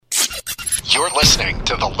You're listening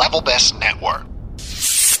to the Level Best Network.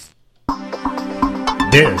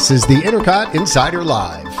 This is the Intercot Insider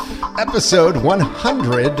Live, episode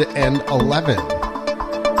 111.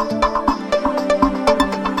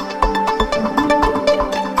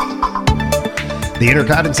 The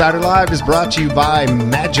Intercot Insider Live is brought to you by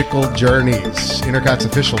Magical Journeys, Intercot's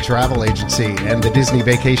official travel agency, and the Disney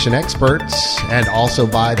Vacation Experts, and also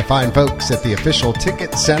by the fine folks at the official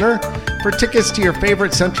Ticket Center for tickets to your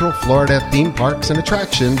favorite Central Florida theme parks and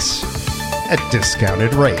attractions at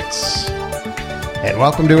discounted rates. And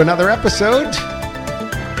welcome to another episode.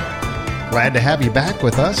 Glad to have you back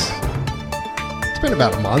with us. It's been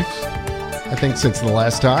about a month, I think, since the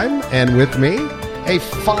last time, and with me, a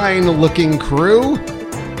fine-looking crew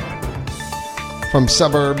from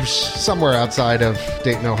suburbs somewhere outside of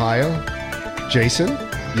Dayton, Ohio. Jason,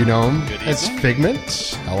 you know him as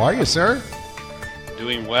Figment. How are you, sir?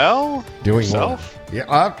 Doing well. Doing Yourself? well.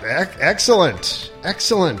 Yeah, excellent.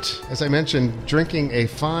 Excellent. As I mentioned, drinking a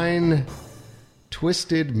fine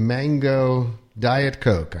Twisted Mango Diet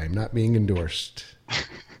Coke. I'm not being endorsed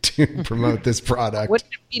to promote this product.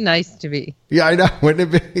 Wouldn't it be nice to be? Yeah, I know.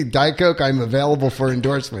 Wouldn't it be? Diet Coke, I'm available for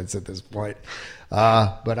endorsements at this point.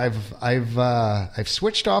 But I've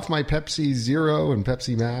switched off my Pepsi Zero and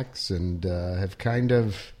Pepsi Max and have kind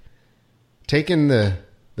of taken the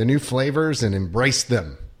new flavors and embraced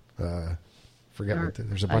them.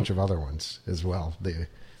 There's a bunch of other ones as well. The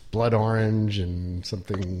blood orange and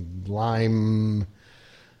something lime.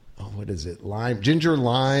 Oh, what is it? Ginger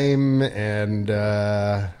lime, and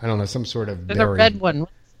I don't know, some sort of There's berry. a red one.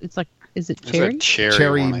 It's like, is it cherry?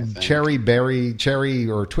 Cherry one, I think. Cherry berry, cherry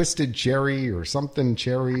or twisted cherry or something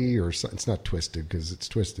cherry or it's not twisted because it's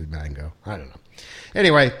twisted mango. I don't know.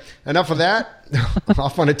 Anyway, enough of that.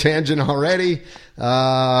 Off on a tangent already.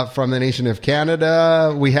 From the nation of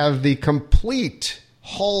Canada, we have the complete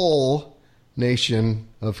whole nation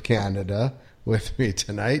of Canada with me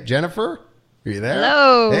tonight. Jennifer, are you there?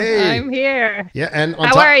 Hello, hey. I'm here. Yeah, and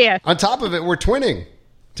How are you? On top of it, we're twinning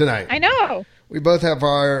tonight. I know. We both have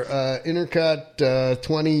our Intercut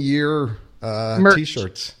 20-year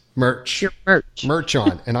T-shirts. Merch. Your merch. Merch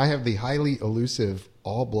on. And I have the highly elusive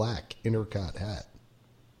all-black Intercut hat.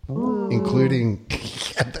 Ooh. Including...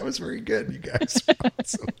 Yeah, that was very good, you guys.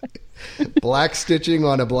 Awesome. Black stitching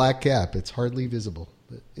on a black cap. It's hardly visible,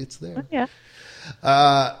 but it's there. Oh, yeah.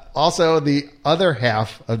 Also, the other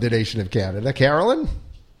half of the nation of Canada, Carolyn.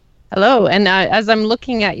 Hello, and as I'm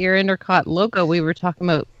looking at your Intercot logo, we were talking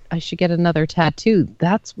about I should get another tattoo.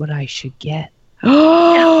 That's what I should get.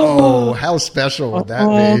 Oh, how special would that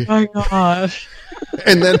be? Oh my gosh.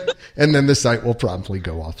 And then the site will promptly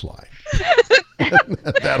go offline.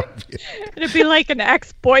 That'll be it. It'd be like an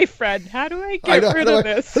ex-boyfriend. How do I get rid of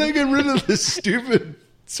this? How do I get rid of this stupid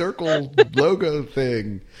circle logo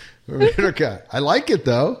thing? I like it,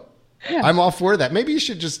 though. Yeah. I'm all for that. Maybe you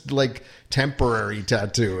should just like temporary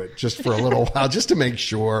tattoo it just for a little while, just to make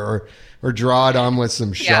sure, or draw it on with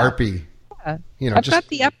some Sharpie. Yeah. You know, I've got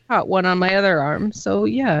the Epcot one on my other arm, so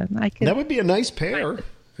yeah, I could. That would be a nice pair,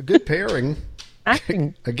 a good pairing.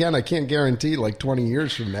 Acting. Again, I can't guarantee like 20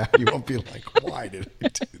 years from now you won't be like, why did I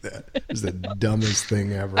do that? It was the dumbest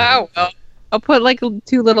thing ever. Oh, well. I'll put like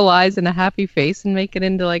two little eyes and a happy face and make it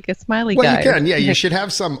into like a smiley guy. Well, you can. Yeah, you should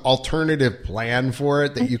have some alternative plan for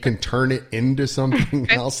it that you can turn it into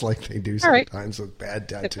something else like they do sometimes with bad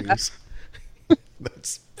tattoos.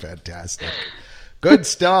 That's fantastic. Good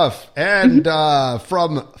stuff. And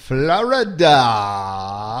from Florida,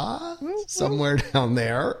 somewhere down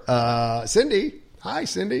there, Cindy. Hi,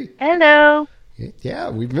 Cindy. Hello. Yeah,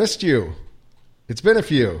 we've missed you. It's been a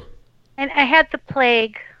few. And I had the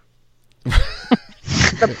plague.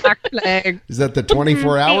 The Black Plague. Is that the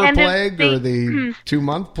 24-hour plague or the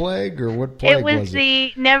 2-month plague or what plague it was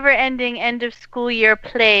the never-ending end-of-school-year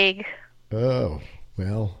plague. Oh,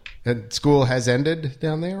 well. And school has ended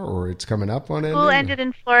down there, or it's coming up on ending? School ended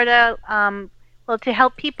in Florida. Well, to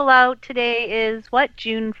help people out, today is what,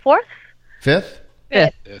 June 4th? 5th?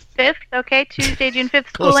 5th, okay. Tuesday, June 5th.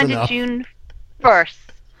 School ended enough. June 1st.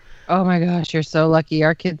 Oh my gosh, you're so lucky.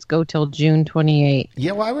 Our kids go till June 28th.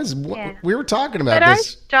 Yeah, well, we were talking about but this.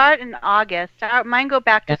 I start in August. Mine go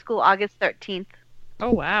back to school August 13th.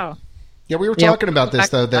 Oh, wow. Yeah, we were talking about this,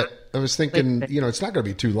 though, that I was thinking, it's not going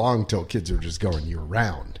to be too long till kids are just going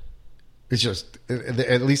year-round. It's just,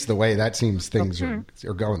 at least the way that seems things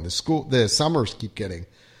are going. The summers keep getting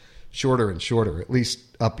shorter and shorter, at least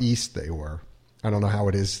up east they were. I don't know how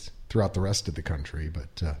it is throughout the rest of the country,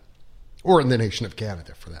 but or in the nation of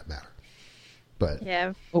Canada, for that matter. But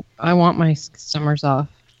yeah, I want my summers off.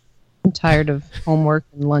 I'm tired of homework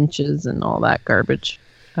and lunches and all that garbage.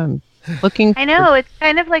 Looking. I know, it's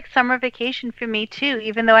kind of like summer vacation for me too,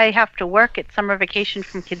 even though I have to work. It's summer vacation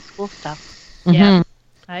from kids' school stuff. Yeah,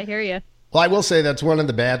 I hear you. Well, I will say that's one of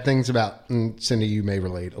the bad things about, and Cindy, you may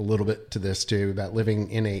relate a little bit to this too, about living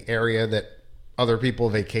in an area that other people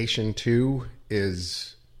vacation to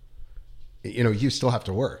is, you still have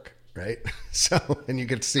to work, right? So, and you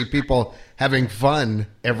get to see people having fun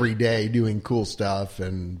every day doing cool stuff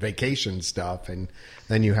and vacation stuff. And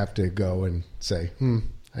then you have to go and say,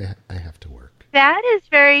 I have to work. That is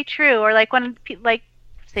very true. Or like when,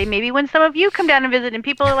 say maybe when some of you come down and visit and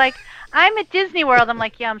people are like, I'm at Disney World. I'm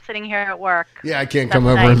like, yeah, I'm sitting here at work. Yeah, I can't come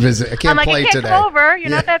over and visit. I can't play today. Come over. You're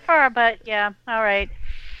not that far, but yeah, all right.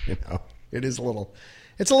 It is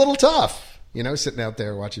it's a little tough, sitting out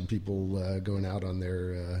there watching people going out on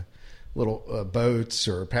their little boats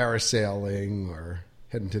or parasailing or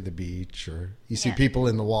heading to the beach, or you see people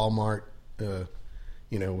in the Walmart,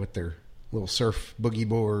 with their little surf boogie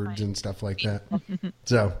boards and stuff like that.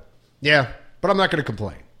 So, yeah, but I'm not going to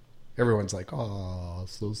complain. Everyone's like, "Oh,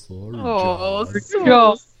 so sorry, John.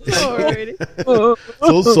 So sorry. So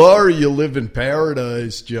sorry you live in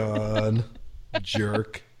paradise, John.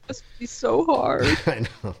 Jerk." Must be so hard. I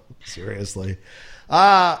know, seriously.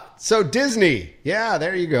 So Disney, yeah,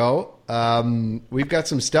 there you go. We've got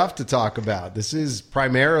some stuff to talk about. This is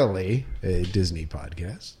primarily a Disney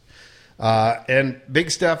podcast, and big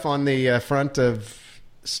stuff on the front of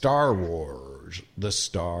Star Wars. The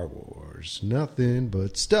Star Wars, nothing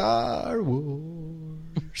but Star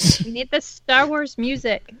Wars. We need the Star Wars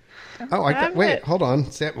music. Oh, wait, hold on.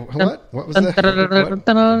 What was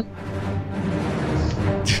that?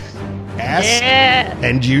 Ask,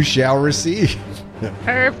 and you shall receive.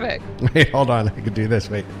 Perfect. Wait, hold on. I could do this.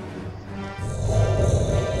 Wait.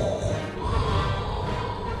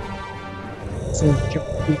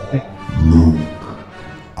 Luke,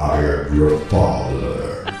 I am your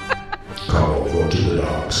father. Come over to the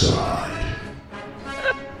dark side.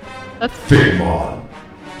 Figmon,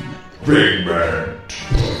 Figment,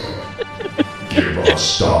 give us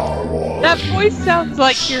Star Wars. That voice sounds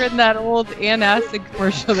like you're in that old antacid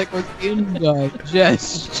commercial that goes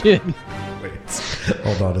indigestion. Wait,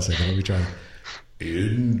 hold on a second. Let me try.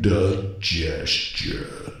 Indigestion.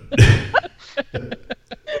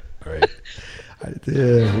 All right.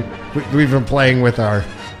 We've been playing with our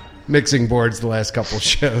mixing boards the last couple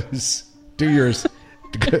shows. Do yours.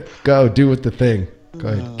 Go. Do with the thing. Go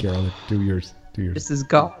ahead, Carolyn. Do yours. This is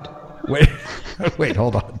God. Wait.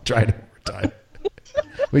 Hold on. Try it one more time.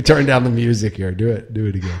 We turn down the music here. Do it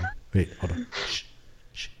again. Wait. Hold on.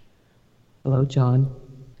 Shh. Hello, John.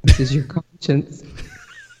 This is your conscience.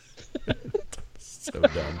 So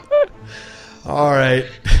dumb. All right.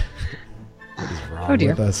 What is wrong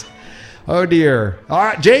with us? Oh dear! All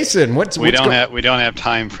right, Jason, we don't have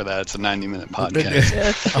time for that. It's a 90-minute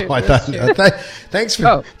podcast. I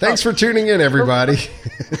thought. Thanks for tuning in, everybody.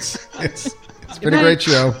 It's been a great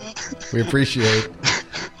show. We appreciate.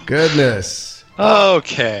 Goodness.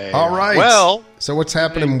 Okay. All right. Well, so what's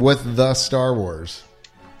happening with the Star Wars?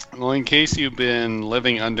 Well, in case you've been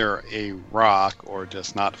living under a rock or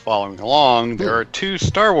just not following along, there are 2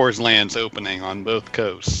 Star Wars lands opening on both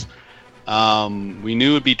coasts. We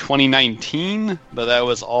knew it would be 2019, but that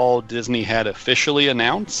was all Disney had officially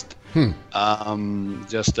announced. I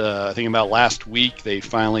think about last week, they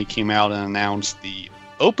finally came out and announced the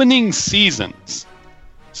opening seasons.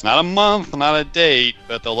 It's not a month, not a date,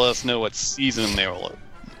 but they'll let us know what season they will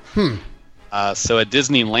open. So at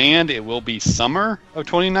Disneyland, it will be summer of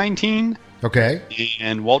 2019. Okay.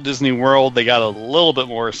 And Walt Disney World, they got a little bit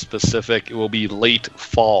more specific. It will be late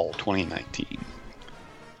fall 2019.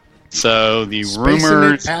 So the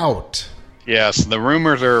rumors out. Yes, the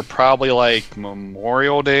rumors are probably like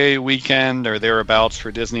Memorial Day weekend or thereabouts for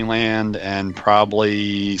Disneyland, and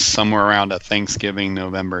probably somewhere around a Thanksgiving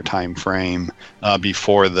November time frame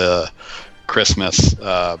before the Christmas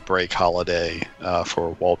break holiday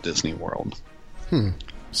for Walt Disney World.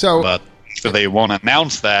 But if they won't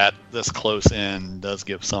announce that this close in, does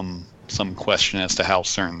give some question as to how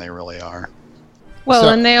certain they really are. Well,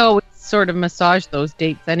 and they always sort of massage those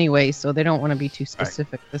dates anyway, so they don't want to be too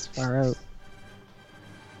specific this far out.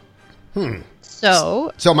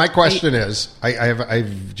 So my question is,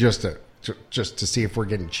 I've just to see if we're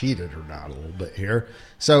getting cheated or not a little bit here.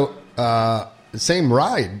 So same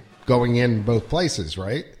ride going in both places,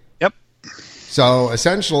 right? Yep. So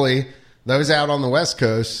essentially, those out on the West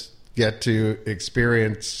Coast get to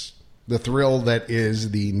experience the thrill that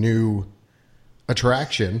is the new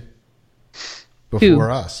attraction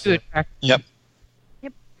before us. Yep. Yep.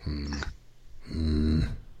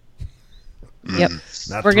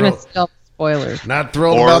 Not We're going to still spoilers. Not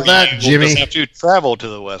thrilled Or about that, you will Jimmy. just have to travel to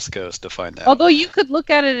the West Coast to find out. Although you could look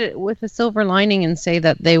at it with a silver lining and say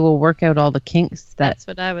that they will work out all the kinks that That's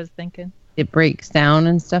what I was thinking. it breaks down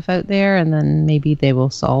and stuff out there, and then maybe they will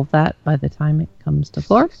solve that by the time it comes to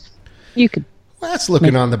Florida. You could. Well, that's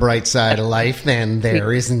looking on the bright side of life, then,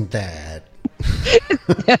 there, isn't that?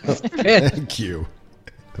 Thank you.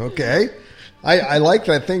 Okay. I like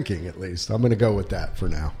that thinking, at least. I'm going to go with that for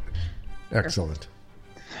now. Excellent.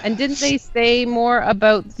 And didn't they say more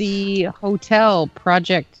about the hotel,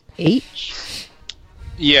 Project H?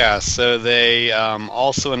 Yeah, so they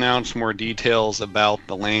also announced more details about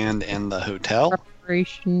the land and the hotel.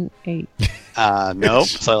 Preparation H. Nope,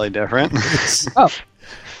 slightly different. Oh,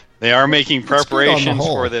 They are making It's good on the preparations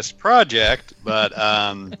whole. for this project, but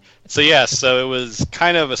so it was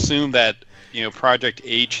kind of assumed that Project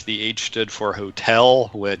H, the H stood for hotel,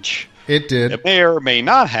 which It did. it may or may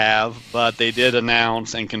not have, but they did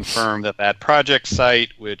announce and confirm that project site,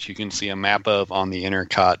 which you can see a map of on the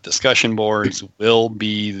Intercot discussion boards, will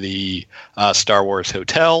be the Star Wars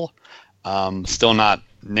Hotel. Still not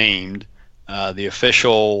named. The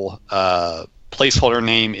official placeholder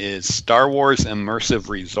name is Star Wars Immersive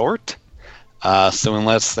Resort. So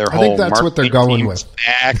unless their I whole think that's what they're marketing going team's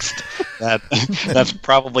axed, that's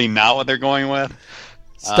probably not what they're going with.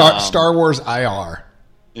 Star Wars IR.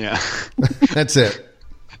 Yeah. That's it.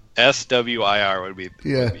 SWIR would be.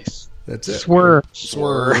 Yeah. would be That's it. swerve.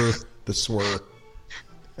 Swerve. The swerve.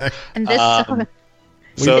 And this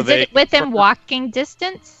so is they it within walking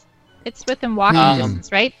distance? It's within walking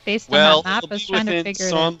distance, right? Based on well, that map, I it'll was be trying to within figure it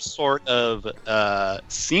some out. sort of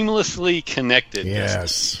seamlessly connected.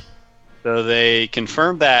 Yes. So they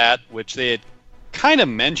confirmed that, which they had kind of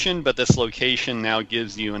mentioned, but this location now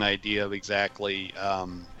gives you an idea of exactly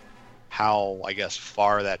how, I guess,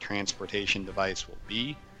 far that transportation device will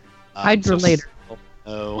be. Hydrolator.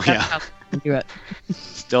 Oh, That's yeah. how they do it.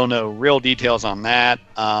 Still no real details on that.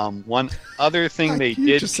 One other thing they You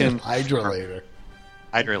did just said hydrolator.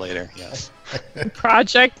 hydrolator, yes.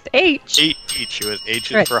 Project H. H was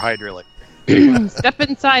H is Right. for hydrolator. Step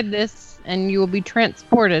inside this, and you will be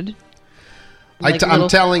transported. I'm little-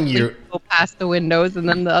 telling you, Go past the windows, and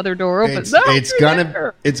then the other door opens.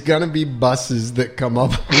 it's gonna be buses that come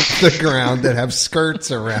up off the ground that have skirts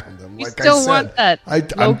around them. You Like still I said, want that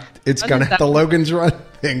it's gonna have the Logan's Run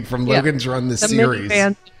thing from Yeah. Logan's Run the the series.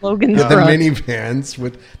 minivans, Logan's The Run. minivans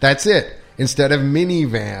with that's it. Instead of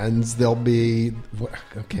minivans, there'll be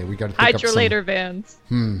okay. We got to think Hydrolator vans.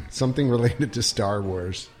 up something related to Star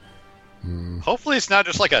Wars. Hopefully it's not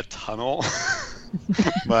just like a tunnel.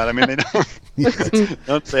 But I mean they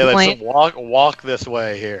don't say that. Plant. So walk this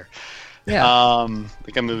way here. Yeah.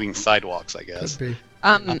 Like I'm moving sidewalks, I guess. Could be.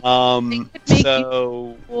 They could make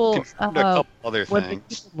So cool, confirmed a couple other what are the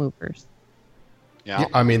things. people movers? Yeah. Yeah,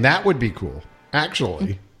 I mean that would be cool.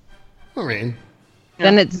 Actually, I mean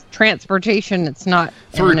Then it's transportation. It's not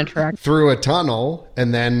an attraction. through a tunnel,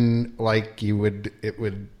 and then like you'd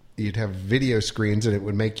have video screens, and it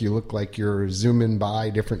would make you look like you're zooming by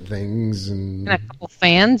different things, and And a couple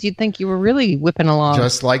fans. You'd think you were really whipping along.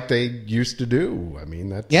 just like they used to do. I mean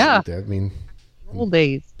that's Yeah. I mean old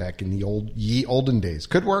days. back in the olden days,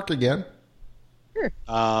 could work again.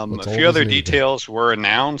 A What's few old other is new again. details were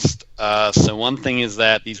announced. So one thing is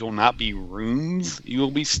that these will not be rooms you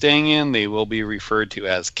will be staying in. They will be referred to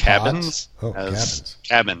as cabins. Pods? Oh, as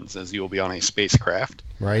cabins, as you will be on a spacecraft.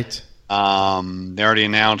 Right? They already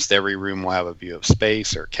announced every room will have a view of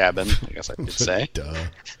space or cabin, I guess I could say. Duh.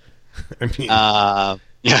 I mean.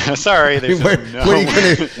 Yeah, sorry. There's What no, are you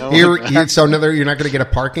gonna? no- You're not gonna get a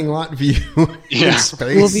parking lot view Yeah. in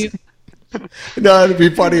space. view. No, it'd be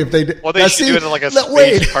funny if they did. Well, they Now, should see, do it in like a no, space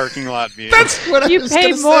wait. parking lot view. That's what I You was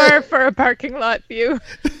pay gonna more say. for a parking lot view.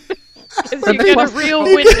 Because you get a real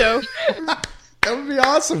window. That would be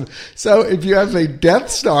awesome. So if you have a Death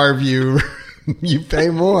Star view, you pay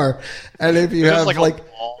more, and if you There's have like a like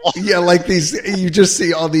wall. yeah, like these, you just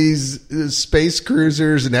see all these space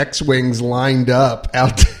cruisers and X-wings lined up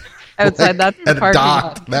out Outside, that's the at a parking dock.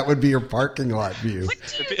 lot. That would be your parking lot view. I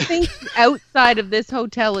think the outside of this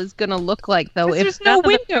hotel is going to look like, though? 'Cause If there's no none of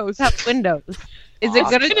the windows. have windows. Is it It's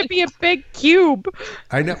going going to to be a big cube.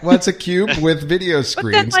 I know. Well, it's a cube with video But then,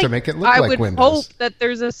 screens to make it look I like would windows. hope that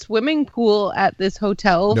there's a swimming pool at this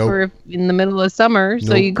hotel Nope. for in the middle of summer,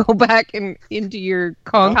 so Nope. you go back and into your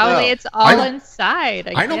con. Probably no. it's all I don't-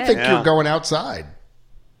 inside. I don't think Yeah. you're going outside.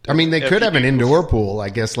 I mean, they If could you have an do- indoor pool, I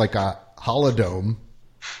guess, like a holodome.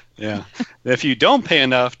 Yeah. If you don't pay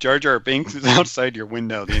enough, Jar Jar Binks is outside your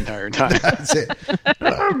window the entire time. That's it.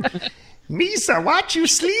 Misa, watch you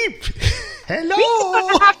sleep. Hello.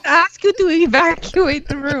 I have to ask you to evacuate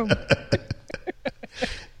the room.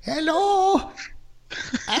 hello.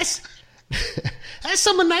 That's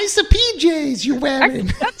some nice PJs you're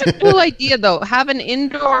wearing. That's a cool idea, though. Have an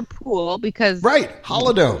indoor pool because Right,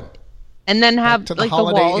 Holodome. and then have to the like the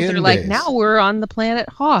Holiday walls Inn are like days. now we're on the planet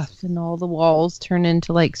Hoth, and all the walls turn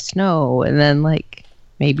into like snow, and then like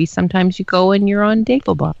maybe sometimes you go and you're on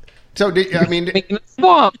Dagobah. So, Making a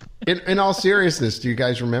swamp. in all seriousness, do you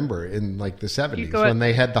guys remember in like the 70s go when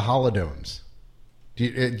they had the holodomes? Do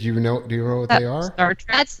you know what they are? Star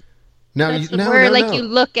Trek. That's No, where no. like you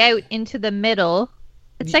look out into the middle.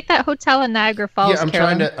 It's like that hotel in Niagara Falls. Yeah,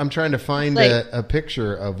 Carolyn. I'm trying to find Like- a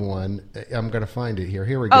picture of one. I'm going to find it here.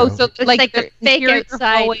 Here we go. Oh, so It's like like the the fake interior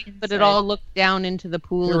outside, hallway, but it inside. all looked down into the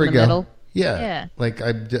pool Here in we the go. middle. Yeah. Yeah. Like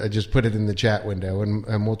I just put it in the chat window,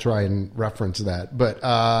 and we'll try and reference that. But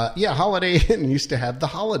yeah, Holiday Inn used to have the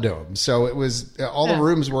Holodome, so it was all the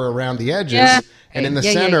rooms were around the edges, Yeah. and in the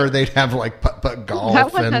Yeah, yeah, center yeah. they'd have like putt golf.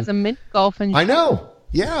 That one and, has a mini golf and I know.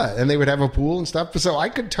 Yeah, and they would have a pool and stuff. So I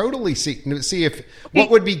could totally see if what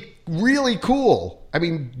would be really cool. I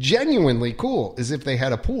mean, genuinely cool is if they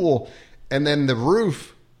had a pool and then the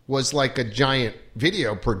roof was like a giant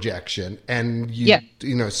video projection, and you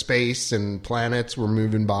know, space and planets were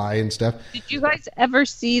moving by and stuff. Did you guys ever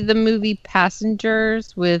see the movie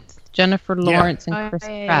Passengers with Jennifer Lawrence and Chris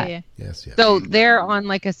Pratt? Yeah. Yes, yes. So they're on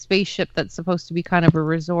like a spaceship that's supposed to be kind of a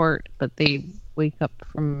resort, but they wake up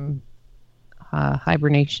from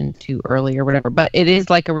hibernation too early or whatever. But it is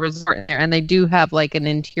like a resort there, and they do have like an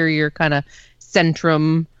interior kind of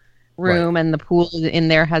centrum room, and the pool in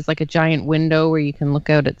there has like a giant window where you can look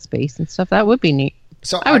out at space and stuff. That would be neat.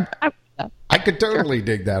 So I would do that. I could totally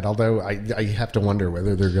dig that, although I have to wonder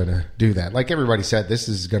whether they're going to do that. Like everybody said, this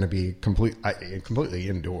is going to be completely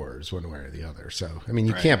indoors one way or the other. So, I mean,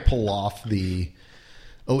 you can't pull off the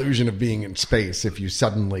illusion of being in space if you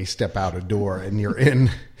suddenly step out a door and you're in,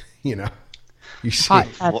 you know, you see,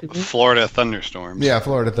 Florida thunderstorms. yeah,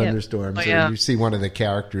 Florida thunderstorms. Oh, Or yeah. you see one of the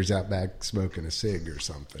characters out back smoking a cig or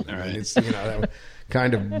something. I mean, it's, you know, that would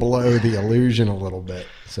kind of blow the illusion a little bit.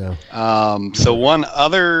 So, So one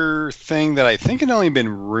other thing that I think had only been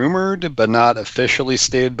rumored but not officially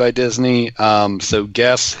stated by Disney. So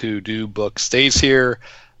guests who do book stays here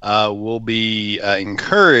will be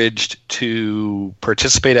encouraged to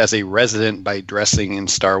participate as a resident by dressing in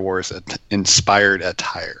Star Wars inspired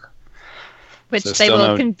attire. Which So they still will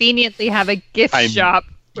no- conveniently have a gift I'm shop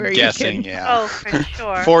where Guessing, you can. yeah. Oh, for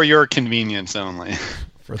sure. For your convenience only.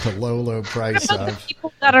 for the low price of.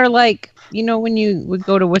 People that are like, you know, when you would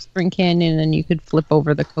go to Whispering Canyon and you could flip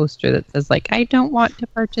over the coaster that says like, I don't want to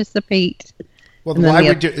participate. Well, And then why the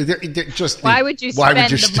would you just? Why would you spend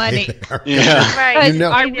the money? There? Yeah. Right. You know-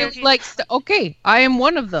 I really like. Okay, I am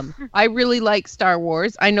one of them. I really like Star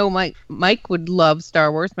Wars. I know Mike would love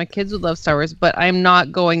Star Wars. My kids would love Star Wars, but I'm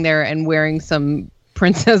not going there and wearing some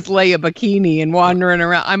Princess Leia bikini and wandering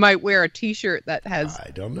around. I might wear a T-shirt that has I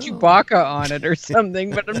don't know. Chewbacca on it or something,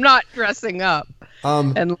 but I'm not dressing up.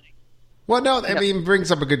 And Well, no, I mean, it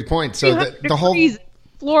brings up a good point. So the whole degrees in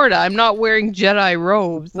Florida, I'm not wearing Jedi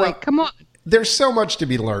robes. Well- Like, come on. there's so much to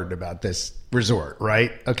be learned about this resort,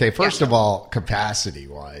 right? Okay, first of all, capacity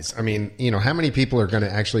wise, I mean, you know, how many people are going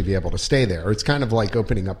to actually be able to stay there? It's kind of like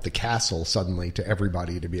opening up the castle suddenly to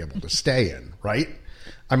everybody to be able to stay in, right?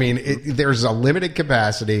 I mean, there's a limited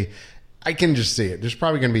capacity. I can just see it. There's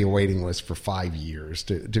probably going to be a waiting list for 5 years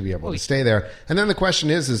to be able to stay there. And then the question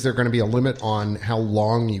is there going to be a limit on how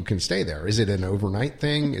long you can stay there? Is it an overnight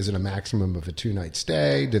thing? Is it a maximum of a 2-night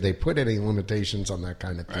stay? Do they put any limitations on that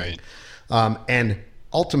kind of thing? Right. And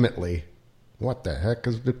ultimately, what the heck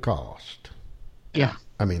is the cost? Yeah.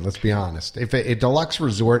 I mean, let's be honest. If a deluxe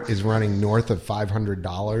resort is running north of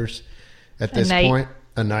 $500 at this night. point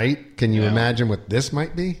a night, can you imagine what this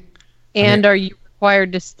might be? And are you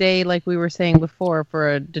required to stay, like we were saying before,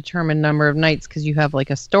 for a determined number of nights because you have like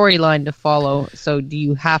a storyline to follow? So do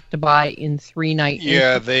you have to buy in 3 nights?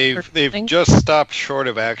 Yeah, they've just stopped short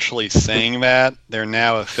of actually saying that. They're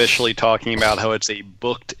now officially talking about how it's a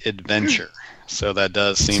booked adventure. So that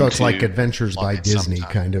does seem So it's to like Adventures by look at Disney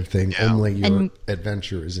sometime. kind of thing, Yeah. only your And-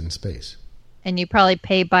 adventure is in space. And you probably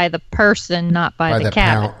pay by the person, not by the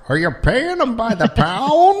cabin. pound. Are you paying them by the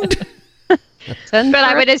pound? But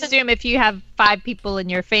I would assume if you have 5 people in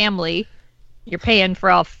your family, you're paying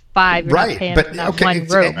for all 5. You're not Right, paying but for that okay. one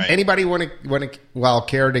room. Anybody want to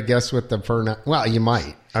care to guess what the per night? Well, you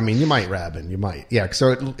might. I mean, you might, Rabin. You might. Yeah.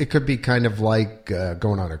 So it could be kind of like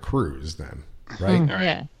going on a cruise, then, right?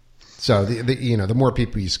 Yeah. So the more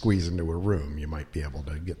people you squeeze into a room, you might be able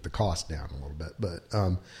to get the cost down a little bit.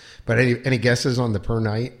 But any guesses on the per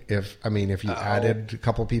night? If you added a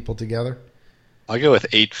couple people together, I'll go with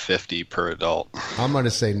 $850 per adult. I'm going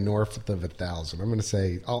to say north of 1,000. I'm going to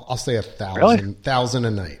say I'll say 1,000, Really? 1,000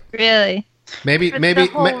 a night. Really? Maybe. For the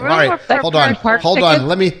whole All room right, or for hold on. park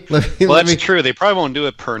Let me. Well, let that's me. true. They probably won't do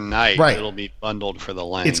it per night. Right. It'll be bundled for the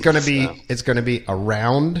length. It's going to be. so. It's going to be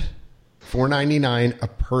around $4.99 a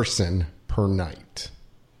person per night.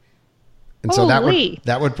 And so Holy.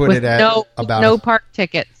 that would put With it at no about park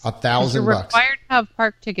tickets. $1,000 You're bucks. required to have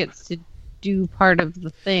park tickets to do part of the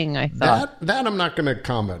thing. I thought. That I'm not going to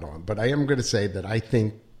comment on, but I am going to say that I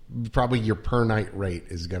think probably your per night rate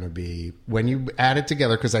is going to be, when you add it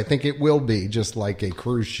together, because I think it will be just like a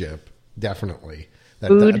cruise ship, definitely.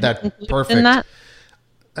 Food That included perfect. in that?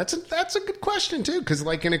 That's a good question too, because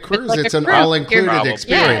like in a cruise, like a it's an cruise. all-included Probably.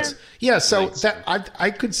 experience. Yeah, so Right. that I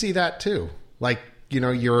could see that too. Like, you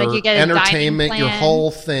know, your Like you get a dining entertainment, your plan.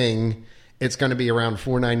 whole thing, it's going to be around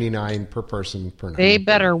 $4.99 per person per night. They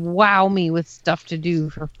better wow me with stuff to do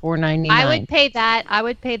for $4.99. I would pay that. I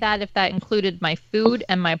would pay that if that included my food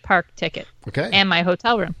and my park ticket Okay. and my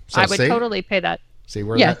hotel room. So I would see? totally pay that. See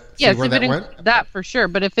where Yes, that, yes, see where if that it went? includes that for sure.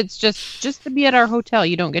 But if it's just to be at our hotel,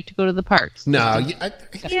 you don't get to go to the parks. No, I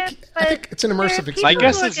Yeah, think it's an immersive there are experience. My people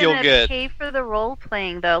guess who are is you'll gonna get- pay for the role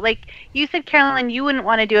playing though. Like you said, Carolyn, you wouldn't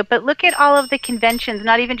want to do it, but look at all of the conventions.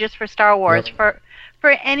 Not even just for Star Wars, Yep. for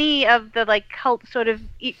any of the like cult sort of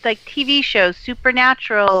like TV shows,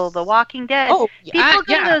 Supernatural, The Walking Dead. Oh, People yeah,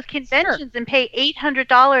 go to those conventions and pay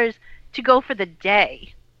 $800 to go for the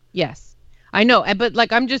day. Yes, I know, but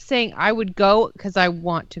like I'm just saying, I would go because I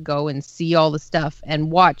want to go and see all the stuff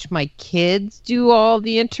and watch my kids do all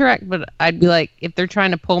the interact. But I'd be like, if they're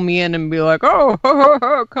trying to pull me in and be like,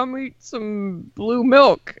 "Oh, come eat some blue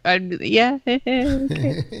milk," I'd be, yeah,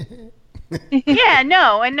 okay. Yeah,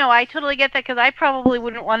 no, I totally get that because I probably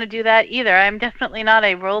wouldn't want to do that either. I'm definitely not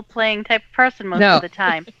a role-playing type of person most No. of the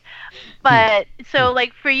time. But so,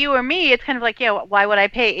 like for you or me, it's kind of like, yeah, why would I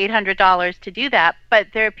pay $800 to do that? But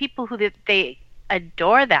there are people who they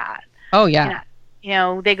adore that. Oh yeah. You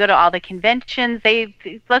know, they go to all the conventions.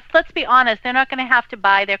 Let's be honest, they're not going to have to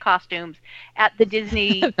buy their costumes at the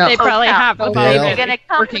Disney. No. They probably hotel. have them. They're They're going to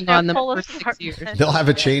come Working with their on them full for assortment. 6 years. They'll have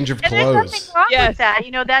a change of And there's nothing clothes. wrong Yes. with that.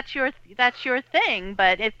 You know, that's your thing.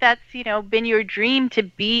 But if that's, you know, been your dream to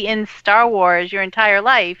be in Star Wars your entire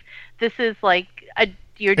life, this is like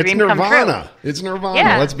your It's dream come true. Nirvana. It's Nirvana.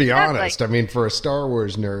 Yeah, Let's be exactly. honest. I mean, for a Star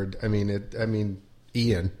Wars nerd, I mean,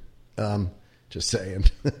 Ian, just saying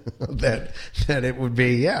that it would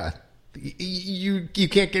be, yeah. You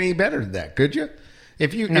can't get any better than that, could you?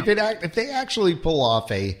 If they actually pull off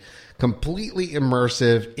a completely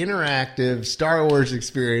immersive, interactive Star Wars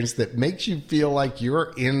experience that makes you feel like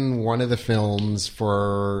you're in one of the films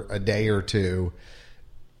for a day or two,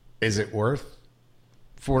 is it worth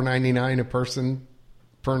 $4.99 a person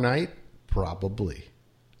per night? Probably.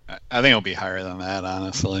 I think it'll be higher than that,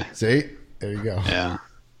 honestly. See, there you go. Yeah.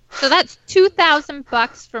 So that's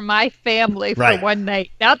 $2,000 for my family for Right. one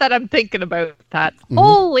night. Now that I'm thinking about that,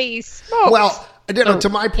 holy smokes! Well, to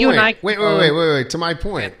my you and I- point. Wait. To my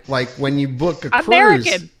point, like when you book a cruise.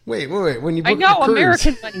 American. Wait. When you book I know a cruise,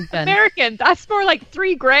 American money, Ben. American, that's more like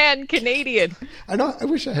 $3,000 Canadian. I know. I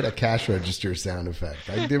wish I had a cash register sound effect.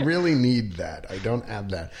 I really need that. I don't have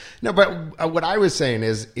that. No, but what I was saying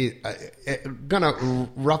is, gonna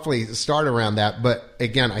roughly start around that. But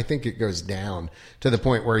again, I think it goes down to the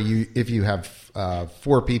point where if you have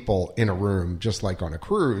 4 people in a room, just like on a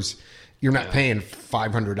cruise, you're not paying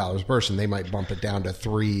 $500 a person. They might bump it down to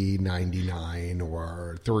 $399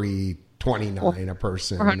 or $329 a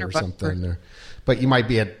person $400 or something. But you might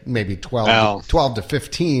be at maybe 12 Well. 12 to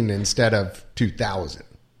 15 instead of 2,000.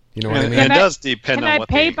 You know what I And mean? it does depend Can on I what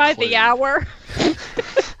pay they by include. the hour?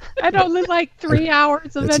 I'd only like 3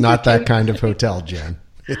 hours of It's not that entertainment. kind of hotel, Jen.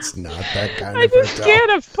 It's not that kind I of just hotel.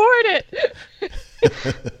 can't afford it.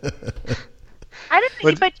 I don't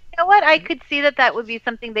think, but you know what? I could see that would be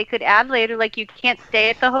something they could add later. Like you can't stay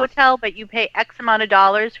at the hotel, but you pay X amount of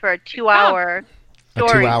dollars for a 2-hour A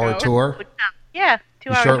story. 2-hour tour? Yeah,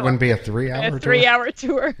 You 2-hour sure it tour. wouldn't be a 3-hour tour? A 3-hour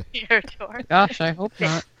tour. tour. Gosh, I hope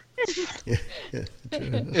not. I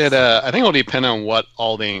think it'll depend on what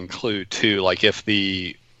all they include too. Like if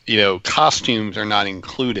the costumes are not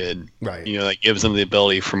included, Right. That gives them the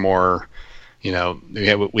ability for more. We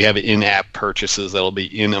have in-app purchases that'll be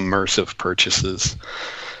in-immersive purchases,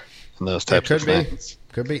 and those types of things.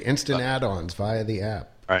 Could be instant add-ons via the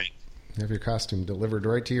app. Right. Have your costume delivered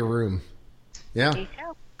right to your room. Yeah, There you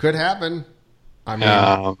go. could happen. I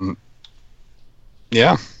mean,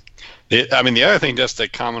 Yeah. The other thing, just to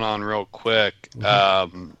comment on real quick,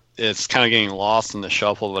 it's kind of getting lost in the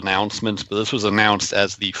shuffle of announcements, but this was announced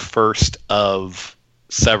as the first of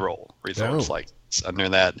several resorts. Oh. Like It's under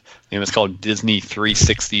that name. It's called Disney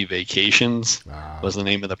 360 Vacations. Was the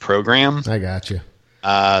name of the program. I got you.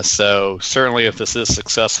 So certainly, if this is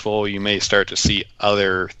successful, you may start to see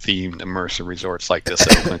other themed immersive resorts like this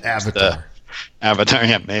open. Avatar,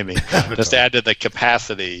 yeah, maybe. Avatar. Just to add to the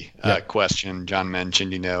capacity question John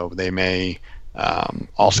mentioned, they may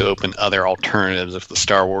also open other alternatives. If the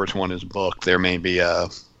Star Wars one is booked, there may be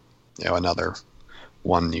another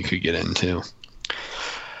one you could get into.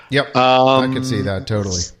 Yep, I could see that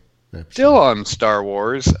totally. Still on Star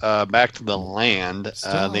Wars, back to the land.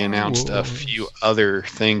 They announced a few other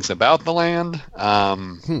things about the land.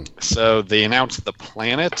 So they announced the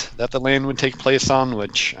planet that the land would take place on,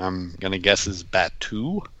 which I'm going to guess is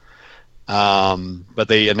Batuu. But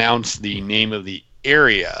they announced the name of the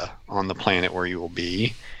area on the planet where you will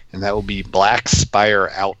be, and that will be Black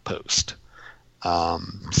Spire Outpost.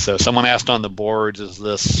 So someone asked on the boards, is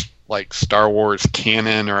this like Star Wars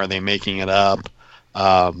canon, or are they making it up?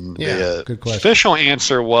 The good question. Official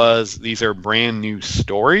answer was these are brand new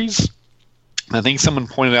stories. I think someone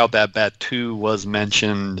pointed out that Batuu was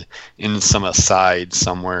mentioned in some aside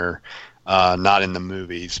somewhere, not in the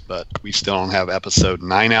movies, but we still don't have episode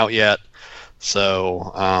 9 out yet.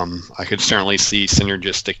 So I could certainly see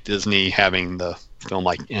synergistic Disney having the film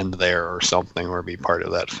like end there or something, or be part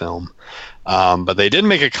of that film. But they did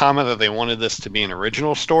make a comment that they wanted this to be an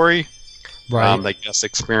original story. Right. They just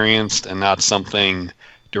experienced, and not something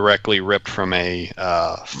directly ripped from a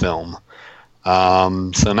film.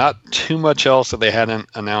 So not too much else that they hadn't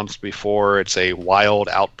announced before. It's a wild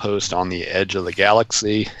outpost on the edge of the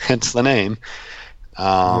galaxy, hence the name.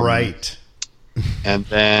 Right. And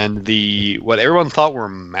then what everyone thought were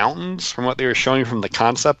mountains, from what they were showing from the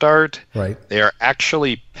concept art, right, they are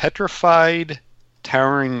actually petrified,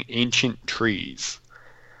 towering ancient trees.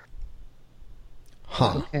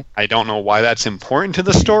 Huh. Okay. I don't know why that's important to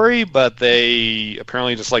the story, but they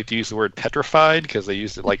apparently just like to use the word petrified because they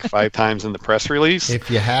used it like 5 times in the press release. If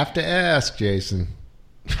you have to ask, Jason,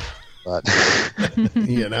 But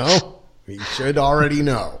you should already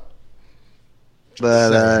know.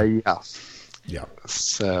 But yeah. Yeah.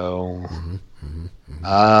 So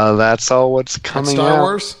that's all what's coming Star out.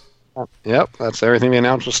 Wars? Yep, that's everything they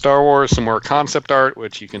announced with Star Wars. Some more concept art,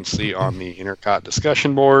 which you can see on the Intercot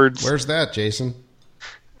discussion boards. Where's that, Jason?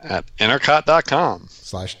 At intercot.com.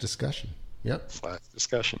 /discussion. Yep.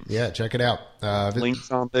 /discussion. Yeah, check it out. Links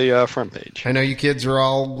on the front page. I know you kids are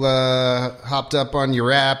all hopped up on your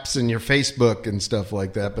apps and your Facebook and stuff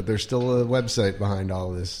like that, but there's still a website behind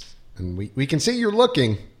all this. And we can see you're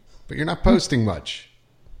looking, but you're not posting much.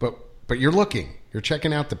 But you're looking. You're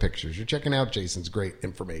checking out the pictures. You're checking out Jason's great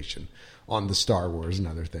information on the Star Wars and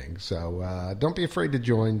other things. So don't be afraid to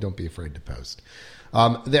join. Don't be afraid to post.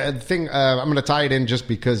 The thing, I'm going to tie it in just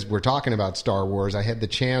because we're talking about Star Wars. I had the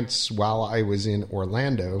chance while I was in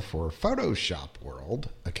Orlando for Photoshop World,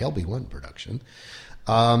 a Kelby One production.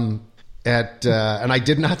 And I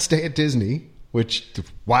did not stay at Disney, which,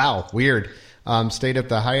 wow, weird. Stayed at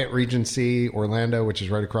the Hyatt Regency Orlando, which is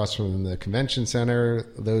right across from the convention center.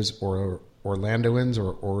 Those Orlandoans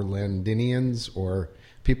or Orlandinians or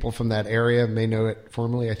people from that area may know it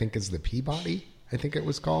formerly, I think, as the Peabody, I think it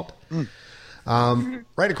was called.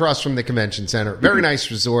 Right across from the convention center. Very nice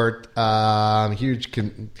resort. Huge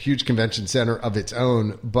convention center of its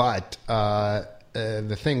own. But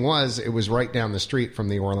the thing was, it was right down the street from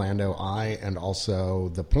the Orlando Eye and also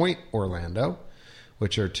the Point Orlando,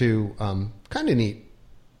 which are two kind of neat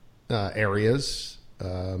areas.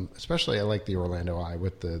 Especially I like the Orlando Eye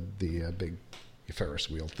with the big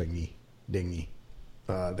Ferris wheel dingy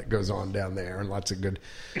that goes on down there, and lots of good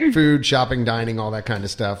food, shopping, dining, all that kind of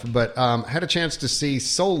stuff. But had a chance to see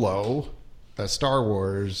Solo, a Star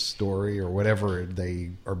Wars story or whatever they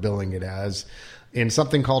are billing it as, in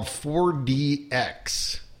something called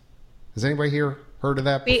 4DX. Has anybody here heard of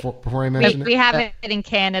that before I mention it? We have it in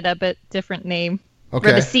Canada, but different name. Okay.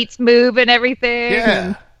 Where the seats move and everything.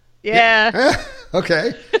 Yeah. Yeah.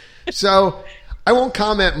 Okay. So I won't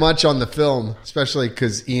comment much on the film, especially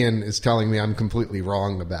because Ian is telling me I'm completely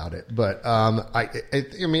wrong about it. But I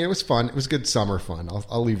mean, it was fun. It was good summer fun.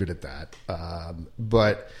 I'll leave it at that.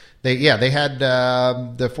 But they had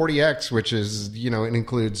the 4DX, which is, it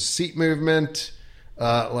includes seat movement,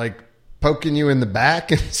 like poking you in the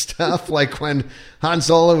back and stuff, like when Han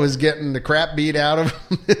Solo was getting the crap beat out of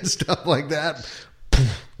him and stuff like that.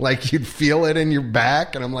 Like you'd feel it in your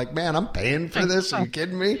back, and I'm like, man, I'm paying for this. Are you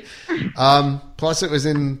kidding me? Plus, it was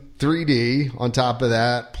in 3D on top of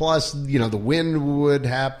that. Plus, the wind would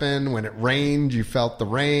happen. When it rained, you felt the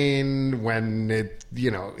rain. When it,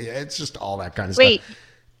 it's just all that kind of stuff. Wait,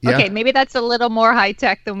 Yeah. Okay, maybe that's a little more high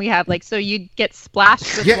tech than we have. Like, so you'd get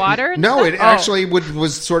splashed with water? And no, stuff? it actually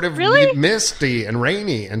was sort of Really? misty and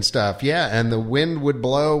rainy and stuff. Yeah, and the wind would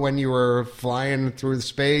blow when you were flying through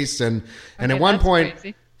space, and at one that's point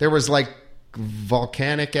crazy. there was like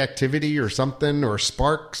volcanic activity or something, or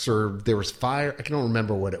sparks, or there was fire. I can't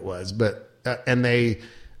remember what it was, but and they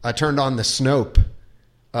turned on the Snope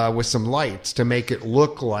with some lights to make it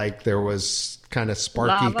look like there was kind of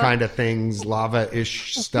sparky Lava? kind of things,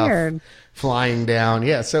 lava-ish stuff Weird. flying down.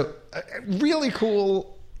 Yeah, so really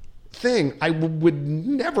cool thing. I would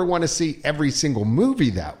never want to see every single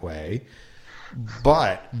movie that way.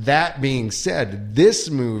 But that being said, this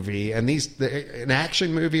movie and an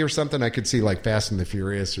action movie or something, I could see like Fast and the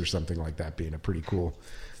Furious or something like that being a pretty cool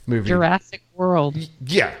movie. Jurassic World.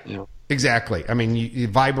 Yeah, Yeah. exactly. I mean, you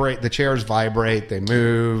vibrate, the chairs vibrate, they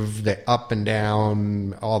move, they up and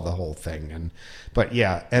down, all the whole thing. But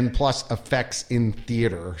yeah, and plus effects in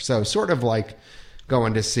theater. So sort of like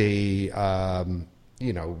going to see,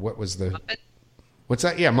 what was the... Muppets? What's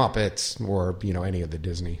that? Yeah, Muppets, or any of the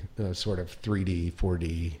Disney sort of 3D,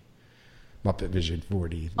 4D, Muppet Vision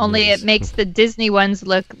 4D. Only movies. it makes the Disney ones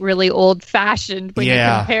look really old fashioned when you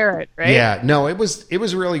compare it, right? Yeah, no, it was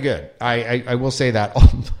really good. I will say that.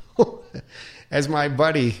 As my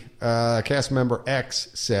buddy, cast member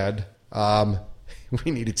X said, we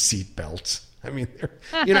needed seat belts. I mean,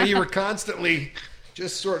 you were constantly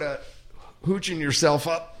just sort of hooching yourself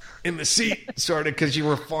up in the seat, sort of, because you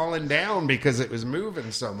were falling down because it was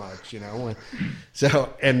moving so much,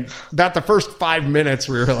 So, and about the first 5 minutes,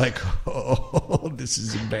 we were like, oh, this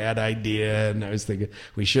is a bad idea. And I was thinking,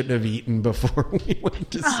 we shouldn't have eaten before we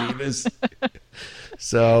went to see this.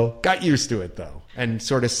 So, got used to it, though, and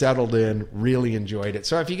sort of settled in, really enjoyed it.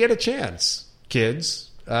 So, if you get a chance,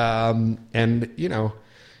 kids, and,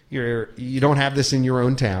 you don't have this in your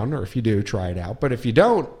own town, or if you do, try it out. But if you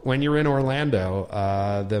don't, when you're in Orlando,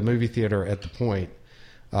 the movie theater at the Point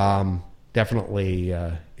definitely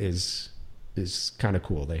is kind of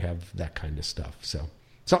cool. They have that kind of stuff, so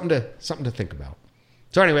something to think about.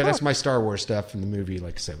 So anyway, that's my Star Wars stuff, and the movie,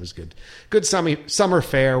 like I said, was good. Good summer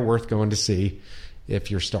fare, worth going to see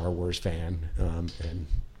if you're a Star Wars fan. And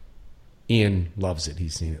Ian loves it.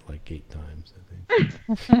 He's seen it like 8 times, I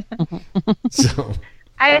think. So.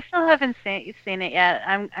 I still haven't seen it yet.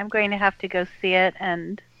 I'm going to have to go see it,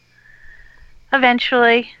 and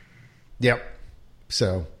eventually. Yep.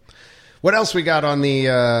 So, what else we got on the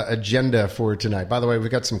agenda for tonight? By the way,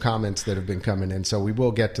 we've got some comments that have been coming in, so we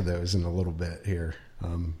will get to those in a little bit here.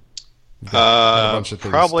 Got a bunch of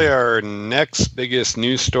things Probably our next biggest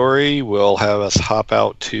news story will have us hop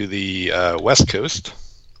out to the West Coast.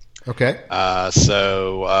 Okay.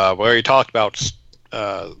 So we already talked about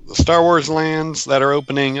the Star Wars lands that are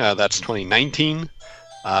opening. That's 2019.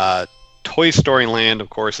 Toy Story Land, of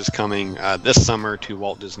course, is coming this summer to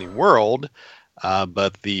Walt Disney World.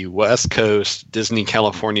 But the West Coast Disney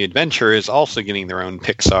California Adventure is also getting their own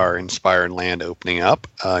Pixar-inspired land opening up,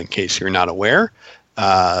 in case you're not aware.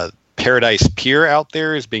 Paradise Pier out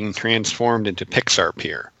there is being transformed into Pixar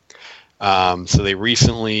Pier. So they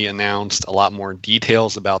recently announced a lot more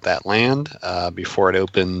details about that land before it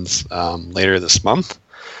opens later this month.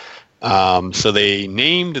 So they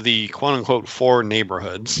named the quote-unquote 4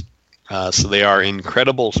 neighborhoods. So they are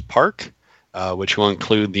Incredibles Park, which will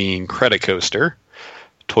include the Incredicoaster,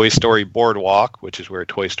 Toy Story Boardwalk, which is where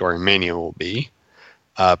Toy Story Mania will be,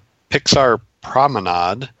 Pixar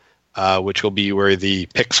Promenade, which will be where the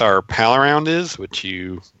Pixar Pal Around is, which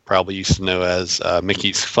you probably used to know as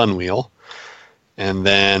Mickey's Fun Wheel. And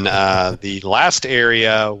then the last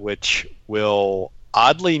area, which will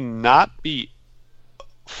oddly not be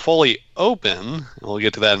fully open, and we'll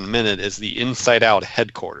get to that in a minute, is the Inside Out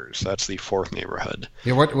headquarters. That's the 4th neighborhood.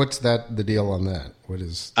 Yeah, what's the deal on that? What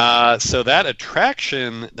is? So that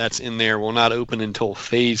attraction that's in there will not open until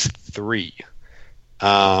Phase 3.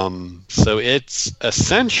 So it's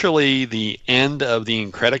essentially the end of the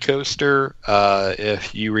Incredicoaster.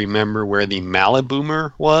 If you remember where the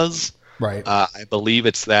Maliboomer was, Right. I believe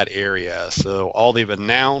it's that area. So all they've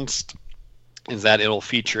announced is that it'll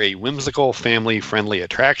feature a whimsical, family-friendly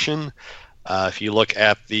attraction. If you look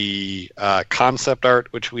at the concept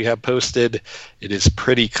art, which we have posted, it is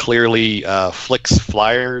pretty clearly Flicks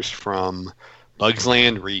Flyers from Bugs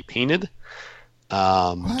Land repainted.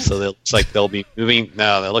 So it looks like they'll be moving.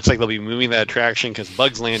 No, it looks like they'll be moving that attraction because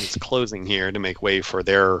Bugs Land is closing here to make way for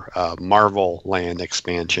their Marvel Land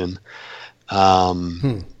expansion.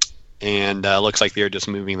 And looks like they're just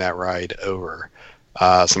moving that ride over.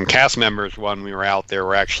 Some cast members, when we were out there,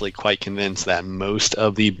 were actually quite convinced that most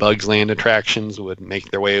of the Bugs Land attractions would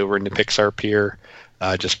make their way over into Pixar Pier.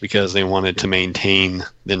 just because they wanted to maintain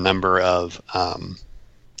the number of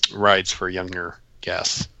rides for younger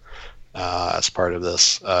guests as part of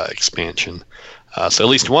this expansion. So at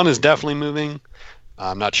least one is definitely moving.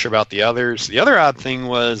 I'm not sure about the others. The other odd thing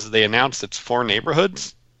was they announced it's 4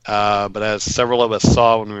 neighborhoods, but as several of us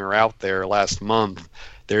saw when we were out there last month,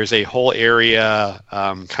 there's a whole area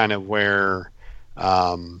kind of where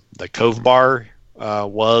the Cove Bar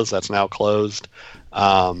was. That's now closed.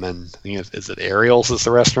 And I think is it Ariel's is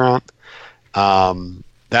the restaurant?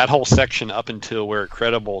 That whole section up until where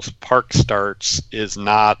Incredibles Park starts is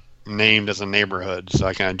not named as a neighborhood. So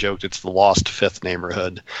I kind of joked it's the Lost Fifth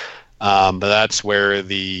neighborhood. But that's where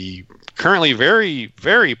the currently very,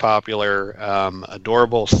 very popular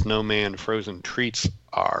Adorable Snowman Frozen Treats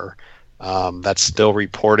are. That's still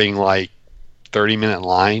reporting like 30-minute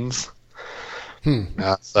lines. So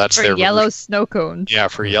that's For their yellow snow cones. Yeah,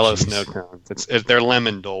 for yellow snow cones. It's their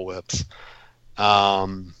lemon Dole Whips.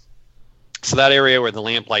 So that area where the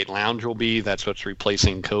Lamplight Lounge will be, that's what's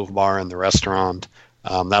replacing Cove Bar and the restaurant.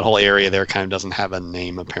 That whole area there kind of doesn't have a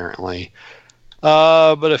name apparently.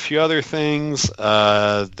 But a few other things.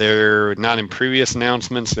 They're not in previous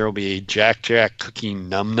announcements. There will be a Jack Jack Cookie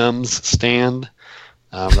Num Nums stand.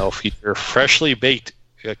 They'll feature freshly baked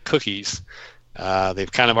cookies.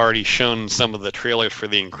 They've kind of already shown some of the trailers for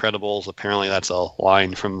The Incredibles. Apparently that's a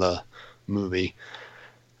line from the movie.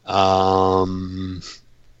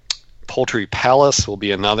 Poultry Palace will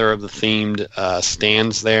be another of the themed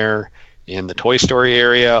stands there in the Toy Story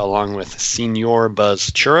area, along with Senor Buzz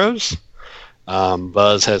Churros.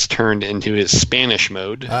 Buzz has turned into his Spanish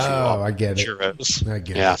mode. I get churros. it. I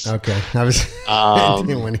get Yes. it. Okay. I was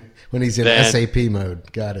when he's in SAP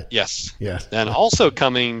mode. Got it. Yes. Yeah. Then also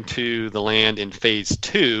coming to the land in Phase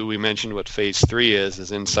 2, we mentioned what Phase 3 is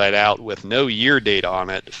Inside Out with no year date on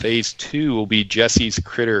it. Phase 2 will be Jesse's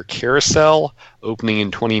Critter Carousel, opening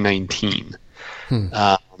in 2019,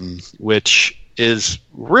 which is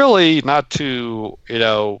really not to,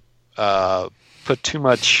 put too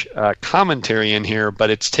much commentary in here, but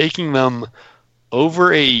it's taking them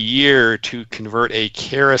over a year to convert a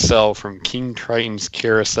carousel from King Triton's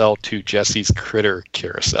Carousel to Jesse's Critter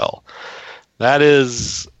Carousel. That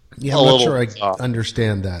is I'm not sure I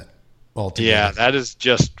understand that altogether. Yeah, that is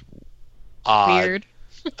just odd. Weird.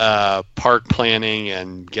 Park planning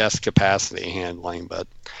and guest capacity handling, but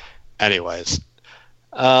anyways.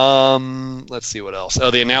 Let's see what else.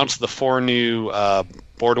 Oh, they announced the 4 new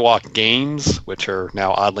Boardwalk games, which are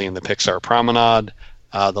now oddly in the Pixar Promenade.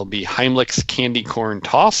 There'll be Heimlich's Candy Corn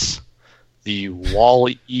Toss, the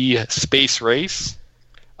Wall-E Space Race,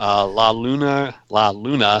 La Luna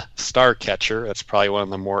Star Catcher. That's probably one of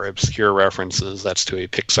the more obscure references. That's to a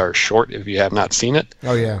Pixar short if you have not seen it.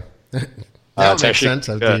 Oh, yeah. That makes sense.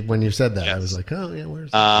 When you said that, yes. I was like, oh, yeah,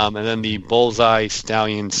 where's that? And then the Bullseye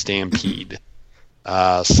Stallion Stampede.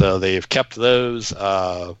 So they've kept those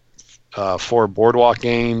 4 Boardwalk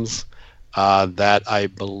games. That I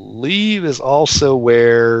believe is also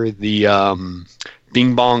where the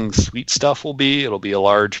Bing Bong Sweet Stuff will be. It'll be a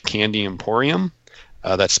large candy emporium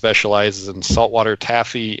that specializes in saltwater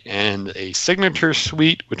taffy and a signature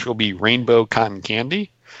sweet, which will be rainbow cotton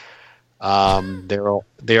candy.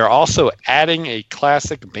 They are also adding a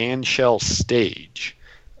classic bandshell stage,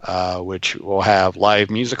 which will have live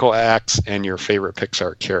musical acts and your favorite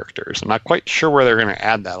Pixar characters. I'm not quite sure where they're going to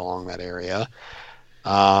add that along that area.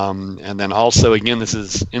 And then also, again, this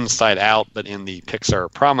is Inside Out, but in the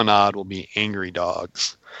Pixar Promenade will be Angry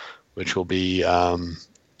Dogs, which will be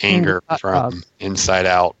anger from Inside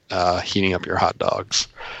Out heating up your hot dogs.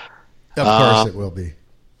 Of course it will be.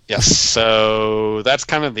 Yes, so that's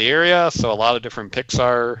kind of the area. So a lot of different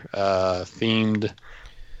Pixar themed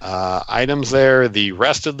items there. The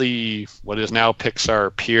rest of what is now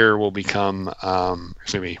Pixar Pier will become,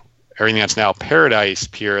 everything that's now Paradise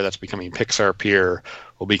Pier, that's becoming Pixar Pier,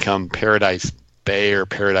 will become Paradise Bay or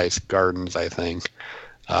Paradise Gardens, I think.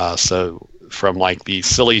 So from like the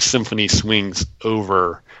silly symphony swings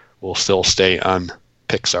over, will still stay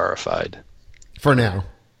un-Pixarified. For now.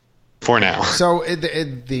 So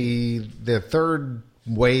the third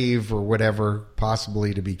wave or whatever,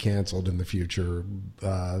 possibly to be canceled in the future,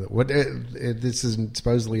 this is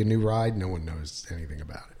supposedly a new ride. No one knows anything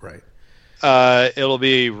about it, right? It'll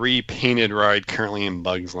be a repainted ride currently in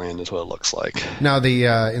Bugs Land is what it looks like. No, the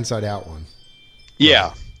Inside Out one.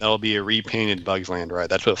 Yeah, that'll be a repainted Bugs Land ride.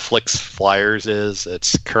 That's what Flix Flyers is.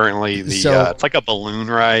 It's currently it's like a balloon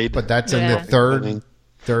ride. But that's in the third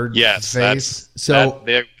phase.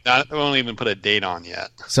 They won't even put a date on yet.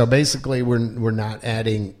 So basically we're not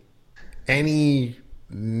adding any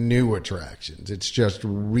new attractions. It's just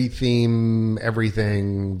retheme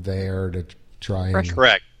everything there to try and...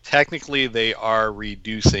 Correct. Technically, they are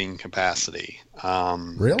reducing capacity.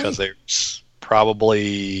 Really? Because there's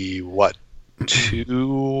probably,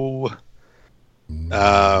 two...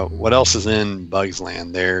 what else is in Bugs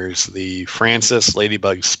Land? There's the Francis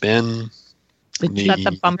Ladybug Spin. Is that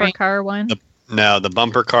the bumper car one? No, the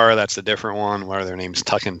bumper car, that's a different one. What are their names?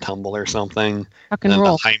 Tuck and Tumble or something. Tuck and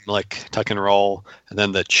Roll. The Heimlich Tuck and Roll. And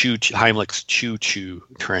then the Heimlich's Choo Choo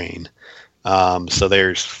train. So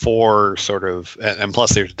there's 4 sort of, and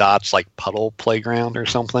plus there's Dot's like Puddle Playground or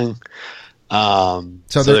something.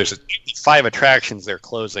 So there's 5 attractions they're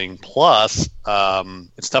closing. Plus,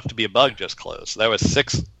 it's tough to be a bug just closed. So that was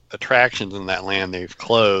 6 attractions in that land they've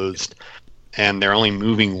closed. And they're only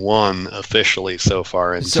moving 1 officially so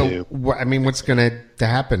far into. So, what's going to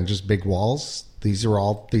happen? Just big walls? These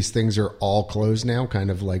things are all closed now,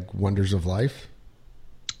 kind of like Wonders of Life?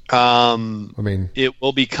 It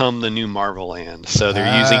will become the new Marvel Land. So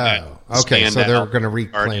they're using that. Okay, so they're going to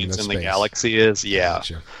reclaim Guardians the in space. the Galaxy is, yeah.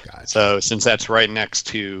 Gotcha. So since that's right next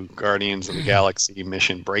to Guardians of the Galaxy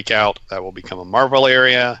Mission Breakout, that will become a Marvel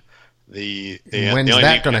area. When's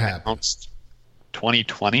that going to happen?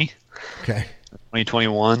 2020. Okay.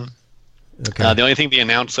 2021. Okay. The only thing they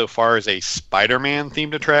announced so far is a Spider-Man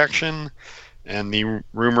themed attraction, and the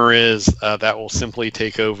rumor is that will simply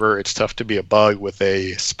take over It's Tough to Be a Bug with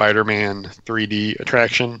a Spider-Man 3D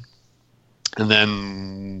attraction. And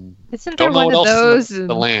then isn't there one of those in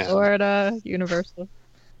land. Florida Universal?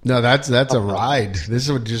 No, that's a ride. This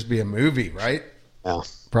would just be a movie, right? Yeah.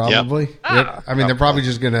 Probably. Yep. They're probably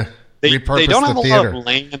just going to repurpose they don't have the a theater. lot of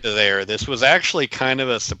land there. This was actually kind of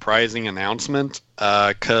a surprising announcement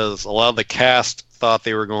because a lot of the cast thought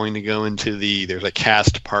they were going to go into there's a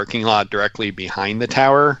cast parking lot directly behind the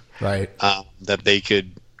tower, right? That they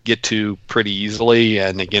could get to pretty easily,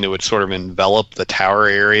 and again, it would sort of envelop the tower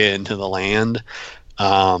area into the land.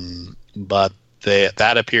 But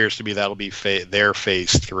that appears to be that'll be their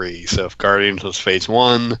phase 3. So if Guardians was phase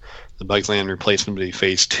 1, the Bugs Land replacement would be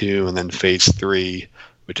phase 2, and then phase 3.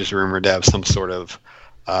 Which is rumored to have some sort of,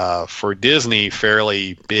 for Disney,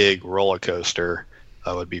 fairly big roller coaster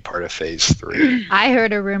would be part of phase 3. I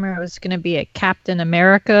heard a rumor it was going to be a Captain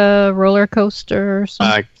America roller coaster or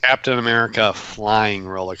something. Captain America flying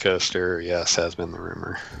roller coaster, yes, has been the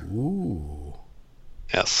rumor. Ooh.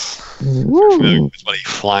 Yes. Ooh. That's what a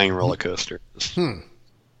flying roller coaster is. I'm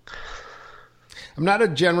not a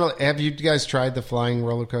general... Have you guys tried the flying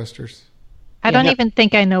roller coasters? I don't even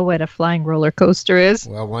think I know what a flying roller coaster is.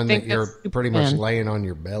 Well, one that you're pretty much laying on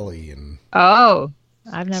your belly and... Oh,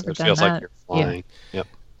 I've never it done feels that. like you're flying. Yeah.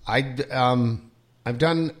 Yep. I've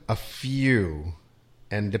done a few,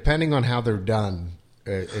 and depending on how they're done,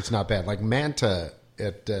 it's not bad. Like Manta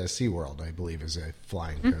at SeaWorld, I believe, is a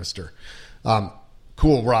flying coaster.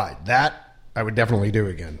 Cool ride. That I would definitely do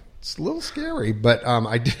again. It's a little scary, but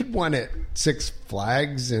I did one at Six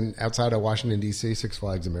Flags outside of Washington, D.C., Six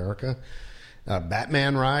Flags America.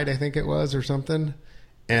 Batman ride, I think it was, or something.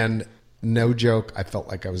 And no joke, I felt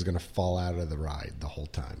like I was going to fall out of the ride the whole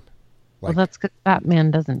time. Well, that's because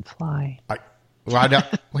Batman doesn't fly.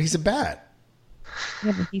 He's a bat.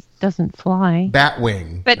 Yeah, but he doesn't fly.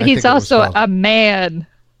 Batwing. But he's also a man.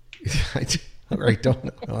 All right,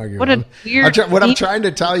 don't argue. What a weird... What I'm trying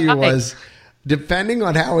to tell you was, depending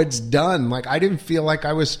on how it's done, like I didn't feel like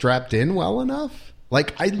I was strapped in well enough.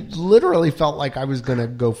 Like, I literally felt like I was going to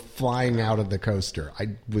go flying out of the coaster.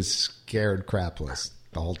 I was scared crapless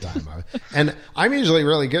the whole time. And I'm usually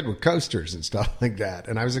really good with coasters and stuff like that.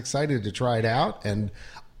 And I was excited to try it out. And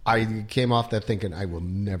I came off that thinking, I will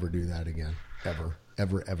never do that again. Ever,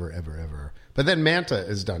 ever, ever, ever, ever. But then Manta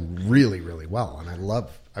is done really, really well. And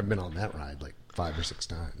I've been on that ride like 5 or 6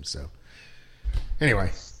 times. So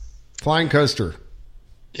anyway, flying coaster.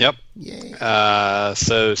 Yep.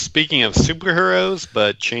 So speaking of superheroes,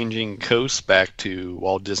 but changing coast back to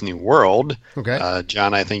Walt Disney World. Okay.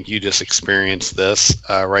 John, I think you just experienced this.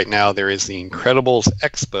 Right now there is the Incredibles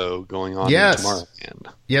Expo going on in Tomorrowland.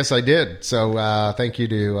 Yes, I did. So thank you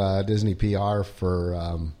to Disney PR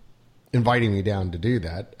for inviting me down to do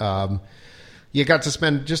that. You got to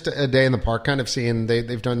spend just a day in the park kind of seeing,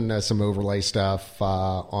 they've done some overlay stuff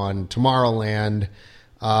on Tomorrowland.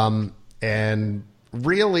 And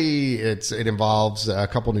really, it involves a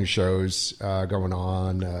couple new shows going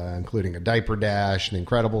on, including a Diaper Dash, an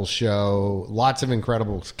Incredibles show, lots of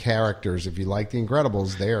Incredibles characters. If you like the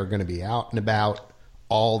Incredibles, they are going to be out and about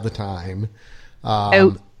all the time.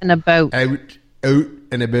 Out and about. Out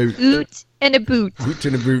and about. Oot and a boot. Oot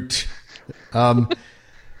and a boot.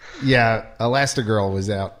 Yeah, Elastigirl was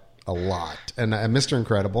out a lot. And Mr.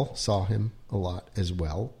 Incredible, saw him a lot as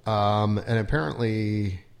well. And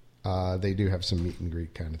apparently... They do have some meet and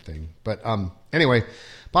greet kind of thing. But anyway,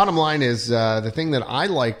 bottom line is the thing that I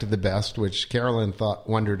liked the best, which Carolyn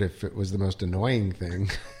wondered if it was the most annoying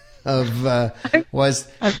thing, was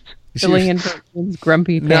Gillian Bergman's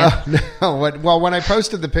grumpy pants. No. Well, when I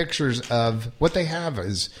posted the pictures of what they have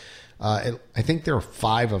is, I think there are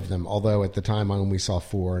 5 of them, although at the time I only saw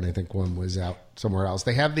 4, and I think one was out somewhere else.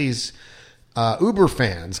 They have these Uber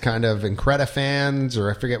fans, kind of Increda fans, or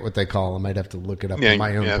I forget what they call them. I'd have to look it up in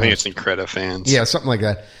my own. Yeah, I think it's Increda fans. Yeah, something like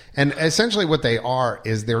that. And essentially what they are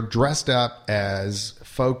is they're dressed up as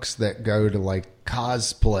folks that go to like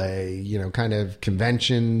cosplay, kind of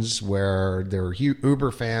conventions where they're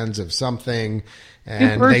Uber fans of something,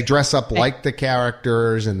 and they dress up like the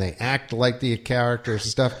characters and they act like the characters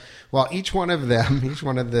and stuff. Well, each one of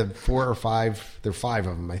the 4 or 5, there are 5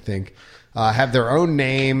 of them, I think, have their own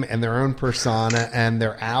name and their own persona, and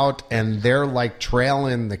they're out and they're like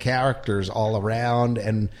trailing the characters all around,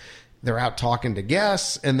 and they're out talking to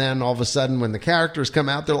guests, and then all of a sudden when the characters come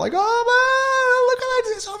out, they're like, oh, man, look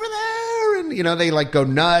at this over there. And, they like go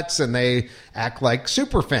nuts and they act like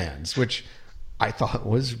super fans, which I thought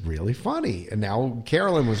was really funny. And now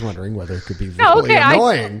Carolyn was wondering whether it could be really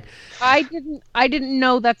annoying. I didn't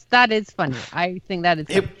know that is funny. I think that is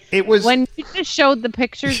funny. It was when you just showed the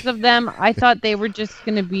pictures of them, I thought they were just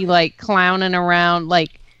going to be like clowning around,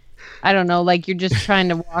 like, I don't know, like you're just trying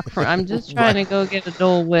to walk from, I'm just trying to go get a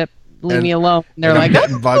Dole Whip, leave me alone. And they're like,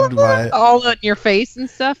 getting bugged by it. All in your face and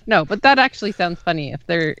stuff. No, but that actually sounds funny if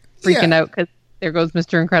they're freaking out because there goes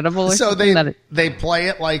Mr. Incredible. Or so they play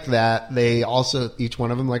it like that. They also, each one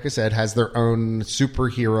of them, like I said, has their own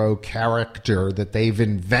superhero character that they've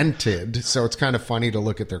invented. So it's kind of funny to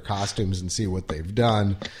look at their costumes and see what they've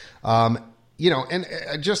done. And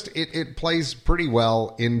it plays pretty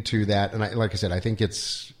well into that. And like I said, I think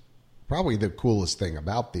it's probably the coolest thing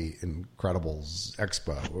about the Incredibles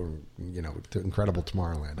Expo, or the Incredible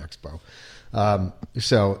Tomorrowland Expo.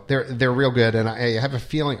 So they're real good, and I have a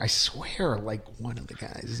feeling, I swear, like one of the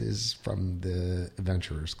guys is from the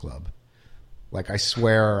Adventurers Club. Like I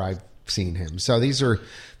swear I've seen him. So these are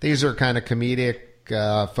kind of comedic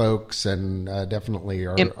folks, and definitely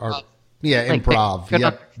are improv.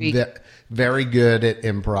 Improv. Yep, very good at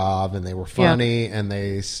improv, and they were funny, and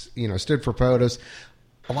they stood for photos.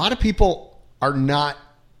 A lot of people are not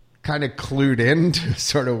kind of clued into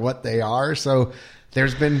sort of what they are, so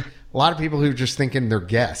there's been a lot of people who are just thinking they're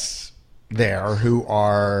guests there who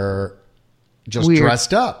are just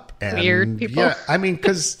dressed up. And, weird people. Yeah, I mean,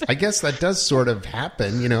 because I guess that does sort of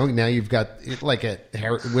happen. Now you've got, like at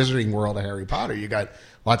Wizarding World of Harry Potter, you got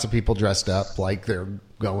lots of people dressed up like they're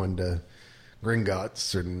going to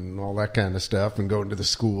Gringotts and all that kind of stuff and going to the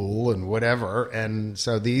school and whatever. And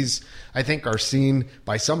so these, I think, are seen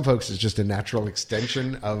by some folks as just a natural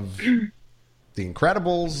extension of the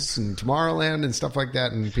Incredibles and Tomorrowland and stuff like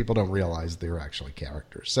that, and people don't realize they're actually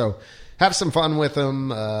characters. So have some fun with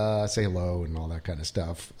them, say hello and all that kind of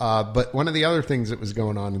stuff. But one of the other things that was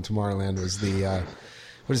going on in Tomorrowland was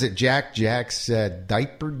the, Jack Jack's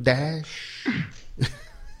diaper dash?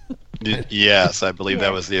 Yes, I believe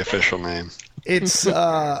that was the official name. It's,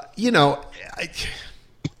 How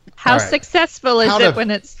right. successful is it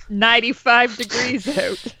when it's 95 degrees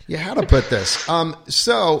out? Yeah, how to put this?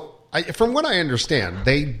 From what I understand,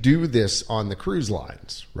 they do this on the cruise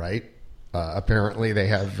lines, right? Apparently, they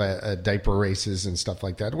have diaper races and stuff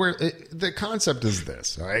like that. Where the concept is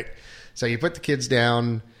this, all right? So you put the kids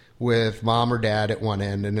down with mom or dad at one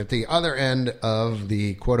end, and at the other end of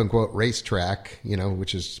the quote-unquote racetrack,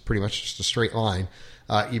 which is pretty much just a straight line,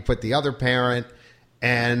 you put the other parent,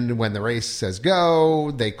 and when the race says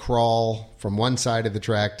go, they crawl from one side of the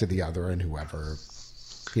track to the other, and whoever,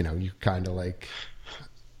 you kind of like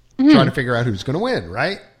trying to figure out who's going to win,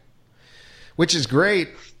 right? Which is great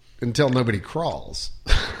until nobody crawls.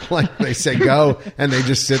 Like they say go, and they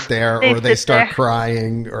just sit there, or they start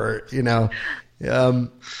crying, or,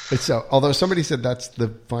 so, although somebody said that's the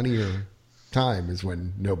funnier time is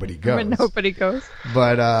when nobody goes. When nobody goes.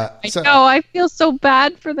 But I feel so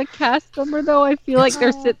bad for the cast member though. I feel like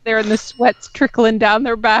they're sitting there and the sweat's trickling down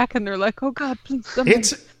their back, and they're like, "Oh God, please, someone,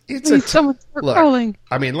 someone start crawling."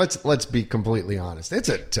 I mean, let's be completely honest. That's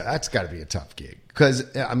got to be a tough gig because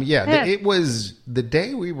it was the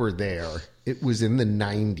day we were there. It was in the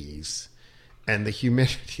 90s, and the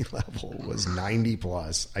humidity level was 90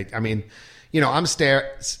 plus. I mean. I'm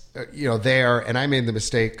there, and I made the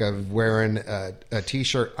mistake of wearing a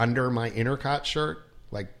T-shirt under my Intercot shirt.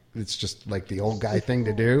 Like, it's just like the old guy thing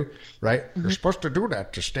to do, right? Mm-hmm. You're supposed to do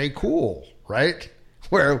that to stay cool, right?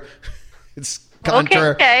 Where it's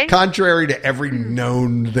Okay. Contrary to every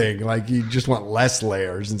known thing, like you just want less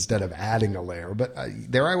layers instead of adding a layer. But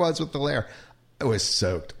there I was with the layer. I was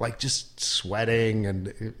soaked, like just sweating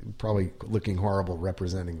and probably looking horrible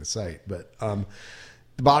representing the site. But the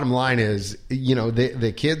bottom line is,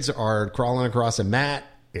 the kids are crawling across a mat.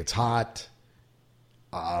 It's hot.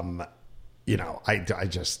 I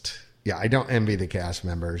don't envy the cast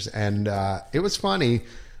members. And it was funny.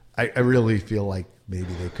 I really feel like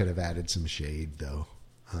maybe they could have added some shade, though.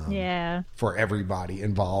 For everybody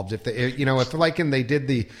involved. If they did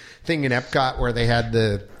the thing in Epcot where they had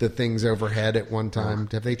the things overhead at one time.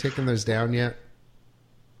 Have they taken those down yet?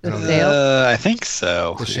 I think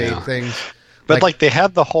so. The shade things. But they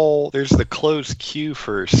had there's the closed queue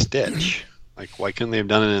for Stitch. Like, why couldn't they have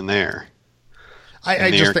done it in there?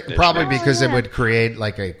 I just think probably because it would create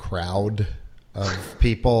like a crowd of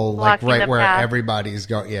people, Blocking like right the where path. everybody's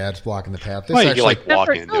going. Yeah, it's blocking the path. This Well, you actually, can walk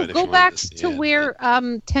into it if go you back wanted to see to it. where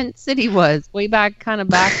Tent City was, way back, kind of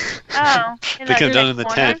back. Oh, They could have done it in the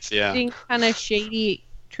corner? tents, yeah. Kind of shady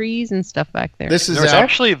trees and stuff back there. this is There's out.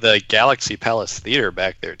 actually the Galaxy Palace Theater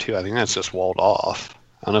back there, too. I think that's just walled off.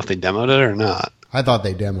 I don't know if they demoed it or not. I thought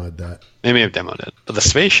they demoed that. They may have demoed it, but the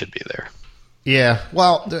space should be there. Yeah.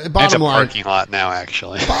 Well, the It's a bottom line. parking lot now,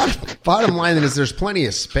 actually. Bottom line is there's plenty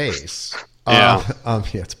of space. Yeah.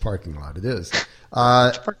 It's a parking lot. It is.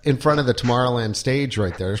 In front of the Tomorrowland stage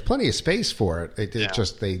right there. There's plenty of space for it. It's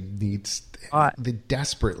just they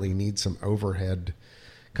desperately need some overhead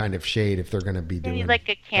kind of shade if they're going to be They doing need like a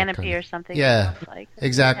that canopy kind of- or something. Yeah, it looks like.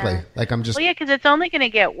 exactly. Yeah. Like I'm just. Well, yeah, because it's only going to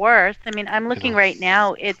get worse. I mean, I'm looking right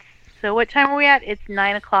now. So what time are we at? It's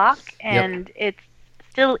 9:00, and it's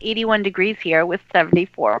still 81 degrees here with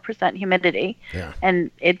 74% humidity, Yeah.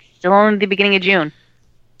 and it's still only the beginning of June.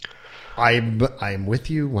 I'm with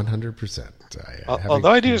you 100%.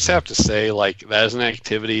 Although I do just have to say, that is an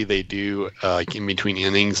activity they do in between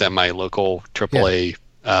innings at my local AAA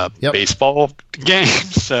baseball game.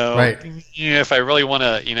 So, Right. If I really want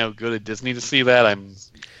to, go to Disney to see that, I'm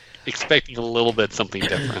expecting a little bit something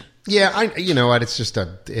different. Yeah, you know what? It's just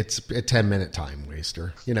a 10-minute time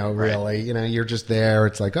waster. Really. You're just there.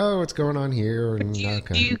 It's like, oh, what's going on here? And Do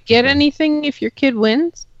okay. you get anything if your kid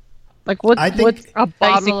wins? Like I think- what's A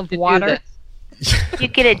bottle of to do water? this? You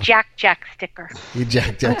get a Jack sticker. You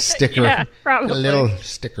Jack sticker, Yeah, a probably. little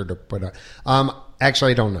sticker to put on.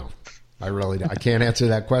 Actually, I don't know. I really don't. I can't answer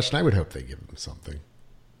that question. I would hope they give them something.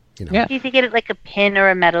 Yeah. You could get it like a pin or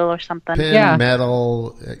a medal or something. Pin, Yeah.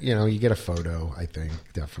 medal. You get a photo. I think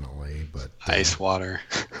definitely, but Ice water.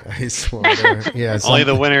 ice water. Yeah, Only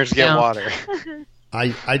the winners get Yeah. water.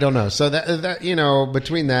 I don't know. So that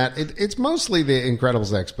between that, it's mostly the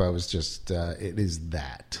Incredibles Expo is just it is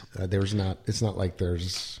that there's not. It's not like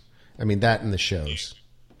there's. I mean that in the shows.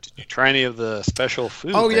 Try any of the special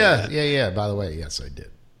food. Oh they yeah, had. yeah. By the way, yes, I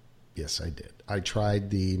did. I tried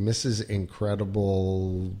the Mrs.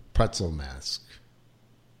 Incredible pretzel mask,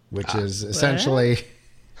 which is essentially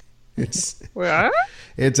it's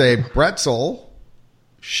a pretzel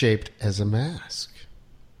shaped as a mask.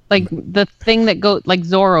 Like the thing that goes like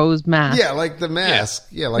Zorro's mask. Yeah, like the mask.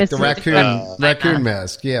 Yeah, like the Mrs. raccoon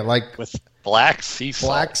mask. Yeah, like With black sea salt.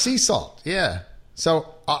 black sea salt. Yeah.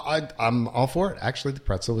 So I'm all for it. Actually, the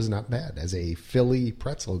pretzel was not bad as a Philly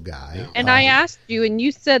pretzel guy. And I asked you, and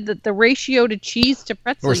you said that the ratio to cheese to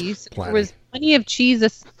pretzel, was you said plenty. there was plenty of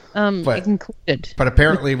cheese But- included. But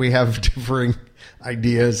apparently, we have differing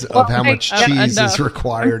ideas of how much cheese is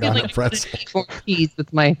required on a pretzel. More cheese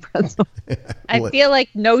with my pretzel. I feel like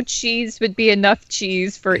no cheese would be enough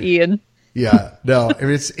cheese for Ian. Yeah, no, it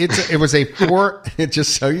was a 4.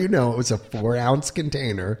 Just so you know, it was a 4-ounce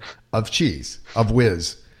container of cheese of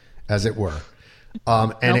Whiz, as it were,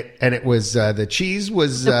 and it was the cheese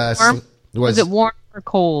was Was it warm or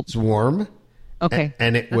cold? warm, Okay.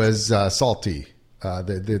 and it was salty.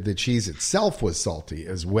 The cheese itself was salty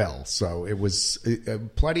as well, so it was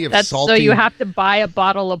plenty of That's salty. so you have to buy a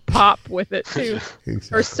bottle of pop with it too,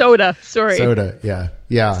 Exactly. or soda. Sorry, soda.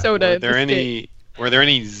 Yeah. soda. Were there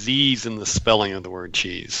any Z's in the spelling of the word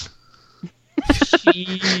cheese?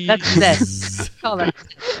 That's Zed. Call that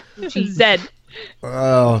cheese. Z.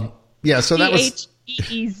 Yeah. So that was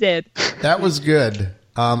P-H-E-E-Z. that was good.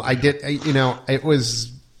 I did. It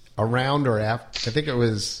was around or after. I think it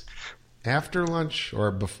was after lunch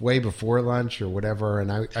or way before lunch or whatever.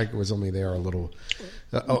 And I was only there a little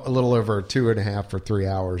over 2.5 or 3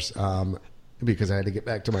 hours because I had to get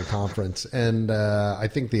back to my conference. And I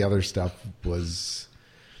think the other stuff was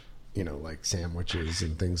like sandwiches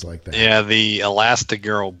and things like that. Yeah, the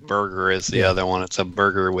Elastigirl burger is the other one. It's a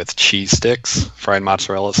burger with cheese sticks, fried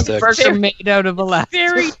mozzarella sticks. Burger made out of elastic.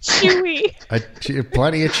 Very chewy.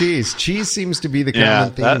 Plenty of cheese. Cheese seems to be the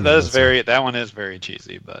common theme. That one is very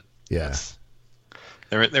cheesy, but yeah.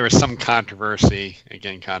 There was some controversy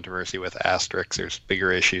with asterisks. There's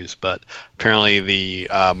bigger issues, but apparently the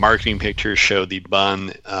marketing pictures showed the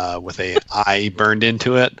bun with an eye burned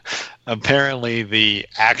into it. Apparently the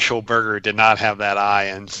actual burger did not have that eye,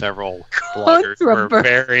 and several bloggers were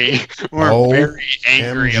very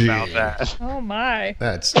angry about that. Oh my.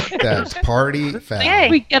 That's party foul. Hey.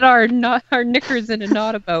 We get our knickers in a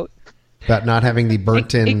knot about not having the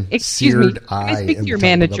burnt-in Excuse seared me. eye. Can I speak in to your the top of the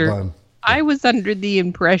manager? bun. I was under the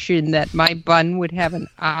impression that my bun would have an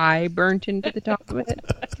eye burnt into the top of it.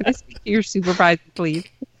 Can I speak to your supervisor, please?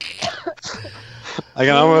 I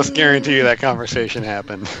can almost guarantee you that conversation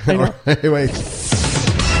happened. Anyway,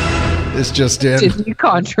 this just in. Disney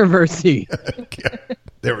controversy.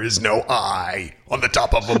 There is no eye on the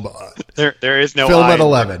top of a bun. There is no Film eye at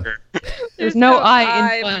 11. burger. There's no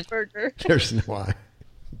eye in bun. burger. There's no eye.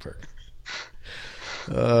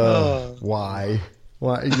 Why?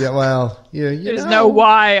 Why? Yeah. Well. Yeah. There's no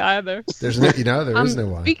Y either. There's no. There is no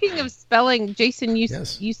why. Speaking of spelling, Jason, you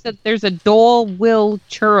Yes. you said there's a Dole Will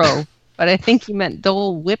churro, but I think you meant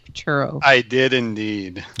Dole Whip churro. I did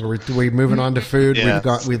indeed. Are we moving on to food?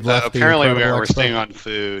 Yes. We've left. Apparently, the Incredible we're Expo. staying on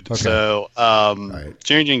food. Okay. So, right.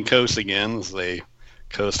 Changing Coast again is a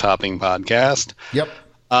coast hopping podcast. Yep.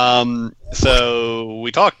 So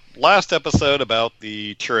we talked last episode about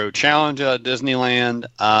the churro challenge at Disneyland.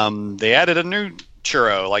 They added a new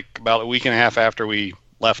churro like about a week and a half after we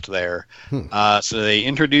left there. So they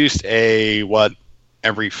introduced what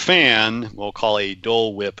every fan will call a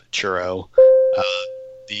Dole Whip churro.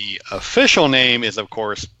 The official name is, of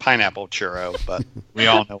course, pineapple churro, but we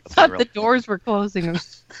all know what's I thought real. the doors were closing.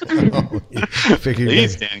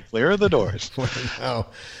 Please stand clear of the doors. No.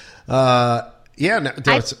 No,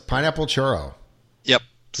 it's pineapple churro. Yep.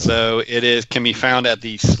 So it can be found at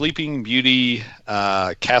the Sleeping Beauty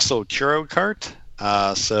Castle Churro Cart.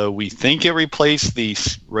 So we think it replaced the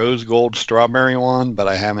rose gold strawberry one, but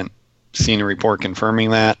I haven't seen a report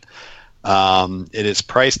confirming that. It is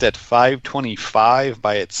priced at $5.25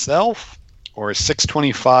 by itself, or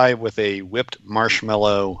 $6.25 with a whipped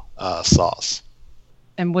marshmallow sauce.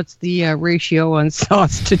 And what's the ratio on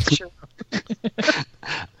sauce to churro?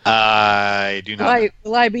 I do not.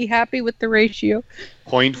 Will I be happy with the ratio?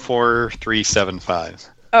 0.4375.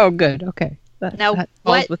 Oh, good. Okay. Now, that falls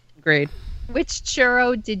what- within grade. Which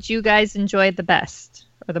churro did you guys enjoy the best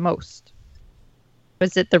or the most?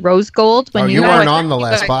 Was it the rose gold? You weren't on the you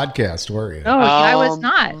last guys- podcast, were you? No, I was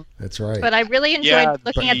not. That's right. But I really enjoyed Yeah,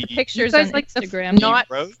 looking at the pictures You on guys like the Instagram. not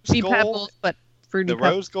rose Fruity gold, Pebbles, but Fruity the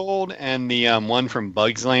Pebbles. rose gold, and the one from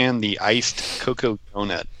Bugs Land, the iced cocoa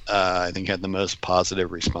donut, I think had the most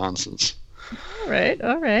positive responses. All right.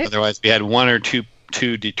 Otherwise, we had one or two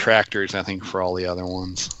detractors, I think, for all the other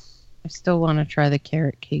ones. I still want to try the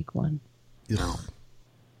carrot cake one. Ugh.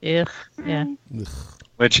 Yeah.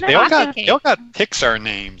 Which No, they all that's got okay. Pixar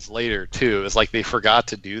names later too. It's like they forgot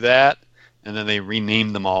to do that, and then they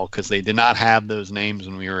renamed them all because they did not have those names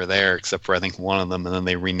when we were there, except for I think one of them, and then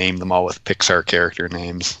they renamed them all with Pixar character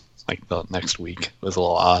names. Like the next week, it was a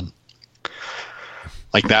little odd.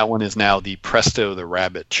 Like that one is now the Presto the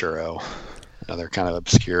Rabbit churro, another kind of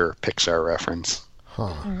obscure Pixar reference.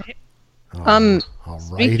 Huh. Speaking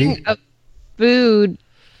Alrighty. of food,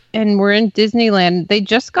 and we're in Disneyland, they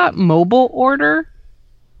just got mobile order.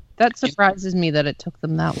 That surprises me that it took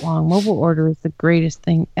them that long. Mobile order is the greatest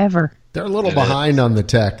thing ever. They're a little It behind on the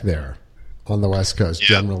tech there on the West Coast,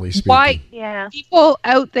 generally speaking. Why, Yeah. people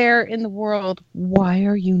out there in the world, why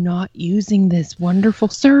are you not using this wonderful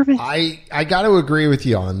service? I got to agree with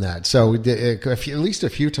you on that. So at least a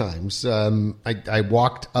few times, I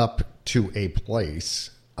walked up to a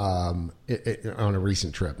place on a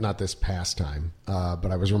recent trip, not this past time,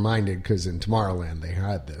 but I was reminded because in Tomorrowland they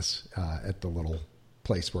had this at the little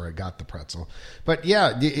place where I got the pretzel. But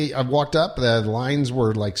yeah, I walked up, the lines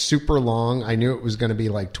were like super long. I knew it was going to be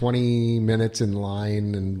like 20 minutes in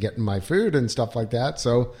line and getting my food and stuff like that.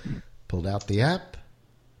 So pulled out the app,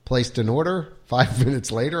 placed an order. 5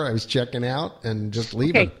 minutes later, I was checking out and just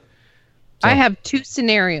leaving. Okay. I have two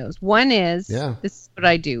scenarios. One is, Yeah. this is what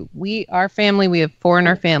I do. Our family, we have 4 in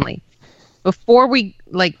our family. Before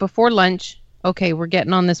lunch, okay, we're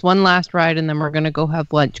getting on this one last ride and then we're going to go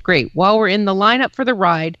have lunch. Great. While we're in the lineup for the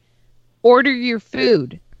ride, order your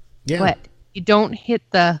food. Yeah. But you don't hit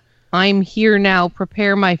the I'm here now,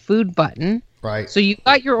 prepare my food button. Right. So you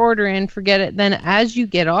got your order in, forget it. Then as you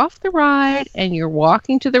get off the ride and you're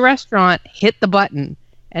walking to the restaurant, hit the button.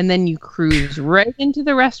 And then you cruise right into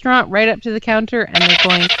the restaurant, right up to the counter, and they're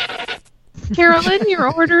going, Carolyn,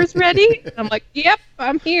 your order is ready? I'm like, yep,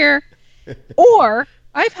 I'm here. Or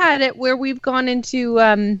I've had it where we've gone into,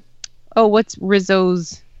 what's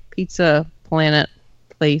Rizzo's Pizza Planet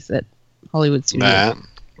place at Hollywood Studios?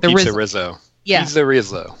 Pizza Rizzo. Yeah. Pizza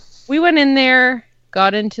Rizzo. We went in there,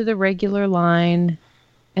 got into the regular line,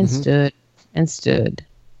 and stood and stood.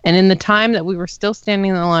 And in the time that we were still standing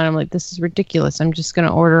in the line, I'm like, this is ridiculous. I'm just going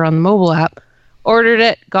to order on the mobile app. Ordered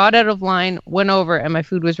it, got out of line, went over, and my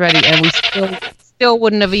food was ready. And we still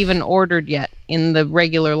wouldn't have even ordered yet in the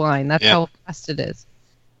regular line. That's how fast it is.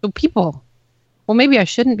 So people, well, maybe I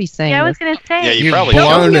shouldn't be saying Yeah, I was this. going to say. Yeah, you You've probably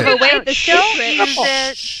blown don't. it. Away the show.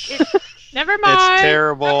 Never mind. It's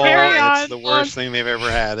terrible. Carry on. It's the worst thing they've ever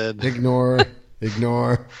had. Ignore.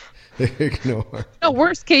 No,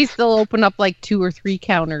 worst case, they'll open up like 2 or 3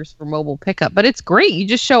 counters for mobile pickup. But it's great. You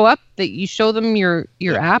just show up, that you show them your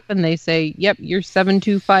app, and they say, "Yep, you're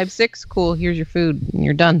 7256. Cool. Here's your food," and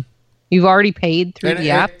you're done. You've already paid through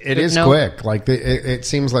the app. It is quick. Like it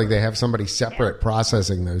seems like they have somebody separate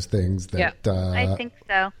processing those things. That I think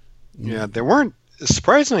so. Yeah, there weren't,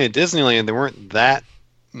 surprisingly at Disneyland, there weren't that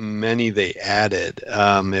many they added.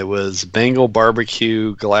 It was Bengal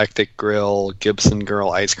Barbecue, Galactic Grill, Gibson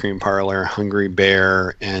Girl Ice Cream Parlor, Hungry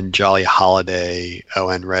Bear, and Jolly Holiday,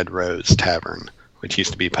 and Red Rose Tavern, which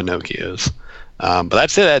used to be Pinocchio's. But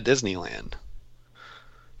that's it at Disneyland.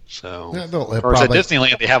 So, Yeah, of course, probably- at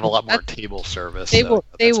Disneyland they have a lot more table service. They so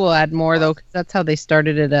will add more though, because that's how they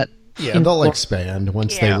started it at. Yeah, they'll expand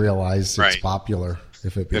once they realize it's Right. popular.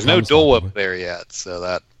 If it There's no becomes Dole popular. Whip there yet, so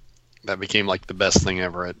that became like the best thing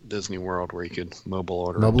ever at Disney World, where you could mobile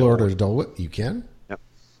order. a Mobile Dole order Whip. Dole Whip. You can.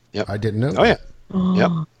 Yep. I didn't know. Oh yeah.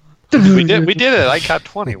 that. Yep. We did it. I caught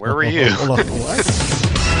 20. Where were you? Hold on,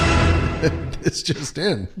 what? It's just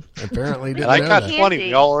in. Apparently didn't I know caught that. 20.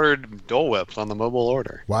 We all ordered Dole Whips on the mobile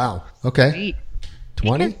order. Wow. Okay.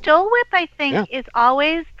 20. Because Dole Whip, I think, is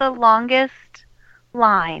always the longest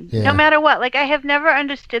line, Yeah. no matter what. Like, I have never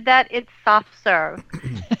understood that. It's soft serve,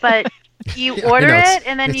 but you Yeah, I order know. it,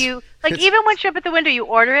 and then It's- you, like, it's- even once you're up at the window, you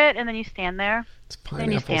order it, and then you stand there. It's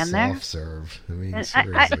Then you pineapple stand there. soft serve. I mean, And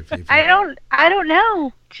seriously, people. I don't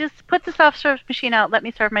know. Just put the soft serve machine out. Let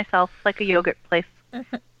me serve myself like a yogurt place.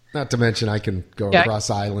 Not to mention, I can go Yeah. across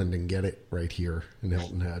island and get it right here in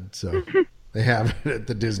Hilton Head. So they have it at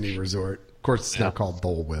the Disney Resort. Of course, it's not called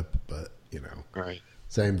Dole Whip, but Right.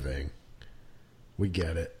 same thing. We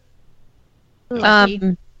get it.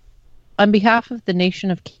 On behalf of the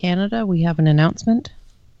nation of Canada, we have an announcement.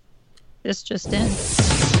 This just in.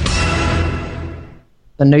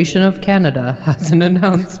 The nation of Canada has an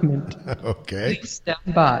announcement. Okay. Please stand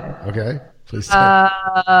by. Okay. Please. Say.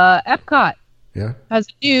 Epcot Yeah. has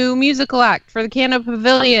a new musical act for the Canada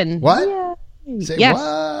Pavilion. What? Say Yes.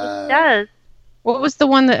 what? It does. What was the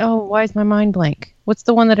one that? Oh, why is my mind blank? What's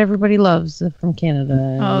the one that everybody loves from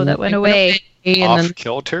Canada? Oh, that went away. And Off then,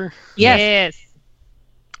 kilter? yes.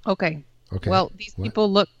 Okay. Okay. Well, these What?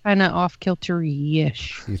 people look kind of off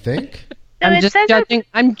kilter-ish. You think? No, I'm it just says it's- judging.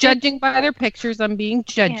 I'm judging by their pictures. I'm being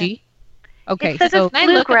judgy. Okay, it says so it's Can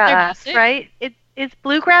I look at their bluegrass, music? right? Is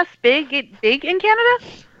bluegrass big in Canada?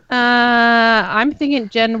 I'm thinking,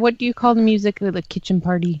 Jen, what do you call the music? The kitchen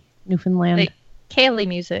party, Newfoundland. Like Kaylee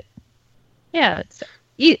music. Yeah, it's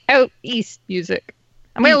out east music.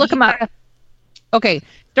 I'm gonna look them up. Okay,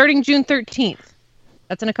 starting June 13th.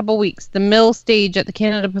 That's in a couple weeks. The Mill stage at the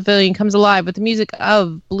Canada Pavilion comes alive with the music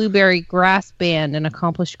of Blueberry Grass Band, an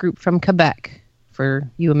accomplished group from Quebec. For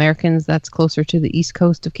you Americans, that's closer to the east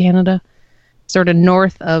coast of Canada, sort of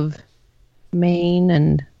north of Maine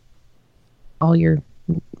and all your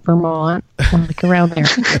Vermont, like around there.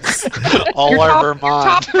 All Your our top, your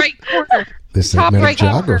Vermont. top right corner. This Top segment of right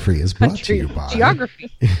corner geography is brought to country. you by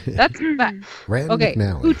Geography. That's back. Rand Okay, who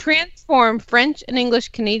McNally. transform French and English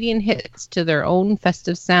Canadian hits to their own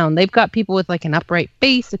festive sound. They've got people with like an upright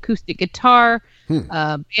bass, acoustic guitar,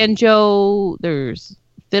 banjo, there's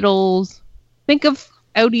fiddles. Think of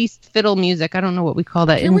out east fiddle music. I don't know what we call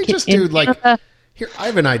that. Can we just do like Canada. here? I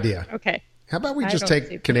have an idea. Okay. How about we I just don't see-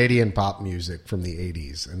 take Canadian pop music from the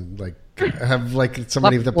 '80s and like have like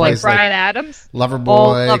somebody that Loverboy. plays like Brian Adams. All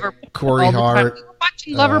Loverboy, Loverboy Corey all the time. Hart. We were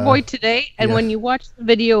watching Loverboy today, and yeah. when you watch the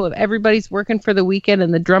video of everybody's working for the weekend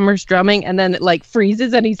and the drummer's drumming, and then it like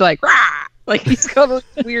freezes and he's like, rah! Like he's got those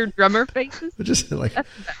weird drummer faces. Just like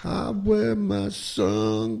I wear my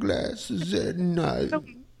sunglasses at night.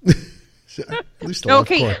 At least I love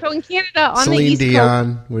Okay, Corey. so in Canada, on the Celine East Coast,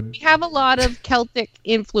 Dion would. we have a lot of Celtic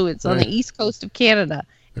influence on Right. the east coast of Canada.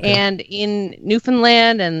 Okay. And in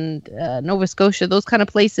Newfoundland and Nova Scotia, those kind of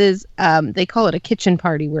places, they call it a kitchen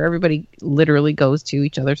party, where everybody literally goes to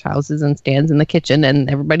each other's houses and stands in the kitchen, and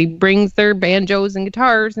everybody brings their banjos and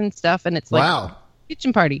guitars and stuff, and it's like Wow. a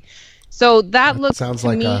kitchen party. So that looks Sounds to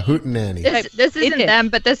like me, a hootenanny. This isn't is. them,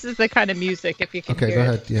 but this is the kind of music, if you can Okay, hear go it.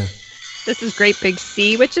 ahead. Yeah. This is Great Big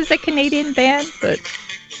Sea, which is a Canadian band, but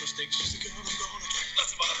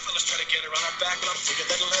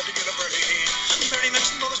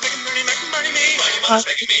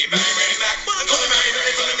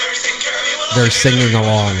They're singing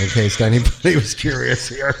along, in case anybody was curious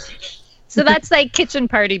here. so that's like kitchen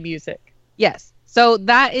party music. yes. So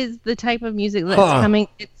that is the type of music that's Huh. coming.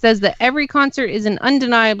 It says that every concert is an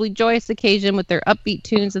undeniably joyous occasion with their upbeat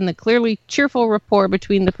tunes and the clearly cheerful rapport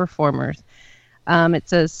between the performers.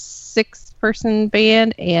 It's a 6-person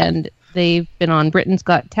band, and they've been on Britain's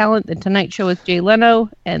Got Talent, The Tonight Show with Jay Leno,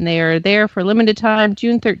 and they are there for limited time,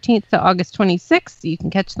 June 13th to August 26th. You can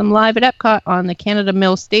catch them live at Epcot on the Canada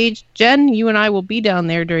Mill stage. Jen, you and I will be down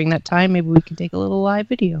there during that time. Maybe we can take a little live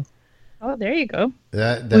video. Oh, there you go.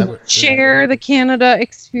 That would Share the Canada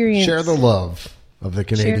experience. share the love of the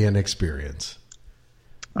Canadian experience.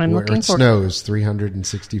 I'm Where looking it forward. snows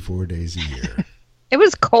 364 days a year. It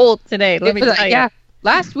was cold today, let me It was- tell you. yeah.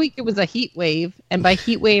 Last week it was a heat wave, and by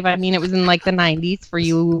heat wave I mean it was in like the 90s for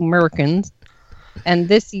you Americans, and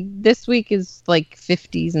this week is like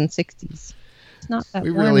 50s and 60s. It's not that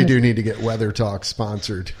We warm really this do need to get Weather Talk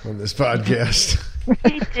sponsored on this podcast.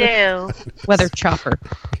 We do. weather chopper.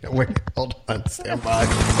 Wait, hold on, stand by.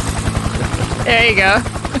 There you go.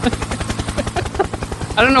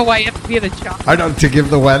 I don't know why you have to be at a chopper. I don't to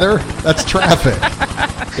give the weather. That's traffic.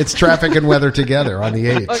 It's traffic and weather together on the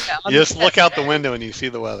 8th. Oh, yeah, You just look out the window and you see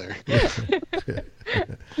the weather.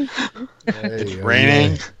 It's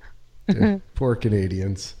Raining. Poor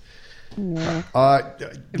Canadians. Yeah.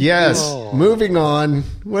 Yes. Oh. Moving on.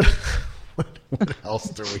 What else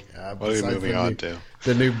do we have? What are we besides moving the on new- to?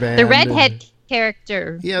 The new band. The redhead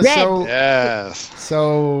character. Yeah. Red.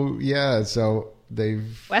 So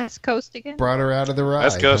they've West Coast again. brought her out of the ride.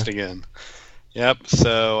 West Coast huh? again. Yep.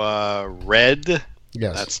 So Red.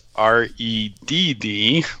 Yes. That's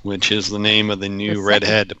REDD, which is the name of the new The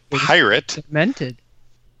redhead pirate. Demented.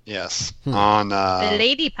 Yes. Hmm. On The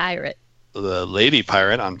Lady Pirate. the Lady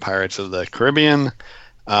Pirate on Pirates of the Caribbean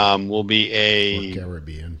will be Or a,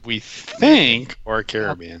 Caribbean. we think, or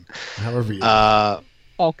Caribbean. However you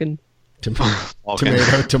Falcon.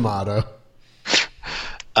 Vulcan. tomato.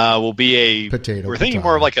 Will be a Potato, We're thinking potato.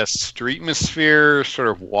 more of like a streetmosphere sort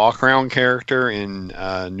of walk around character in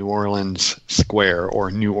New Orleans Square or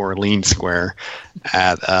New Orleans Square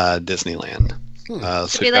at Disneyland. So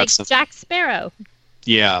It'd we've be got like some- Jack Sparrow.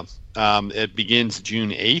 yeah, it begins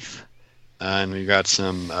June 8th, and we've got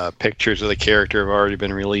some pictures of the character have already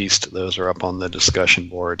been released. Those are up on the discussion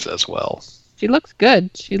boards as well. She looks good.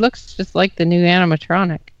 She looks just like the new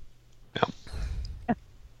animatronic. Yeah.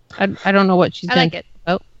 I don't know what she's I been like it.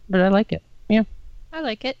 about, but I like it. Yeah, I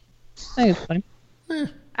like it. I think it's fine.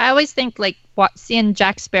 I always think like seeing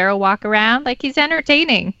Jack Sparrow walk around, like he's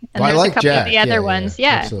entertaining. And Well, I there's like a couple Jack. of the other ones.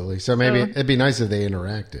 Yeah. Absolutely. So maybe So- it'd be nice if they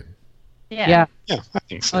interacted. Yeah. Yeah, I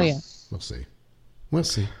think so. Oh yeah. We'll see. We'll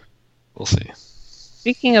see. We'll see.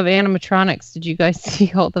 Speaking of animatronics, did you guys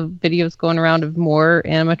see all the videos going around of more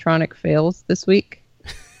animatronic fails this week?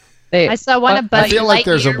 I saw one of Buzz I feel like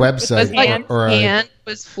there's a Lightyear with website his hand. or a, hand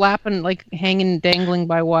was flapping, like hanging, dangling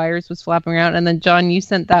by wires, was flapping around. And then John, you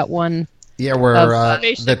sent that one. yeah, where of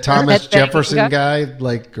Spaceship the Thomas Earth. Jefferson guy,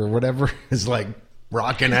 like or whatever, is like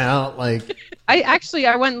rocking out. Like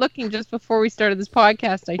I went looking just before we started this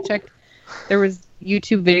podcast. I checked. There was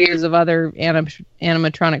YouTube videos of other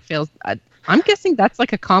animatronic fails. I'm guessing that's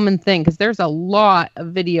like a common thing because there's a lot of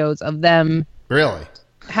videos of them really.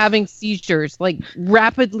 having seizures, like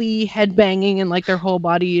rapidly headbanging, and like their whole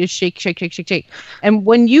body is shake. And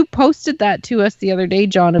when you posted that to us the other day,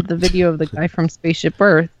 John, of the video of the guy from Spaceship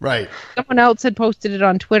Earth, Right. someone else had posted it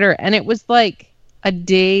on Twitter, and it was like a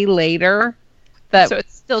day later that So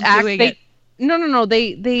it's still doing it. No.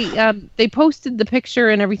 They posted the picture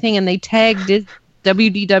and everything, and they tagged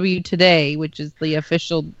WDW Today, which is the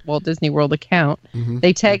official Walt Disney World account. Mhm.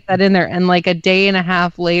 They tagged that in there, and like a day and a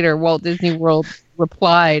half later, Walt Disney World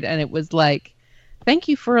replied, and it was like, "Thank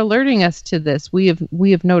you for alerting us to this. We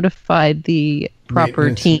have notified the proper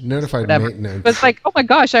Maintenance- team." Notified whatever. maintenance. But it's like, oh my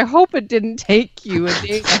gosh, I hope it didn't take you a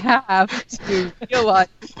day and a half to realize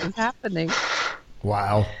what was happening.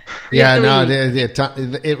 Wow. Yeah, no, Really?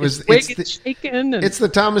 it was. Wig It's and the, shaking. And it's the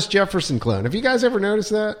Thomas Jefferson clone. Have you guys ever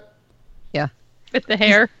noticed that? With the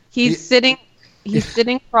hair. he's sitting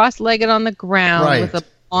cross-legged on the ground Right. with a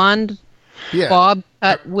blonde Yeah. bob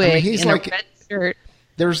cut wig he's in like- a red shirt.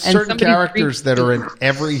 There's And certain somebody characters that are in reached-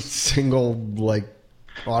 every single like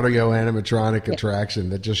audio animatronic attraction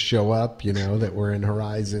that just show up, that were in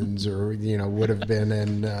Horizons or would have been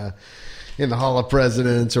in the Hall of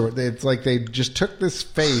Presidents, or it's like they just took this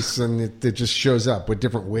face and it just shows up with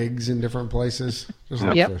different wigs in different places. Just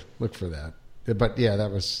look for that. But yeah,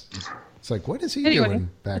 it's like, what is he Anyway. doing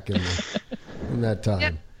back in that time?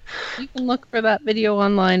 Yep. You can look for that video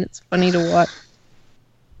online. It's funny to watch.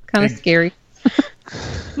 Kind of scary.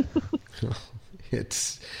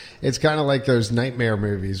 It's kind of like those nightmare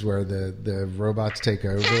movies where the robots take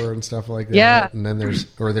over and stuff like that. Yeah. And then there's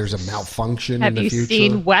a malfunction Have in the you future.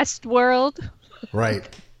 seen Westworld? Right.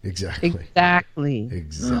 Exactly. Exactly.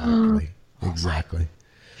 Exactly.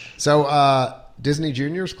 So Disney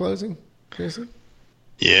Junior's closing, Jason?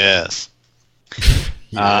 Yes.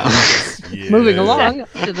 Moving along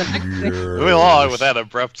to the next thing. Moving along with that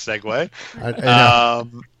abrupt segue. I know.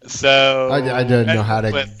 So I don't know how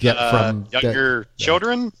to with, get from younger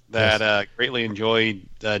children that greatly enjoyed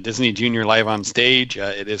Disney Junior Live on Stage.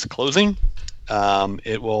 It is closing.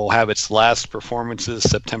 It will have its last performances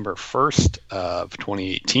September 1st of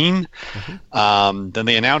 2018. Then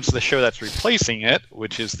they announced the show that's replacing it,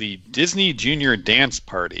 which is the Disney Junior Dance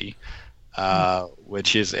Party,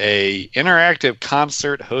 which is a interactive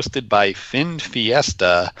concert hosted by Finn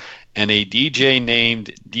Fiesta and a DJ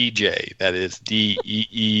named DJ. That is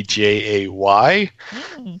Deejay.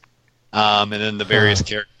 And then the various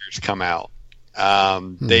characters come out.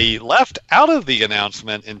 They left out of the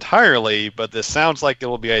announcement entirely, but this sounds like it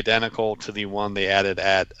will be identical to the one they added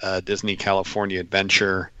at Disney California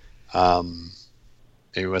Adventure.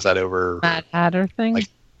 Maybe was that over? Mad Hatter thing?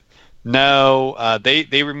 No,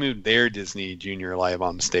 they removed their Disney Junior Live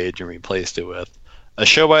on Stage and replaced it with a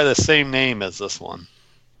show by the same name as this one.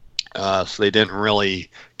 So they didn't really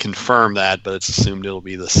confirm that, but it's assumed it'll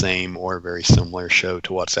be the same or a very similar show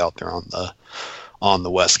to what's out there on the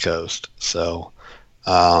West Coast. So,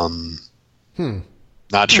 not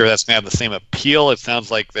sure that's going to have the same appeal. It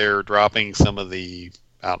sounds like they're dropping some of the.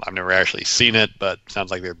 I've never actually seen it, but it sounds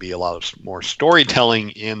like there'd be a lot of more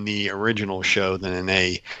storytelling in the original show than in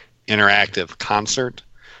a interactive concert.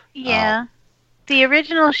 Yeah. The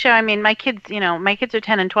original show, I mean, my kids are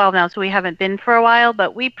 10 and 12 now, so we haven't been for a while,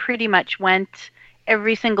 but we pretty much went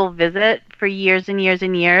every single visit for years and years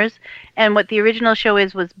and years. And what the original show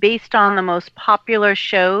was based on the most popular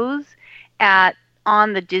shows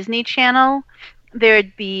on the Disney Channel.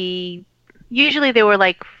 There'd be, usually there were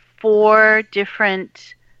like 4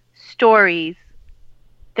 different stories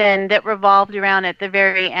then that revolved around at the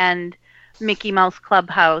very end Mickey Mouse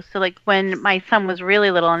Clubhouse. So like when my son was really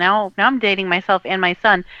little, now I'm dating myself and my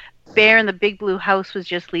son, Bear in the Big Blue House was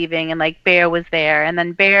just leaving, and like Bear was there, and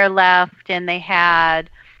then Bear left, and they had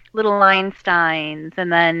Little Einsteins,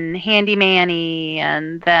 and then Handy Manny,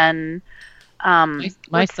 and then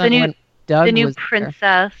my son went. Doug the new was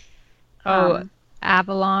princess.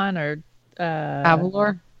 Avalon or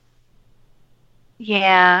Avalor.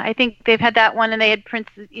 Yeah, I think they've had that one, and they had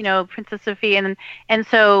Princess Sophia, and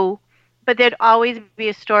so, but there'd always be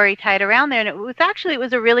a story tied around there, and it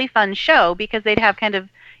was a really fun show because they'd have kind of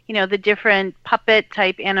the different puppet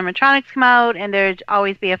type animatronics come out, and there'd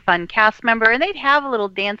always be a fun cast member, and they'd have a little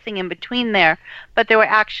dancing in between there, but there were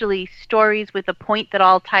actually stories with a point that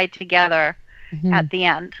all tied together at the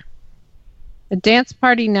end. A dance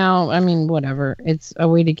party now, I mean, whatever. It's a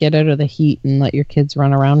way to get out of the heat and let your kids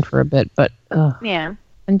run around for a bit, but yeah.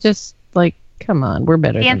 And just like, come on, we're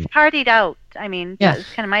better Dance than partied out. I mean, Yeah.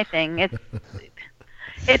 that's kind of my thing.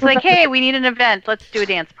 It's like, hey, we need an event. Let's do a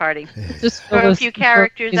dance party. just Throw a few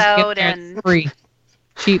characters get out there and free,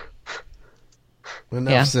 cheap.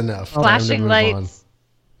 Enough's enough. Time to flashing move on. lights,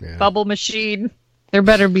 Yeah. bubble machine. There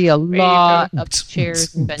better be a you lot go. of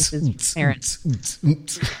chairs and benches for parents.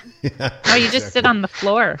 Oh, you just sit on the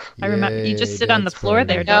floor. I remember you just Yay, sit on the dance floor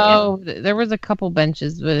party. there, don't No, there was a couple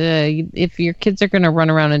benches, but if your kids are going to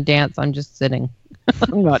run around and dance, I'm just sitting.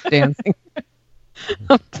 I'm not dancing.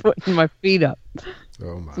 I'm putting my feet up.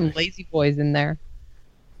 Oh Some my. lazy boys in there.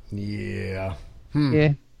 Yeah.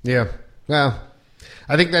 Yeah. Yeah. Well,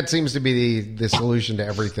 I think that seems to be the solution to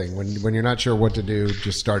everything. When you're not sure what to do,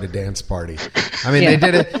 just start a dance party. I mean, Yeah. they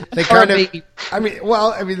did it. They Or a kind of. baby.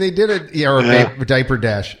 They did it. Yeah, or a diaper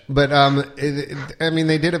dash. But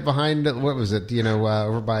they did it behind. What was it?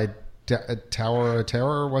 Over by Tower of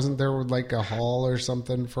Terror. Wasn't there like a hall or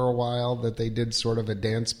something for a while that they did sort of a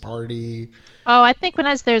dance party? Oh, I think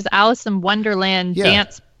there's Alice in Wonderland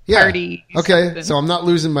dance party. Okay, something. so I'm not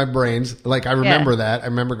losing my brains. Like I remember that. I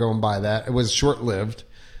remember going by that. It was short lived.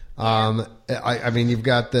 You've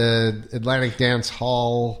got the Atlantic Dance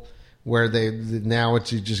Hall where now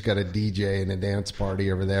you just got a DJ and a dance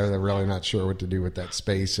party over there. They're really not sure what to do with that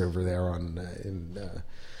space over there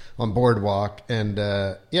on Boardwalk, and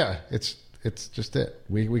it's just it.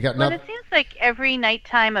 We got Well, nothing. it seems like every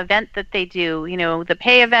nighttime event that they do, the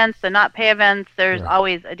pay events, the not pay events, there's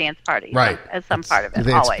always a dance party, Right, as some part of it.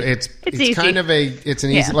 It's always, it's easy. kind of it's an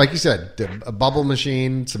easy, Yeah. like you said, a bubble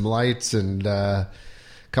machine, some lights, and a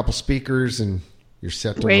couple speakers, and you're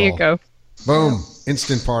set to There roll. you go. Boom!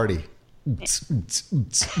 Instant party. It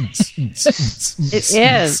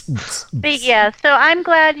is. But yeah, so I'm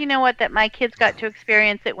glad, that my kids got to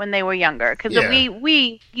experience it when they were younger, because Yeah.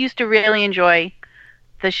 we used to really enjoy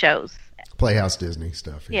the shows. Playhouse Disney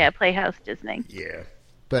stuff. Yeah, Playhouse Disney, Yeah.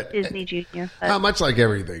 But Disney Junior. But much like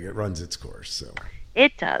everything, it runs its course. So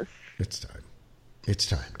it does. it's time. It's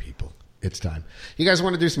time, people. It's time. You guys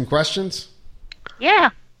want to do some questions? Yeah.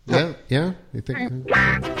 Yeah. Yeah. You think?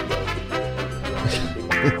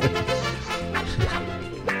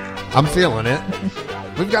 I'm feeling it.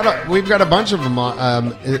 We've got a bunch of them.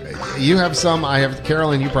 You have some. I have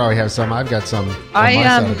Carolyn. You probably have some. I've got some on my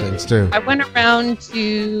side of things too. I went around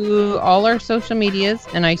to all our social medias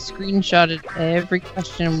and I screenshotted every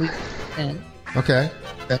question we sent. Okay.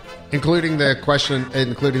 Including the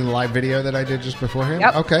live video that I did just beforehand?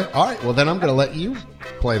 Yep. Okay. All right. Well, then I'm going to let you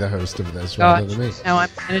play the host of this rather than me. Now I'm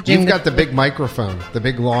managing. You've got the big microphone, the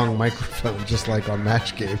big long microphone, just like on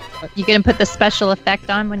Match Game. You gonna put the special effect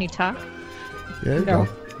on when you talk? Yeah, No.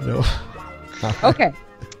 No. Okay.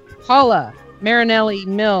 Paula Marinelli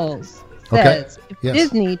Mills Okay. says, if Yes.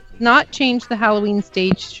 Disney did not change the Halloween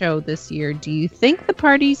stage show this year, do you think the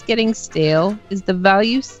party's getting stale? Is the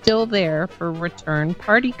value still there for return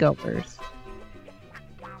party goers?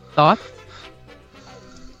 Thoughts?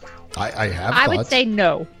 I have I would thoughts. say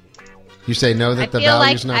no. You say no I that the feel like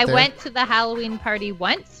value's not I there? went to the Halloween party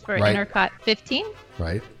once for Right. Intercot 15.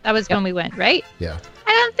 Right. That was when we went, right? Yeah.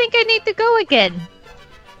 I don't think I need to go again.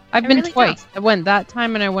 I've I been really twice. I went that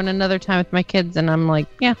time and I went another time with my kids, and I'm like,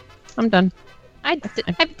 yeah, I'm done. I've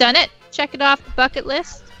done it. Check it off the bucket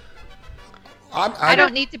list. I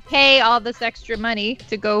don't need to pay all this extra money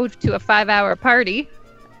to go to a 5-hour party.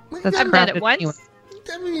 That's I've done it crowded once. anyway.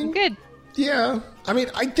 I mean, I'm good. yeah. I mean,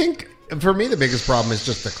 I think for me the biggest problem is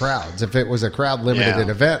just the crowds. If it was a crowd limited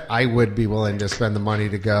Yeah. event, I would be willing to spend the money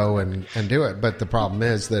to go and do it. But the problem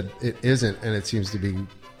is that it isn't, and it seems to be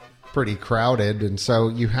pretty crowded, and so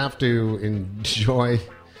you have to enjoy,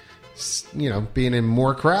 being in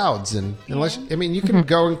more crowds. And unless, I mean, you can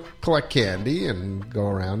go and collect candy and go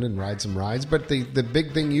around and ride some rides, but the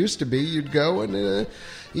big thing used to be you'd go and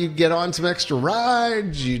you'd get on some extra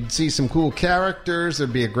rides, you'd see some cool characters,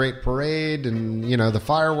 there'd be a great parade, and the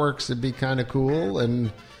fireworks would be kind of cool,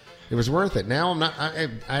 and it was worth it. Now I'm not.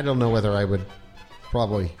 I don't know whether I would.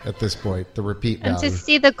 Probably at this point, the repeat And value. to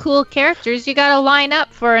see the cool characters, you got to line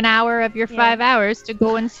up for an hour of your 5 hours to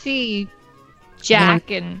go and see Jack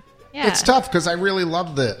and It's tough because I really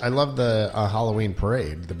love the Halloween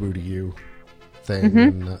parade, the Boo to You thing,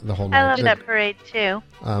 and the whole night. I love that parade too.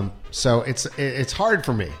 So it's hard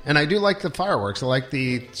for me, and I do like the fireworks. I like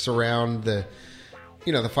the surround, the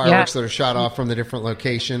fireworks that are shot off from the different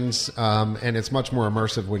locations, and it's much more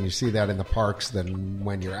immersive when you see that in the parks than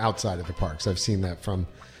when you're outside of the parks. I've seen that from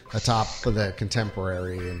atop of the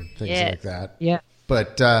Contemporary and things like that. Yeah.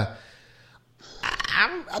 But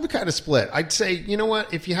I'm kind of split. I'd say, you know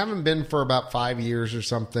what? If you haven't been for about 5 years or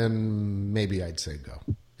something, maybe I'd say go.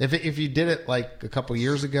 If you did it like a couple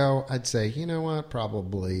years ago, I'd say, you know what?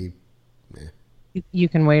 Probably, You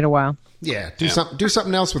can wait a while. yeah. Do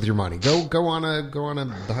something else with your money. Go on a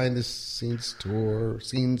behind the scenes tour,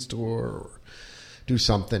 or do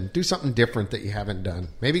something different that you haven't done.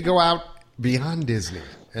 Maybe go out beyond Disney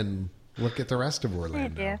and look at the rest of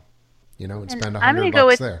Orlando. And spend I'm gonna $100 go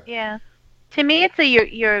with there. yeah. To me, it's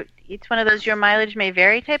it's one of those your mileage may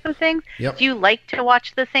vary type of things. Yep. Do you like to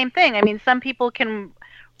watch the same thing? I mean, some people can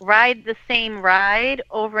ride the same ride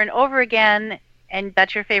over and over again, and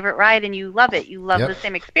that's your favorite ride, and you love it. You love the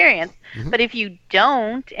same experience. Mm-hmm. But if you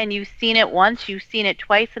don't, and you've seen it once, you've seen it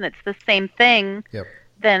twice, and it's the same thing, Yep.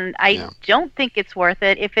 then I don't think it's worth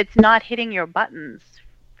it if it's not hitting your buttons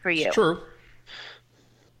for you. It's true.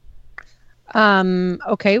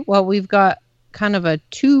 Okay, well, we've got kind of a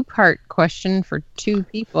two-part question for two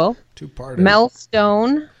people. Two-part. Mel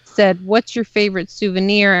Stone said, what's your favorite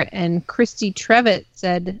souvenir? And Christy Trevitt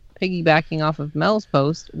said, piggybacking off of Mel's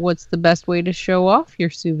post, what's the best way to show off your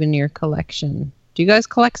souvenir collection? Do you guys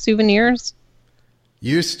collect souvenirs?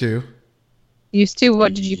 Used to. Used to?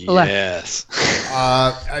 What did you collect? Yes.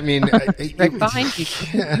 I mean, Right behind you.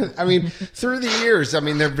 I mean, through the years, I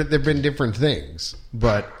mean, there've been different things,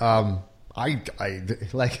 but I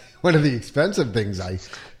like one of the expensive things I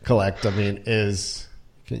collect. I mean,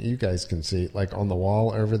 you guys can see like on the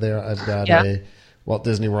wall over there. I've got a Walt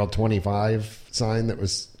Disney World 25 sign that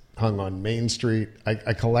was hung on Main Street.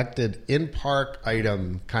 I collected in-park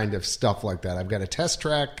item kind of stuff like that. I've got a Test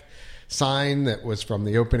Track sign that was from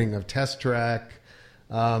the opening of Test Track.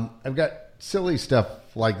 I've got silly stuff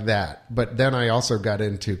like that. But then I also got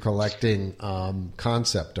into collecting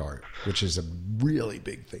concept art, which is a really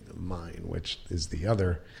big thing of mine, which is the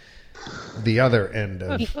other end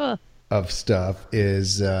of stuff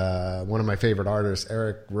is one of my favorite artists,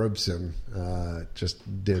 Eric Robeson,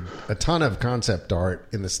 just did a ton of concept art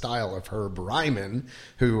in the style of Herb Ryman,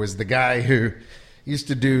 who was the guy who used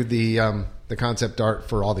to do the concept art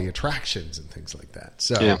for all the attractions and things like that.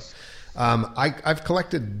 So I've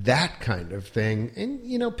collected that kind of thing.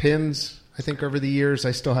 And, pins, I think over the years,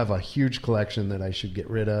 I still have a huge collection that I should get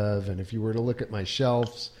rid of. And if you were to look at my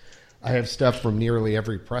shelves, I have stuff from nearly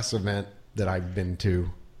every press event that I've been to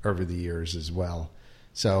over the years as well.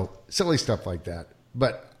 So silly stuff like that.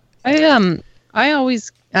 But I've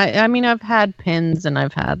had pins and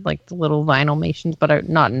I've had like the little Vinylmations, but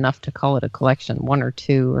not enough to call it a collection, one or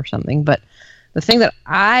two or something. But the thing that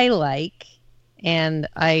I like, and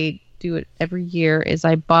I do it every year, is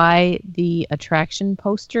I buy the attraction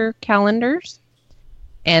poster calendars,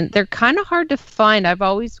 and they're kind of hard to find. I've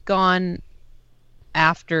always gone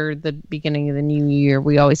after the beginning of the new year.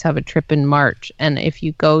 We always have a trip in March, and if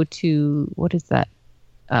you go to what is that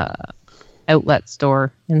outlet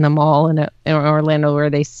store in the mall in Orlando where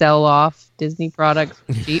they sell off Disney products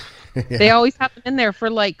cheap, they always have them in there for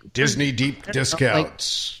like Disney deep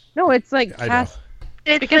discounts. It's like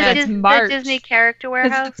it's March. The Disney Character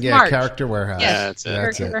Warehouse. Yeah, March. Character Warehouse. Yes, that's it.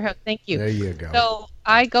 Character Warehouse. Thank you. There you go. So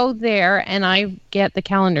I go there and I get the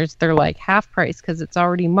calendars. They're like half price because it's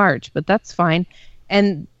already March, but that's fine.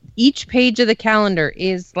 And each page of the calendar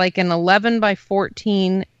is like an 11 by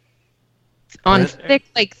 14 on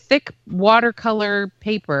thick watercolor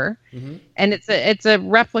paper, and it's a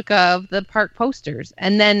replica of the park posters.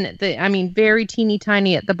 And then very teeny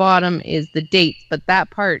tiny at the bottom is the dates, but that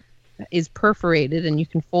part is perforated, and you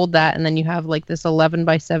can fold that, and then you have like this 11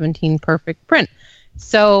 by 17 perfect print.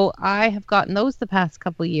 So I have gotten those the past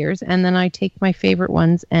couple of years, and then I take my favorite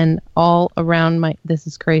ones and all around this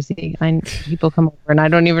is crazy. People come over, and I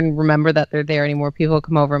don't even remember that they're there anymore. People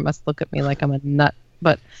come over and must look at me like I'm a nut.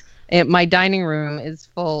 But my dining room is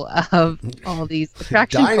full of all these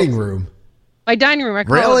attraction Dining room? My dining room. I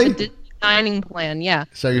call it the Disney dining plan, yeah.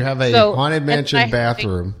 So you have a Haunted Mansion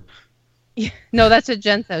bathroom. No, that's at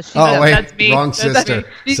Jen's house. That's me. Wrong sister.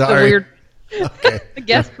 She's Sorry. the weird. Okay. The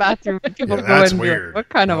guest bathroom. That's weird. What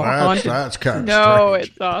kind of haunted? That's kind of No, strange.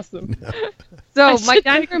 it's awesome. So my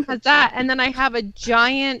dining room has that, and then I have a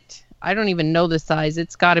giant. I don't even know the size.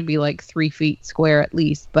 It's got to be like 3 feet square at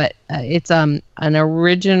least, but it's an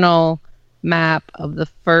original map of the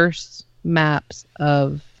first maps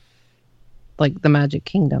of like the Magic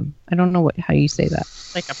Kingdom. I don't know how you say that.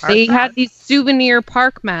 Like a park They map? had these souvenir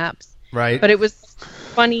park maps. Right. But it was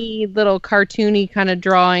funny little cartoony kind of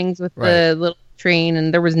drawings with the little train,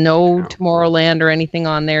 and there was no Tomorrowland or anything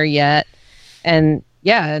on there yet. And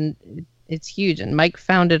it's huge. And Mike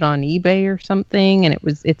found it on eBay or something, and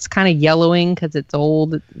it's kind of yellowing because it's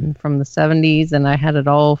old from the 70s, and I had it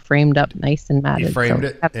all framed up nice and matted. You framed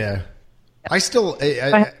it? Yeah. I still,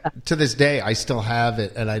 to this day, I still have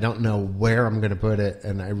it, and I don't know where I'm going to put it,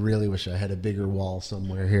 and I really wish I had a bigger wall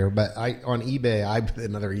somewhere here. But on eBay,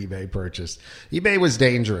 another eBay purchase. eBay was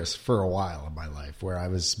dangerous for a while in my life, where I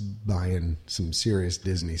was buying some serious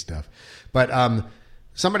Disney stuff. But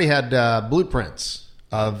somebody had blueprints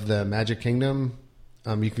of the Magic Kingdom.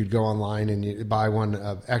 You could go online and you buy one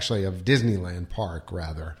of Disneyland Park,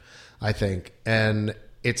 rather, I think, and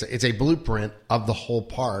it's a blueprint of the whole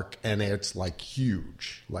park, and it's like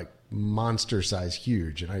huge, like monster size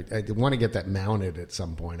huge. And I want to get that mounted at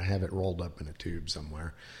some point. I have it rolled up in a tube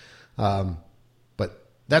somewhere. But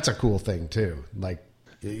that's a cool thing too. Like,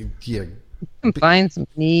 you can find some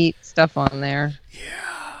neat stuff on there.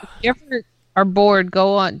 Yeah. If you ever are bored,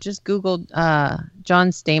 just Google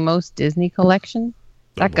John Stamos Disney Collection.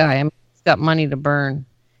 That guy, he's got money to burn.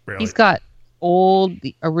 Really? He's got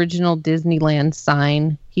the original Disneyland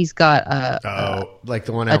sign. He's got like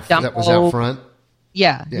the one that was out front.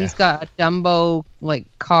 Yeah, he's got a Dumbo like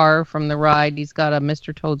car from the ride. He's got a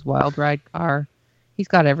Mr. Toad's Wild Ride car. He's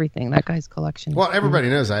got everything. That guy's collection. Well, everybody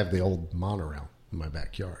knows I have the old monorail in my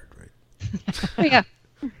backyard, right? Oh, yeah,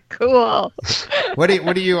 cool. What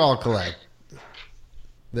do you all collect?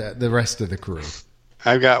 The rest of the crew.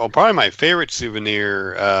 probably my favorite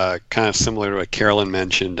souvenir, kind of similar to what Carolyn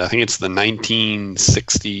mentioned. I think it's the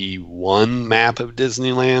 1961 map of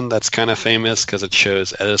Disneyland that's kind of famous because it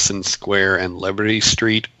shows Edison Square and Liberty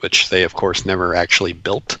Street, which they, of course, never actually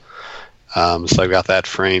built. So I've got that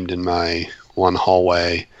framed in my one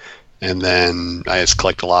hallway. And then I just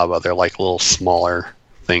collect a lot of other, like, little smaller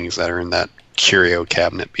things that are in that curio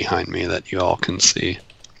cabinet behind me that you all can see.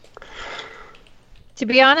 To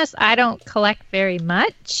be honest, I don't collect very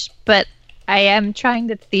much, but I am trying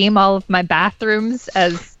to theme all of my bathrooms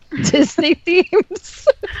as Disney themes.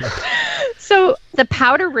 So the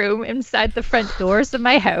powder room inside the front doors of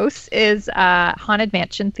my house is a Haunted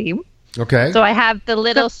Mansion theme. Okay. So I have the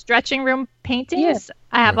little stretching room paintings. Yeah.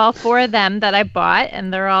 I have all 4 of them that I bought,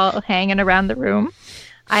 and they're all hanging around the room.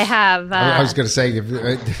 I have... I was going to say,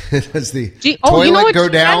 does the toilet go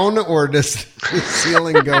down, or does the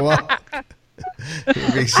ceiling go up?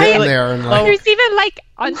 You'd be sitting there and like... There's even like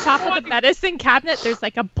on top of the medicine cabinet, there's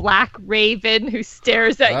like a black raven who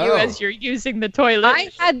stares at you as you're using the toilet. I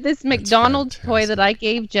had this McDonald's toy that I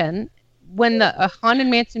gave Jen. When the Haunted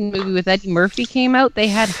Mansion movie with Eddie Murphy came out, they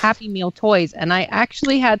had Happy Meal toys, and I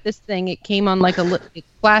actually had this thing. It came on like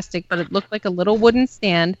plastic, but it looked like a little wooden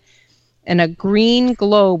stand and a green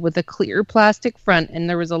globe with a clear plastic front, and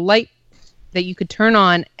there was a light that you could turn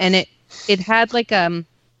on, and it had like It's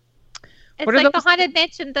like the Haunted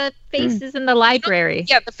Mansion, the faces in the library.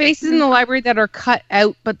 Yeah, the faces in the library that are cut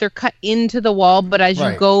out, but they're cut into the wall. But as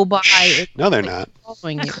you go by, no, they're not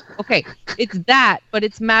following you. Okay, it's that, but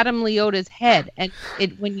it's Madame Leota's head, and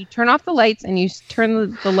when you turn off the lights and you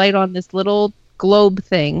turn the light on this little globe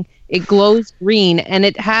thing, it glows green, and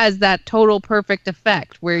it has that total perfect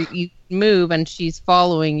effect where you move and she's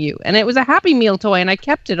following you. And it was a Happy Meal toy, and I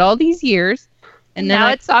kept it all these years. And now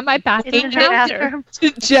it's on my bathroom counter.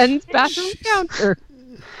 Jen's bathroom counter.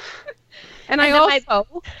 And I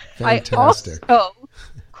also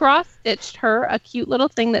cross-stitched her a cute little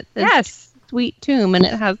thing that says Sweet Tomb, and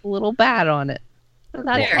it has a little bat on it. So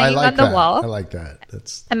that's on the wall. I like that.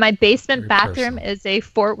 And my basement bathroom is a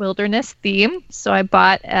Fort Wilderness theme. So I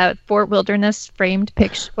bought a Fort Wilderness framed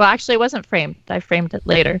picture. Well, actually, it wasn't framed. I framed it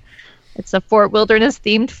later. It's a Fort Wilderness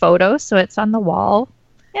themed photo, so it's on the wall.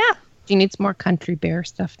 Yeah. You need some more Country Bear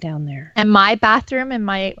stuff down there. And my bathroom in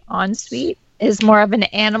my ensuite is more of an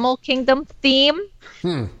Animal Kingdom theme.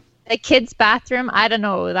 A kid's bathroom, I don't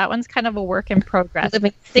know. That one's kind of a work in progress.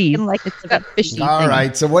 Thinking like it's a fishy All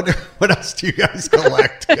right. So what else do you guys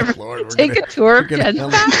collect? Good Lord, take a tour of Jen's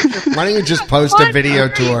bathroom. Why don't you just post a video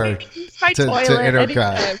tour to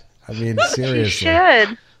Intercut? I mean, seriously. You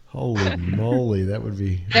should. Holy moly, that would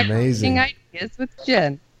be amazing. Ideas with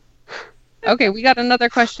Jen. Okay, we got another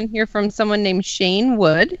question here from someone named Shane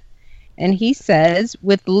Wood. And he says,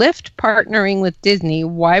 with Lyft partnering with Disney,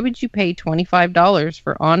 why would you pay $25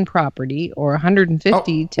 for on-property or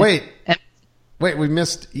 $150 to... Wait,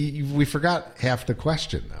 we forgot half the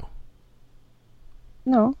question, though.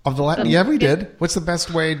 No. Yeah, we did. What's the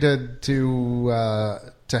best way to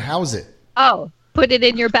house it? Oh, put it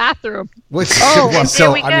in your bathroom.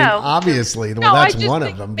 Obviously, that's one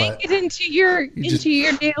of them. Make it into your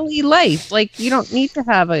daily life. Like, you don't need to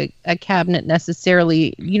have a cabinet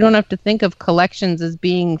necessarily. You don't have to think of collections as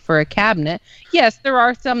being for a cabinet. Yes, there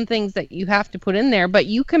are some things that you have to put in there, but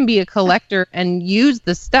you can be a collector and use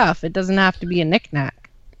the stuff. It doesn't have to be a knickknack.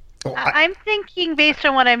 I'm thinking, based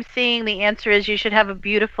on what I'm seeing, the answer is you should have a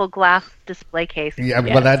beautiful glass display case. Yeah,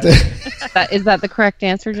 but is that the correct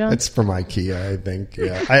answer, John? It's from IKEA, I think.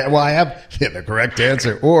 Yeah, I have the correct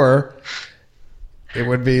answer, or it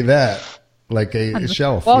would be that, like a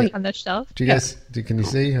shelf. On the shelf. Do you guys? Can you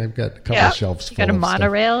see? I've got a couple of shelves. You got a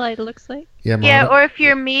monorail. It looks like. Yeah, or if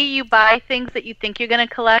you're me, you buy things that you think you're going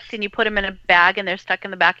to collect and you put them in a bag and they're stuck in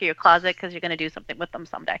the back of your closet because you're going to do something with them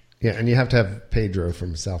someday. Yeah, and you have to have Pedro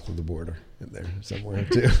from south of the border in there somewhere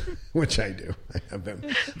too, which I do. I have him.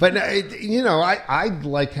 But I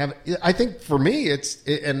like having. I think for me,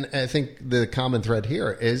 and I think the common thread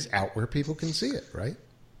here is out where people can see it, right?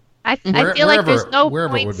 I feel like there's no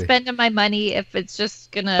point spending my money if it's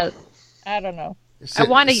just gonna. I don't know. I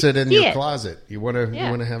want to sit in your closet. You want to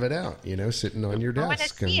have it out, sitting on your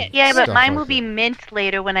desk. Yeah, but mine will be mint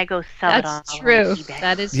later when I go sell it on That's true.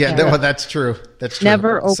 That is true. That's true. That's true.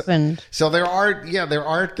 Never opened. So there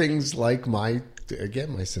are things like my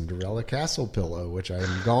Cinderella Castle pillow, which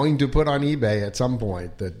I'm going to put on eBay at some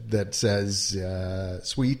point. That says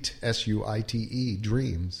 "Suite" SUITE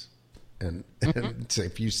dreams, and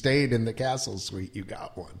if you stayed in the castle suite, you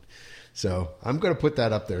got one. So I'm going to put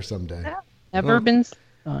that up there someday. Never been slept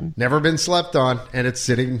on. Never been slept on, and it's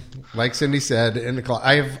sitting, like Cindy said, in the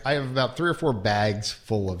closet. I have about 3 or 4 bags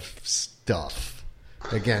full of stuff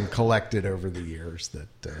again, collected over the years.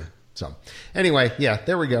 So anyway, yeah,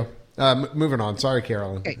 there we go. Moving on. Sorry,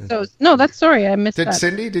 Carolyn. Okay, so no, that's sorry, I missed Did that.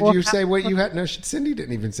 Cindy? Did you say what you had? No, Cindy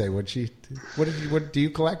didn't even say what she. What do you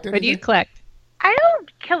collect? Anything? What do you collect? I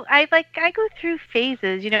don't kill. I go through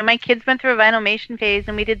phases. My kids went through a Vinylmation phase,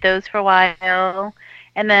 and we did those for a while.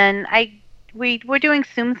 And then we were doing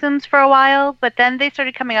Tsum Tsums for a while, but then they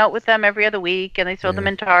started coming out with them every other week, and they sold them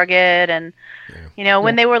in Target. And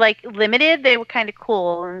when they were like limited, they were kind of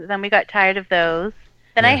cool. And then we got tired of those.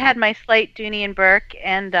 Then I had my slight Dooney and Burke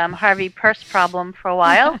and Harvey purse problem for a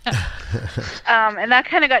while, and that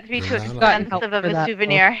kind of got to be too expensive of a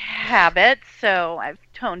souvenir habit. So I've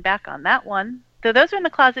toned back on that one. So those are in the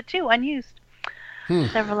closet too, unused.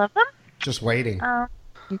 Several of them. Just waiting.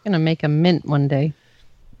 You're gonna make a mint one day.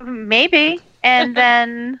 Maybe. And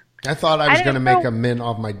then I thought I was going to make a mint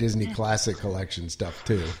off my Disney Classic Collection stuff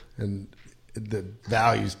too, and the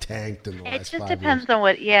values tanked in the last 5 years. It just depends on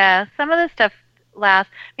what. Yeah, some of the stuff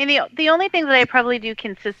lasts. I mean, the only thing that I probably do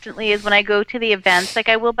consistently is when I go to the events. Like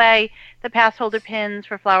I will buy the pass holder pins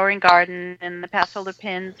for Flower and Garden and the pass holder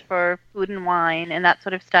pins for Food and Wine and that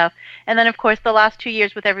sort of stuff. And then of course the last 2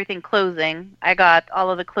 years with everything closing, I got all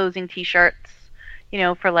of the closing T-shirts.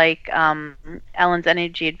 For like Ellen's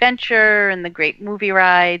Energy Adventure and the Great Movie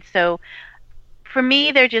Ride. So for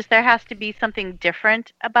me, there has to be something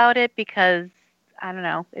different about it because I don't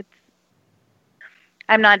know.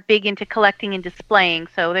 I'm not big into collecting and displaying,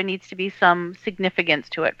 so there needs to be some significance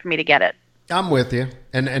to it for me to get it. I'm with you,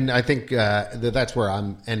 and I think that's where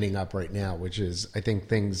I'm ending up right now, which is I think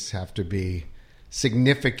things have to be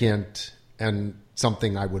significant and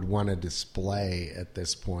something I would want to display at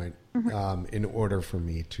this point in order for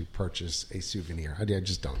me to purchase a souvenir. I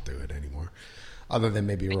just don't do it anymore, other than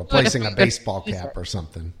maybe replacing a baseball cap or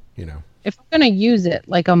something. If I'm going to use it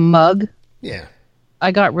like a mug, yeah,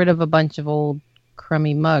 I got rid of a bunch of old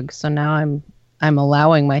crummy mugs, so now I'm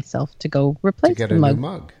allowing myself to go replace to get the a mug. new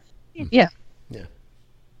mug. Yeah.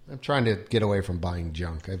 I'm trying to get away from buying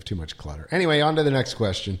junk. I have too much clutter. Anyway, on to the next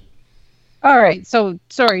question. All right. So,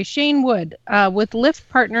 sorry, Shane Wood. With Lyft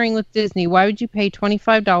partnering with Disney, why would you pay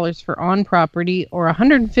 $25 for on-property or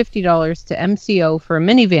 $150 to MCO for a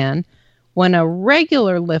minivan when a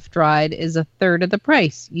regular Lyft ride is a third of the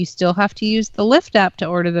price? You still have to use the Lyft app to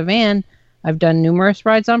order the van. I've done numerous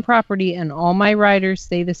rides on property, and all my riders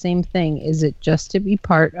say the same thing. Is it just to be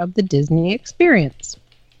part of the Disney experience?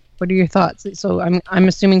 What are your thoughts? So I'm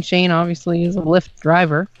assuming Shane obviously is a Lyft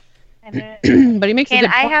driver, but he makes a good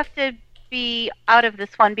point. I have to be out of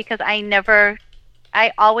this one because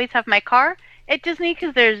I always have my car at Disney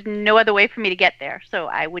because there's no other way for me to get there. So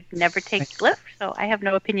I would never take Lyft. So I have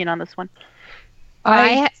no opinion on this one.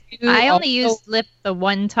 I only used Lyft the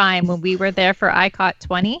one time when we were there for ICOT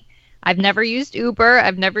 20. I've never used Uber.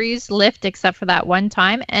 I've never used Lyft except for that one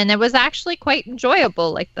time. And it was actually quite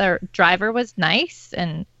enjoyable. Like the driver was nice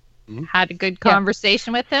and had a good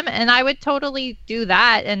conversation with him. And I would totally do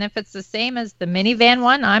that. And if it's the same as the minivan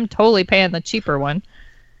one, I'm totally paying the cheaper one.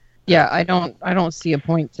 Yeah, I don't see a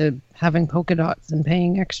point to having polka dots and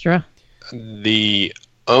paying extra. The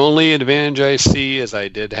only advantage I see is I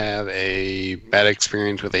did have a bad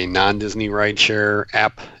experience with a non-Disney rideshare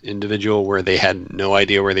app individual where they had no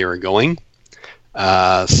idea where they were going.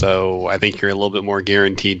 So I think you're a little bit more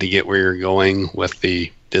guaranteed to get where you're going with the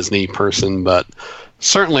Disney person, but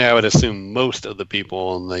certainly I would assume most of the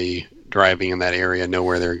people in the driving in that area know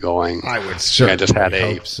where they're going. I would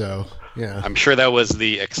certainly hope so. Yeah, I'm sure that was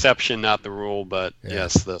the exception, not the rule, but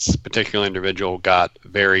yes, this particular individual got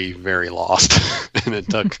very, very lost. And it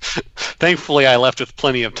took, thankfully I left with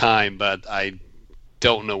plenty of time, but I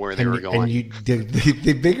don't know where they were going. And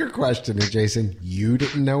the bigger question is, Jason, you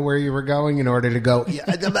didn't know where you were going in order to go,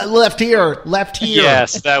 left here.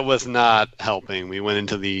 Yes, that was not helping. We went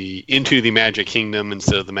into the Magic Kingdom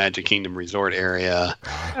instead of the Magic Kingdom Resort area.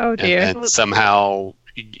 Oh, dear. And somehow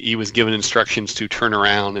he was given instructions to turn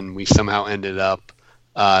around, and we somehow ended up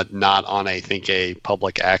not on, I think, a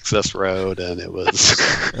public access road, and it was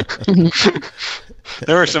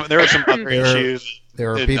there were some other issues.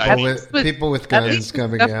 There are people with guns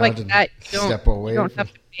coming out like and step away. You don't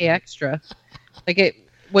have to pay extra.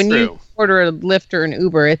 When you order a Lyft or an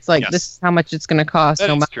Uber, it's like this is how much it's going to cost,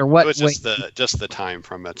 no matter what. It was just the time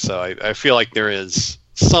from it. So I feel like there is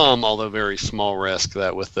some, although very small, risk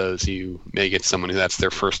that with those you may get someone who that's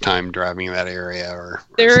their first time driving in that area or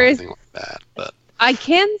something like that. But I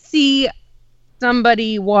can see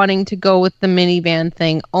somebody wanting to go with the minivan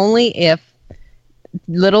thing only if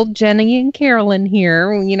little Jenny and Carolyn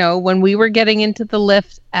here, when we were getting into the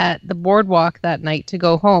lift at the boardwalk that night to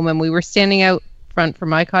go home, and we were standing out front from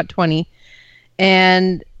ICOT 20,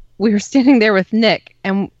 and we were standing there with Nick,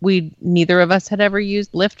 and neither of us had ever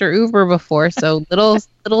used Lyft or Uber before. So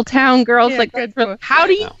little town girls how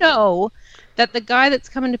do you know that the guy that's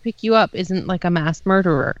coming to pick you up isn't like a mass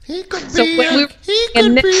murderer? He could So be when a, we- he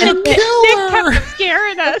could Nick- be a and Nick killer. kept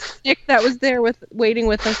scaring us. Nick that was there waiting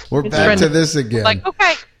with us. We're his back friend, to this again. like,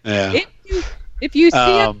 okay, Yeah. if you see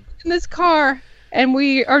us in this car and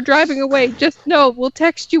we are driving away, just know we'll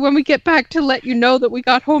text you when we get back to let you know that we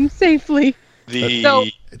got home safely. So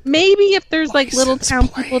maybe if there's like little License town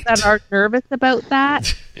people that are nervous about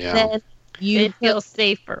that, Yeah. then you They'd feel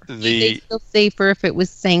safer. they feel safer if it was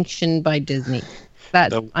sanctioned by Disney.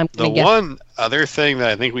 That I'm The gonna guess. one other thing that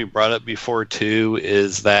I think we brought up before too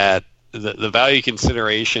is that the value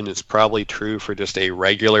consideration is probably true for just a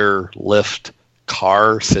regular Lyft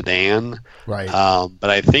car sedan. Right. But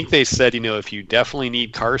I think they said, if you definitely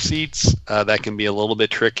need car seats, that can be a little bit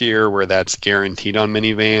trickier where that's guaranteed on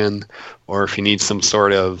minivan, or if you need some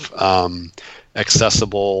sort of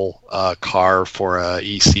accessible car for a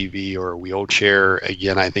ECV or a wheelchair.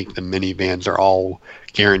 Again, I think the minivans are all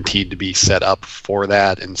guaranteed to be set up for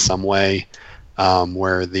that in some way,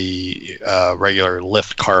 where the regular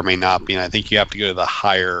Lyft car may not be. And I think you have to go to the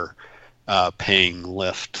higher paying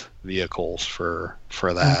Lyft vehicles for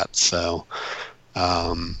that. So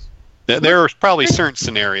there are probably certain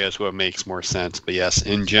scenarios where it makes more sense. But yes,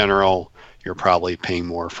 in general, you're probably paying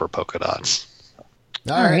more for polka dots.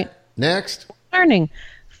 All right. Next. Learning.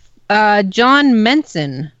 John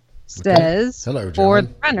Menson says, Hello, John. for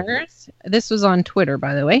the runners, this was on Twitter,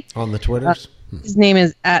 by the way. On the Twitters. His name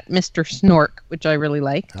is @Mr. Snork, which I really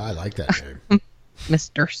like. I like that name.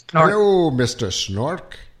 Mr. Snork. Hello, Mr.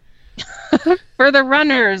 Snork. For the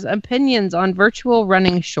runners, opinions on virtual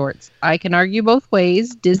running shorts. I can argue both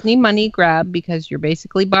ways. Disney money grab because you're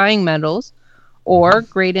basically buying medals, or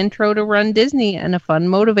great intro to Run Disney and a fun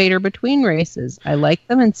motivator between races. I like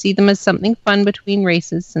them and see them as something fun between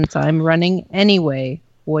races since I'm running anyway.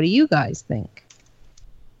 What do you guys think?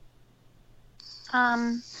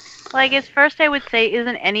 Well, I guess first I would say,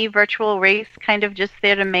 isn't any virtual race kind of just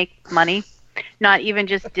there to make money? Not even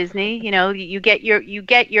just Disney. You get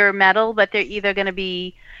your medal, but they're either going to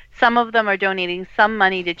be, some of them are donating some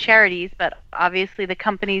money to charities, but obviously the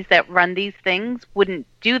companies that run these things wouldn't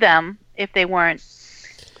do them if they weren't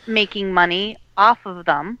making money off of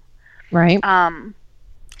them. Right.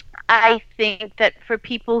 I think that for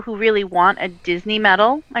people who really want a Disney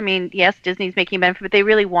medal, I mean, yes, Disney's making a benefit, but they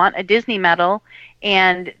really want a Disney medal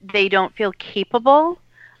and they don't feel capable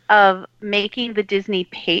of making the Disney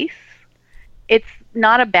pace, it's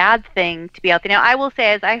not a bad thing to be out there. Now, I will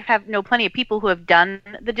say, as I know plenty of people who have done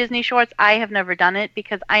the Disney shorts, I have never done it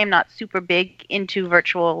because I am not super big into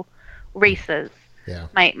virtual races. Yeah.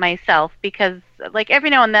 Myself, because like every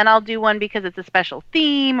now and then I'll do one because it's a special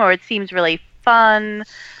theme or it seems really fun,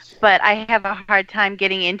 but I have a hard time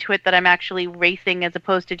getting into it that I'm actually racing as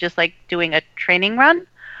opposed to just like doing a training run.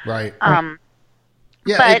 Right.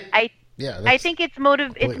 Yeah, but I think it's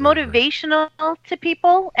motivational to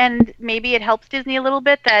people, and maybe it helps Disney a little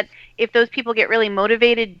bit that if those people get really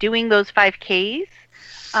motivated doing those 5Ks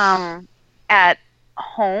at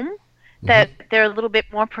home, that they're a little bit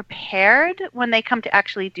more prepared when they come to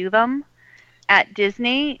actually do them at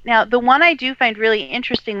Disney. Now, the one I do find really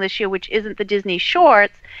interesting this year, which isn't the Disney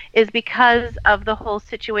shorts, is because of the whole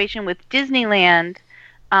situation with Disneyland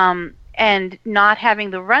and not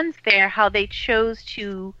having the runs there, how they chose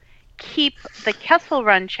to keep the Kessel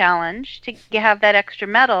Run Challenge to have that extra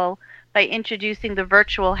medal by introducing the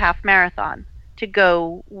virtual half marathon to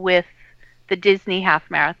go with the Disney half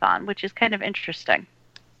marathon, which is kind of interesting.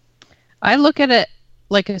 I look at it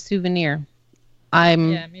like a souvenir.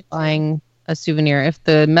 I'm buying a souvenir. If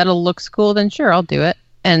the medal looks cool, then sure, I'll do it.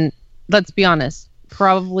 And let's be honest,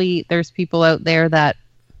 probably there's people out there that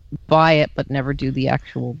buy it but never do the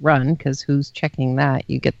actual run, because who's checking that?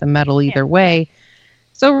 You get the medal either way.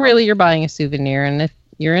 So really, you're buying a souvenir, and if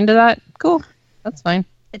you're into that, cool. That's fine.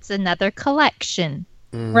 It's another collection.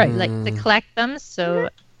 Right. You like to collect them, so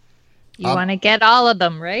you want to get all of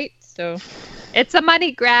them, right? So it's a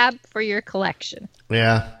money grab for your collection.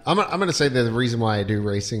 Yeah, I'm going to say that the reason why I do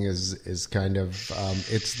racing is kind of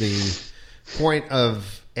it's the point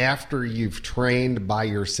of after you've trained by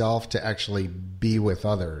yourself to actually be with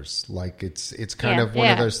others. Like it's kind of one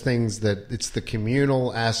of those things that it's the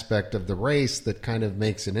communal aspect of the race that kind of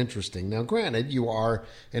makes it interesting. Now, granted, you are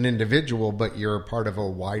an individual, but you're a part of a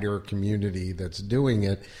wider community that's doing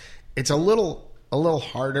it. It's a little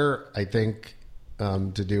harder, I think,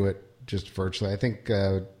 to do it just virtually. I think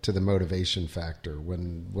to the motivation factor.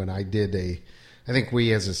 When I did I think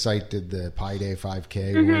we as a site did the Pi Day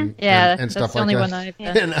 5K one, Yeah, and stuff that's the like only that. one I've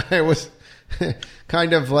done. And I was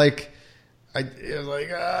kind of like, it was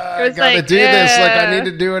like, I was gotta like, do this. Like, I need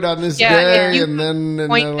to do it on this Yeah, if day, you and they're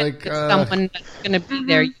Point like, to someone that's going to be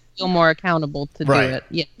there. You feel more accountable to Right. do it.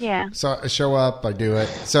 Yeah. Yeah. so I show up, I do it.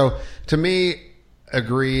 So to me,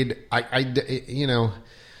 agreed.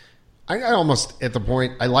 I almost at the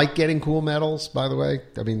point. I like getting cool medals. By the way,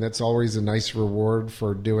 I mean that's always a nice reward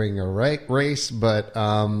for doing a race. But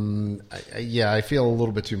I feel a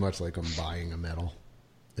little bit too much like I'm buying a medal,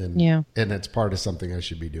 and and it's part of something I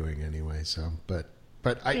should be doing anyway. So, but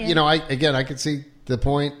I I can see the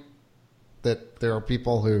point that there are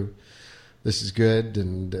people who this is good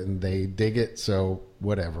and they dig it. So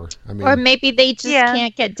whatever. I mean, Or maybe they just Yeah.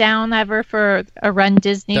 can't get down ever for a Run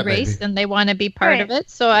Disney That may race be. and they want to be part Right. of it.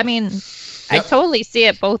 So, I mean, I Yep. totally see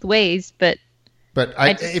it both ways, but But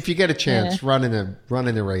I just- if you get a chance, run in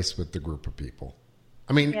a race with the group of people.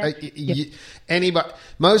 I mean, Yeah. any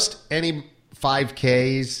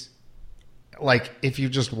 5Ks, like if you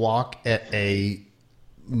just walk at a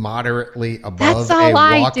moderately above That's all a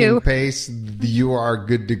I walking do. pace, you are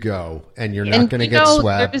good to go, and you're not And going to you get know,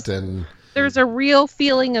 swept. And There's a real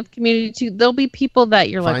feeling of community too. There'll be people that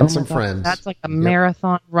you're like, Find oh some my God, friends. that's like a Yep.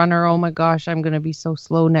 marathon runner. Oh my gosh, I'm going to be so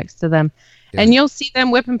slow next to them. Yeah. And you'll see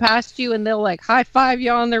them whipping past you and they'll like high five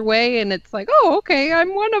you on their way. And it's like, oh, okay,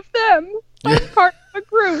 I'm one of them. I'm Yeah. part of a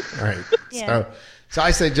group. all right, Yeah. so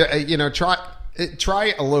I say,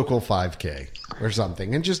 try a local 5K or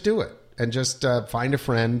something, and just do it, and just find a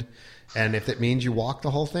friend. And if it means you walk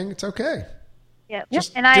the whole thing, it's okay. Yep.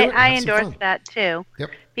 Just And do I it and have some endorse fun. that too. Yep.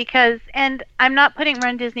 Because, and I'm not putting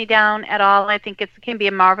Run Disney down at all. I think it can be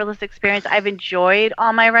a marvelous experience. I've enjoyed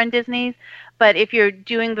all my Run Disneys. But if you're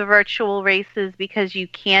doing the virtual races because you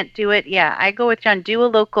can't do it, yeah, I go with John.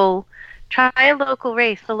 Try a local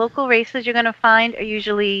race. The local races you're going to find are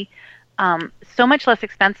usually so much less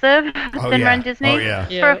expensive than Run Disney. Oh, yeah.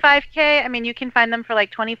 For a 5K, I mean, you can find them for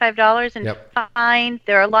like $25 and Yep. fine.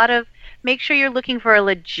 There are a lot of, make sure you're looking for a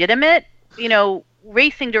legitimate,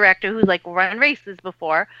 racing director who's like run races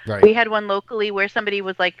before. Right. We had one locally where somebody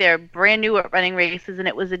was like they're brand new at running races and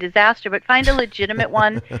it was a disaster, but find a legitimate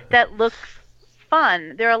one that looks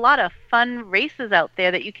fun. There are a lot of fun races out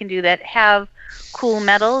there that you can do that have cool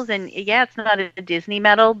medals, and yeah, it's not a Disney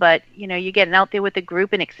medal, but you're getting out there with a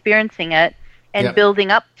group and experiencing it and Yep.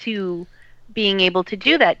 building up to being able to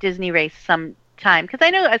do that Disney race sometime. Because I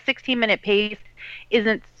know a 16-minute pace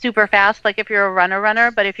isn't super fast, like if you're a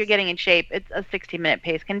runner, but if you're getting in shape, it's a 16-minute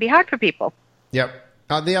pace can be hard for people. Yep.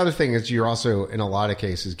 The other thing is you're also, in a lot of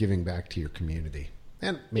cases, giving back to your community,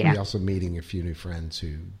 and maybe Yeah. also meeting a few new friends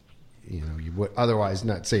who, you would otherwise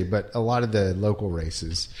not see. But a lot of the local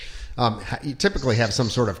races, you typically have some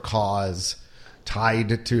sort of cause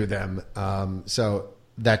tied to them. So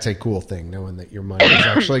that's a cool thing, knowing that your money is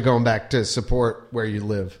actually going back to support where you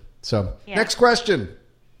live. So Yeah. next question.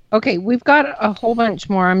 Okay, we've got a whole bunch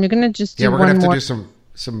more. I'm going to just do Yeah, we're one gonna have more. to do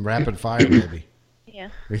some rapid fire, maybe. Yeah.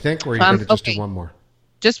 We think, or are you going to just okay. do one more?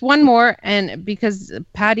 Just one more, and because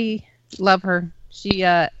Patty, love her,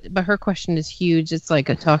 but her question is huge. It's like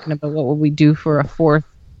talking about what would we do for a fourth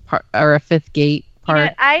part or a fifth gate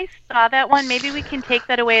part. I saw that one. Maybe we can take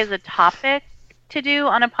that away as a topic to do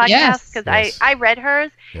on a podcast, Yes. because Yes. I read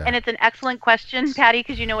hers, Yeah. and it's an excellent question, Patty,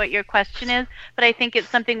 because you know what your question is, but I think it's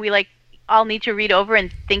something we all need to read over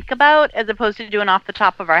and think about as opposed to doing off the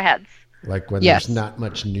top of our heads. Like when Yes. there's not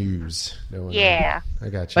much news. going on. Yeah. I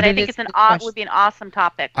got you. But I It think is it's a good question. would be an awesome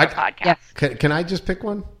topic for a podcast. Yeah. Can I just pick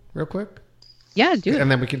one real quick? Yeah, do it.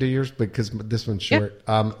 And then we can do yours because this one's short.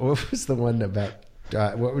 What was the one about?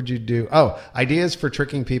 What would you do? Oh, ideas for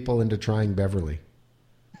tricking people into trying Beverly.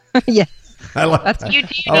 Yes. I like That's- that.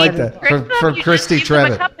 You I like need that. trick them, From you Christy just give them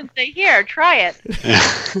a Trevitt. cup and say, here, try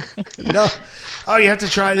it. No. Oh, you have to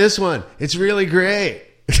try this one. It's really great.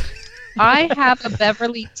 I have a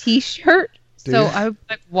Beverly T-shirt, Do so you? I was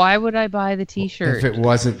like, why would I buy the T-shirt? If it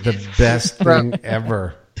wasn't the best thing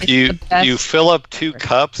ever. It's You the best. you fill up 2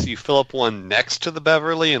 cups. You fill up one next to the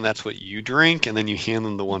Beverly, and that's what you drink. And then you hand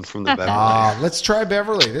them the one from the Beverly. Let's try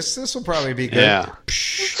Beverly. This will probably be good. Yeah.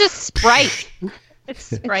 it's just Sprite.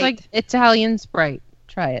 It's It's Sprite. like Italian Sprite.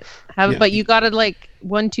 Try it. Have Yeah. but you gotta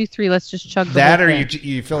 1, 2, 3. Let's just chug the That whole or thing.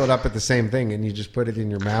 you fill it up at the same thing and you just put it in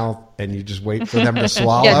your mouth and you just wait for them to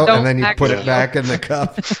swallow Yeah, don't and then you put it actually- back in the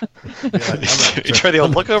cup. You're like, You try to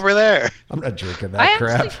look over there. I'm not drinking I that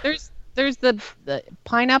crap. actually there's the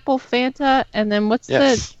pineapple Fanta and then what's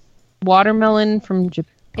Yes. the watermelon from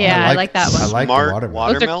Japan? Yeah, I like that one. I like Smart the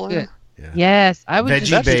watermelon. Those are watermelon. good. Yeah. Yes, I would Veggie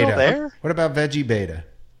just That's still beta. there? What about veggie beta?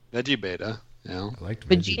 Veggie Beta. You know? I liked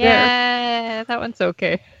Vegeta. Yeah, that one's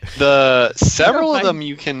okay. The several of fine. them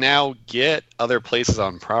you can now get other places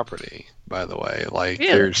on property. By the way, like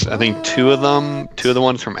Really? there's I think two of the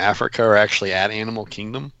ones from Africa are actually at Animal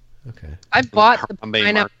Kingdom. Okay. I bought the Harambe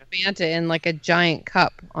pineapple Fanta in like a giant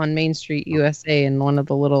cup on Main Street, USA, in one of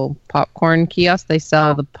the little popcorn kiosks. They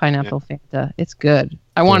sell the pineapple Fanta. It's good.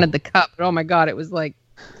 I wanted the cup, but oh my god, it was like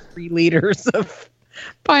 3 liters of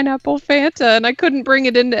pineapple Fanta, and I couldn't bring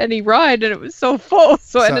it into any ride, and it was so full,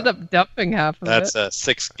 so I ended up dumping half of That's it.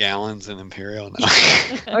 6 gallons in Imperial now.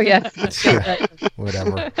 Oh yes.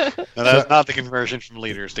 Whatever. No, that's not the conversion from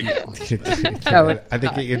liters to gallons. I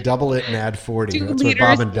think you could double it and add 40. 2 That's liters,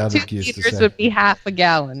 what Bob and Dub 2 used to liters say. would be half a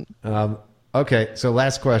gallon. Okay, so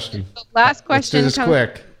last question. Last Let's do question this comes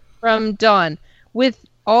quick. from Dawn. With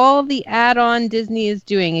all the add-on Disney is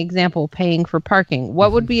doing, example, paying for parking,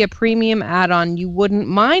 what would be a premium add-on you wouldn't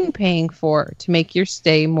mind paying for to make your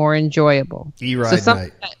stay more enjoyable? E-Ride something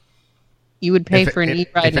night. that you would pay for an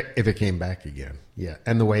E-Ride night. If it came back again, yeah,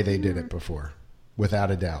 and the way they did it before,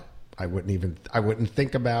 without a doubt, I wouldn't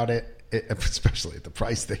think about it, especially at the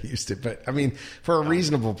price they used it. But I mean, for a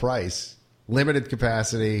reasonable price, limited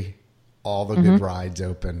capacity, all the good rides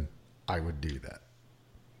open, I would do that.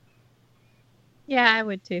 Yeah, I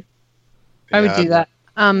would too. I would do that.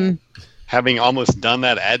 Having almost done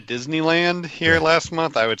that at Disneyland here last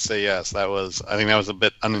month, I would say yes. I think that was a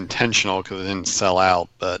bit unintentional because it didn't sell out,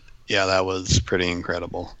 but yeah, that was pretty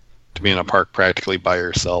incredible to be in a park practically by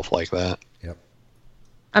yourself like that. Yep.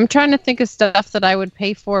 I'm trying to think of stuff that I would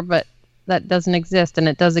pay for, but that doesn't exist, and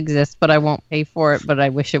it does exist, but I won't pay for it. But I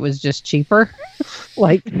wish it was just cheaper.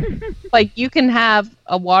 like you can have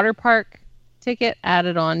a water park ticket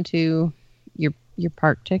added on to your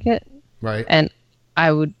park ticket, Right. and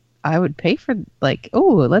I would pay for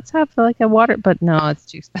let's have like a water, but no, it's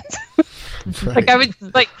too expensive. Right.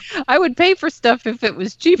 I would pay for stuff if it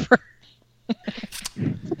was cheaper.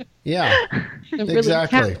 Yeah, It really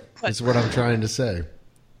exactly. counts. That's what I'm trying to say.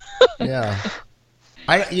 Yeah.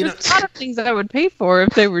 There's a lot of things I would pay for if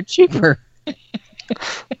they were cheaper.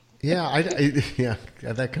 Yeah,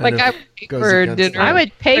 that kind Like of I would pay goes for against dinner. that. I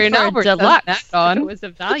would pay Very for a Albert deluxe does if that, it Dawn. was a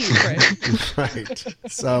value price. Right.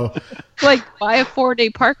 So Like buy a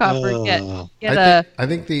 4-day park hopper, I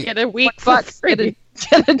think the get a week bucks, get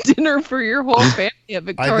a dinner for your whole family at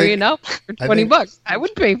Victoria and Albert for $20. I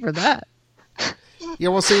would pay for that. Yeah,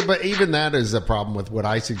 well, see, but even that is a problem with what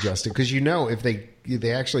I suggested because if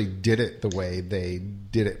they actually did it the way they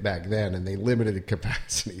did it back then and they limited the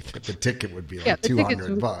capacity, the ticket would be like the tickets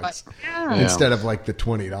would be $200 Yeah. instead of like the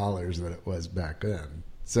 $20 that it was back then.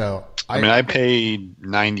 So I paid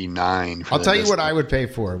 $99 for I'll tell you what Disney. I would pay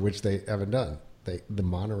for, which they haven't done. The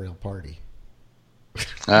monorail party.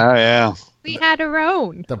 Oh yeah. We had our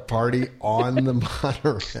own. The party on the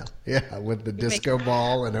monorail. Yeah, with the disco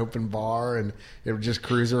ball and open bar, and it would just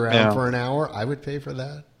cruise around for an hour. I would pay for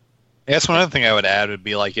that. I guess one other thing I would add would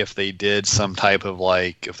be like if they did some type of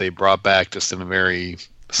if they brought back just in a very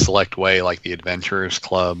select way, like the Adventurers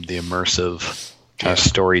Club, the immersive kind of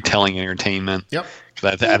storytelling entertainment. Yep.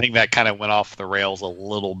 Because I think that kind of went off the rails a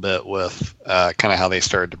little bit with kind of how they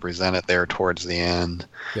started to present it there towards the end.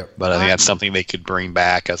 Yep. But I think that's something they could bring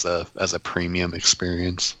back as a premium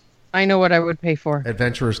experience. I know what I would pay for.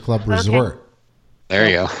 Adventurers Club Resort. There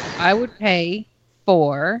you go. I would pay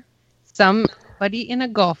for somebody in a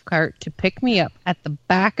golf cart to pick me up at the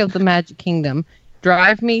back of the Magic Kingdom,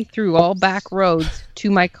 drive me through all back roads to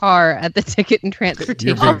my car at the Ticket and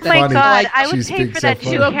Transportation You're Oh being my funny. God, I would She's pay being for so that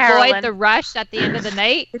funny. too, To Carolyn. avoid the rush at the end of the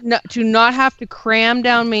night. to not have to cram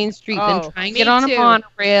down Main Street, then try and me get on too. a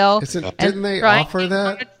monorail. Didn't they try and offer get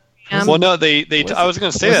that? Well, no, I was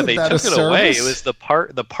going to say that wasn't they that took a it away. service? It was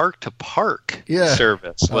the park to park Yeah.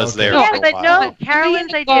 service was Okay. there Yeah, for a but while. no,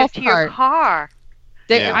 Carolyn's Be in a idea golf to your cart. car.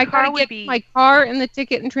 Yeah. I Car gotta would get be- my car in the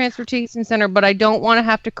Ticket and Transportation Center, but I don't want to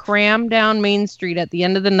have to cram down Main Street at the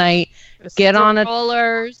end of the night, get on a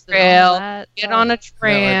rollers, trail, get on a No,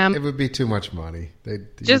 tram. it would be too much money.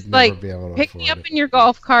 Just you'd never like be able to pick me afford up it. in your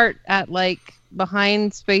golf cart at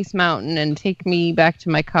behind Space Mountain and take me back to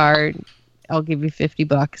my car. I'll give you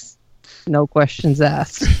 $50. No questions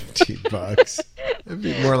asked. $50. It'd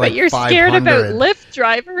be more like But you're scared about 500. Lyft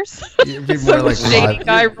drivers. It'd be more Some like shady five-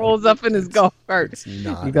 guy rolls up in his golf cart. It's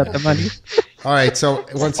not You got the money. All right, so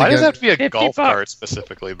once Why does it again, have to be a 50 golf bucks. cart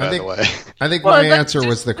specifically, by think- the way? I think Well, my that's answer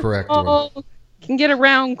was just the correct one. Oh, can get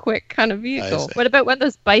around quick kind of vehicle. see. What about one of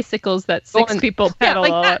those bicycles that 6 Going- people pedal?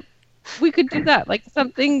 like all that. we could do that. Like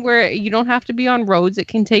something where you don't have to be on roads. It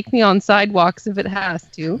can take me on sidewalks if it has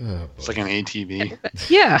to. Oh, It's like an ATV.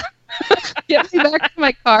 Yeah. Get me back to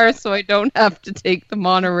my car so I don't have to take the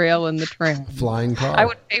monorail and the tram. flying car. I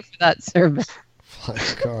would pay for that service.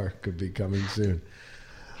 Flying car could be coming soon.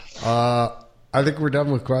 I think we're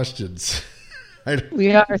done with questions.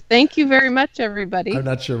 We are. Thank you very much, everybody. I'm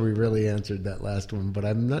not sure we really answered that last one, but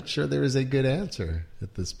I'm not sure there is a good answer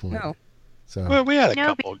at this point. No. So Well, we had a No,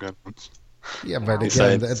 couple of good ones. yeah, but again,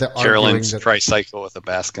 Besides the arguing Carolyn's that tricycle with a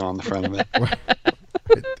basket on the front of it.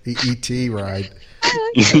 the ET ride,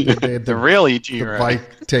 The real ET the ride.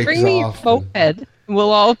 bike takes Bring me a off. moped. And we'll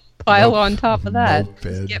all pile on top of that. Moped.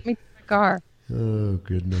 Just get me to my car. Oh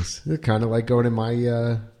goodness, it's kind of like going in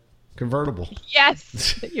my convertible.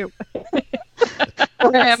 Yes. You-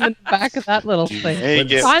 Ram in the back of that little thing. Hey,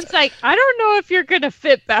 get- John's like, I don't know if you're gonna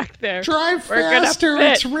fit back there. Drive We're gonna faster,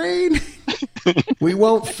 fit. it's raining. We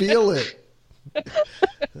won't feel it.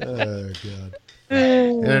 Oh god.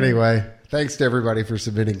 Anyway, thanks to everybody for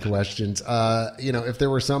submitting questions. If there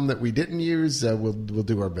were some that we didn't use, we'll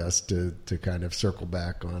do our best to kind of circle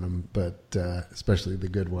back on them, but especially the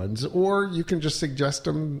good ones. Or you can just suggest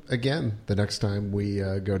them again the next time we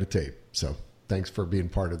go to tape. So thanks for being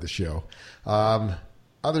part of the show.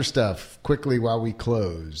 Other stuff quickly while we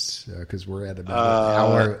close, because we're at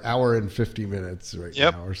about an hour and 50 minutes right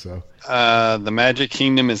Yep. now or so. The Magic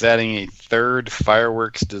Kingdom is adding a third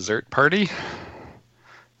fireworks dessert party.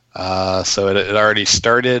 So it already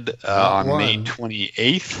started on one. May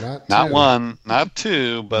 28th. Not two. One, not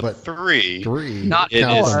two, but But three. Three. Not It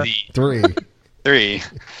is four. the Three. three.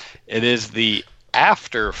 It is the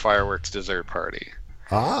after fireworks dessert party.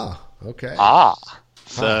 Okay.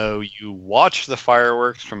 So you watch the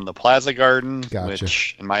fireworks from the Plaza Garden, Gotcha.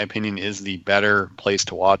 which, in my opinion, is the better place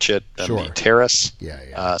to watch it than Sure. the terrace. Yeah.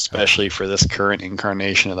 Especially for this current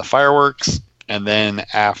incarnation of the fireworks. And then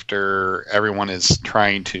after everyone is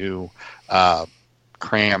trying to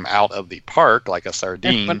cram out of the park like a When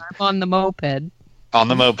sardine I'm on the moped. on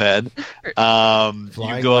the moped, you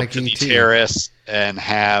Flying go like up to the E.T. terrace and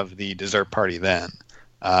have the dessert party then.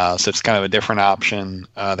 So it's kind of a different option.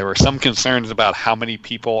 There were some concerns about how many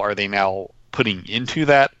people are they now putting into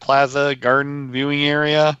that Plaza Garden viewing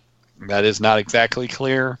area. That is not exactly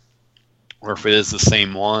clear, or if it is the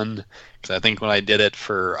same one. Because I think when I did it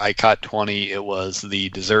for ICOT 20, it was the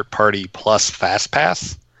dessert party plus Fast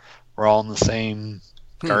Pass. We're all in the same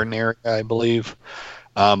garden area, I believe.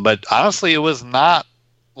 But honestly, it was not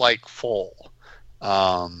like full.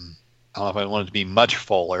 I don't know if I wanted to be much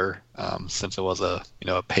fuller, since it was a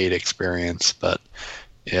paid experience. But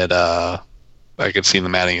it I could see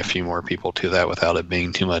them adding a few more people to that without it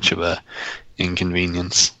being too much of a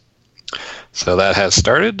inconvenience. So that has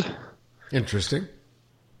started. Interesting.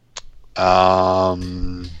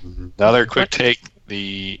 Another quick take.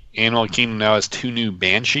 The Animal Kingdom now has 2 new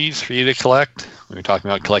Banshees for you to collect. We were talking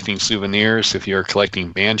about collecting souvenirs. If you're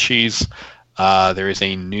collecting Banshees, there is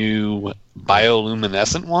a new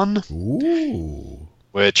bioluminescent one, Ooh.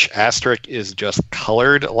 which Asterisk is just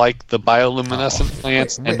colored like the bioluminescent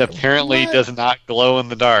plants wait, and apparently what? does not glow in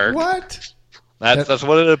the dark. What? That's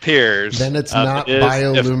what it appears. Then it's not it is-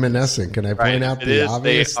 bioluminescent. Can I point Right, out if it the is,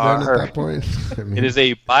 obvious they then at are- that point? I mean, It is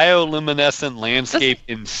a bioluminescent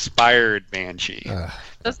landscape-inspired Banshee.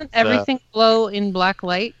 Doesn't everything glow in black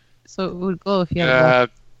light? So it would glow if you had Uh,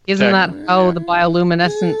 Isn't that how the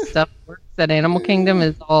bioluminescent stuff works at Animal Kingdom?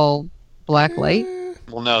 Is all black light?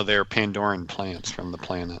 well, no, they're Pandoran plants from the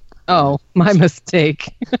planet. Oh, my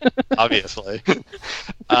mistake. Obviously.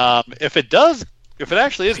 If it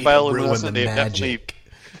actually is bioluminescent, they've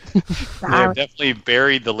definitely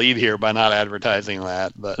buried the lead here by not advertising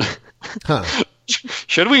that. But Huh.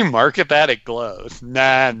 should we market that? It glows.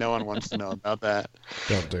 Nah, no one wants to know about that.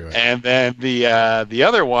 Don't do it. And then the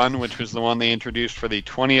other one, which was the one they introduced for the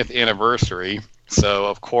 20th anniversary. So,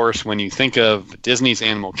 of course, when you think of Disney's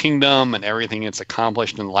Animal Kingdom and everything it's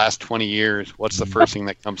accomplished in the last 20 years, what's the first thing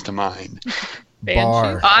that comes to mind?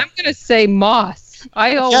 Bar. I'm going to say moss.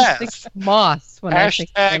 I always Yes. think of moss when I think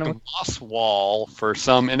of Hashtag Animal Moss Wall, for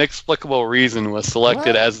some inexplicable reason, was selected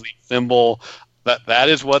What? as the symbol. That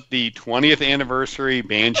is what the 20th anniversary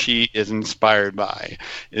Banshee is inspired by,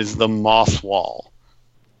 is the Moss Wall.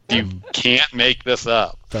 You can't make this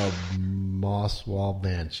up. The Moss Wall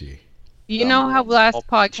Banshee. You know how last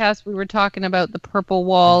podcast we were talking about the purple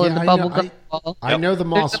wall and Yeah, the I know. bubblegum wall? I know the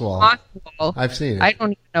Moss There's a Wall. moss wall. I've seen it. I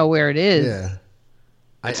don't even know where it is. Yeah.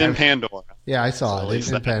 It's in Pandora. Yeah, I saw So at it. It's least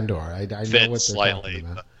in that Pandora. I know fits what they're slightly, talking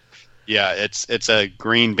about. but- Yeah, it's a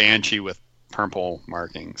green Banshee with purple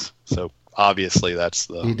markings. So obviously that's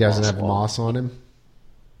the He doesn't Moss have Wall. moss on him?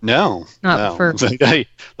 No, Not no. for- The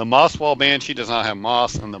Mosswall Banshee does not have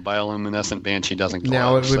moss, and the bioluminescent Banshee doesn't glow.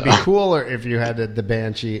 Now it would so. be cooler if you had the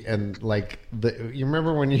Banshee and like you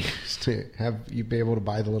remember when you used to have you'd be able to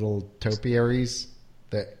buy the little topiaries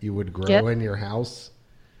that you would grow Yep. in your house.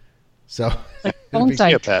 So Phone be,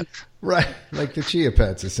 side. Yeah, Pat. right, like the chia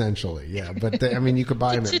pets essentially. Yeah, but I mean you could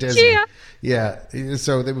buy them at Disney. Chia. Yeah,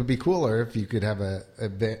 so it would be cooler if you could have a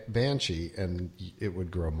Banshee and it would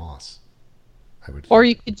grow moss. I would. Or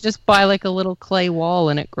you could just buy like a little clay wall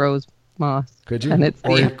and it grows moss. Could you? And it's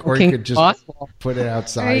Or the you- or you King could just- moss wall. put it Or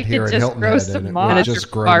outside you here could in just Hilton grow Head some and it moss. would just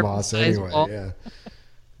grow Garden moss size anyway. wall. Yeah,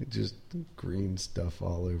 just green stuff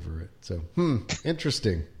all over it. So,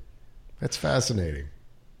 interesting. That's fascinating.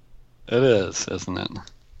 It is, isn't it?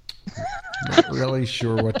 Not really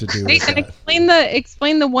sure what to do Wait, with and that.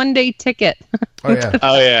 explain the 1-day ticket. Oh yeah,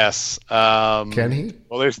 Oh yes. can he?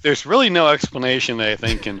 Well, there's really no explanation that I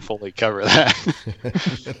think can fully cover that.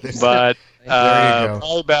 But There you go.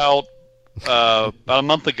 probably about a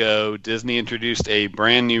month ago, Disney introduced a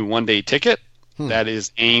brand new 1-day ticket that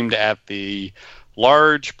is aimed at the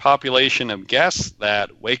large population of guests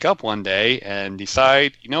that wake up one day and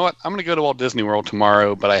decide, you know what, I'm going to go to Walt Disney World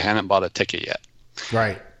tomorrow, but I hadn't bought a ticket yet.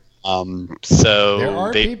 Right. So There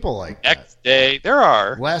are they, people like that. next day there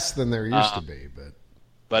are, Less than there used to be,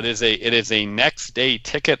 but it is a next day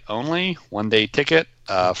ticket only, 1-day ticket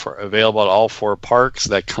for available at all 4 parks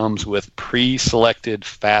that comes with pre-selected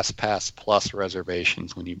Fast Pass Plus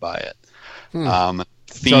reservations when you buy it.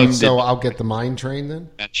 Themed so I'll get the mine train then.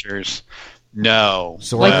 adventures. No.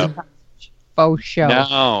 So Like I- the faux show.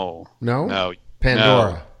 No. no, No.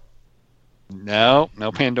 Pandora. No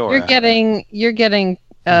Pandora. You're getting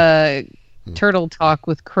Turtle Talk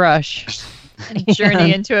with Crush.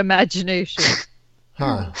 Journey into imagination.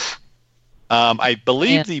 Huh. I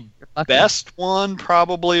believe Yeah. the Lucky. best one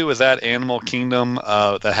probably was at Animal Kingdom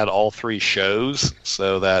that had all 3 shows,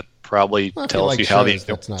 so that probably Well, if you tells like you how shows,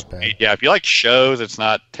 the that's not bad. Yeah, if you like shows, it's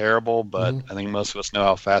not terrible, but I think most of us know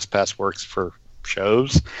how FastPass works for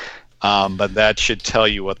shows. But that should tell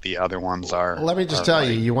you what the other ones are. Let me just are tell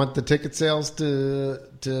like. you want the ticket sales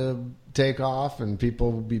to take off and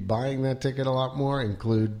people will be buying that ticket a lot more,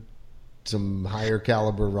 include some higher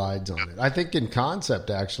caliber rides on it. I think in concept,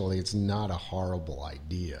 actually, it's not a horrible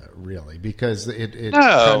idea, really, because it No,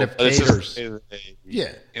 kind of but it's caters. just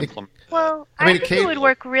Yeah. implement. Well, I mean, I think it would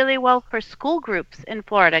work really well for school groups in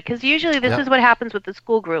Florida because usually this Yeah. is what happens with the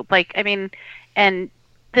school group. Like, I mean, and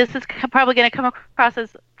this is probably going to come across as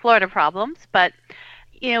Florida problems, but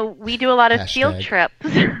you know, we do a lot of field Hashtag. trips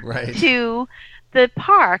Right. to the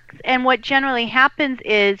parks, and what generally happens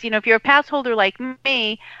is, you know, if you're a pass holder like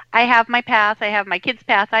me, I have my pass, I have my kids'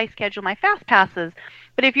 pass, I schedule my fast passes.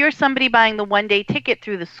 But if you're somebody buying the 1-day ticket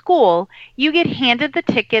through the school, you get handed the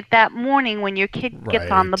ticket that morning when your kid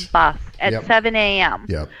gets on the Right. bus at Yep. 7 a.m.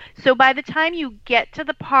 Yep. So by the time you get to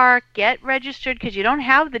the park, get registered because you don't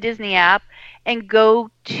have the Disney app, and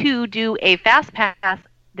go to do a fast pass,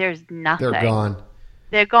 there's nothing. They're gone.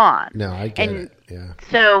 They're gone. No, I get And- it. Yeah.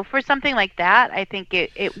 So for something like that, I think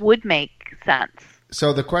it would make sense.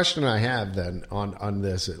 So the question I have then on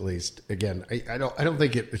this, at least, again, I don't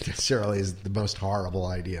think it necessarily is the most horrible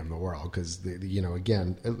idea in the world because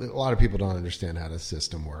again, a lot of people don't understand how the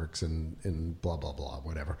system works and blah blah blah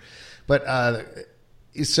whatever. But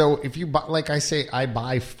so if you buy, like I say, I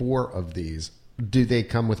buy 4 of these, do they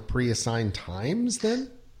come with pre-assigned times then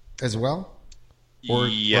as well? Or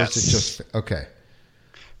Yes. Or is it just okay?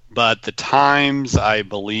 But the times, I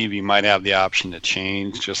believe you might have the option to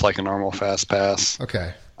change, just like a normal fast pass.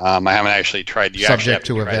 Okay. I haven't actually tried. You actually have Subject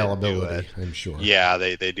to try do availability, it. I'm sure. Yeah,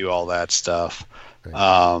 they do all that stuff.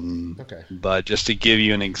 Okay. But just to give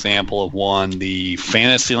you an example of one, the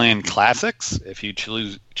Fantasyland Classics, if you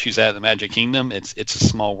choose that at the Magic Kingdom, it's a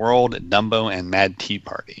Small World, Dumbo, and Mad Tea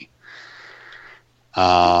Party.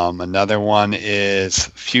 Another one is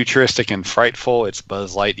Futuristic and Frightful. It's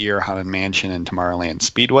Buzz Lightyear, Haunted Mansion, and Tomorrowland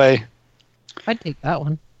Speedway. I'd take that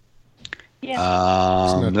one. Yeah.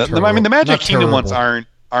 not The terrible. Magic Not Kingdom ones terrible.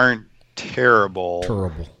 aren't terrible.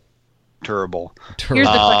 Terrible. Here's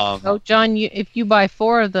the Um, question. So, John, if you buy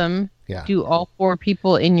 4 of them, Yeah. do all 4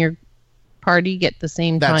 people in your party get the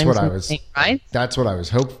same That's times what I and the was. same rides? That's what I was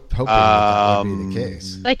hoping that would be the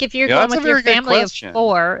case. Like if you're Yeah, going that's a with your very good family of question.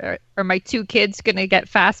 4, are my 2 kids going to get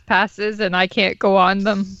fast passes and I can't go on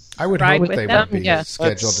them? I would ride hope with they them? would be Yeah.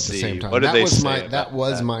 scheduled Let's at the see. same time. What did that they was say my about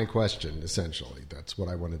that? my question essentially. That's what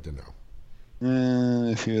I wanted to know.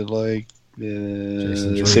 If you would like, Jason's so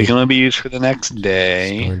it reading. can only be used for the next I'm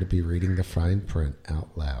day. going to be reading the fine print out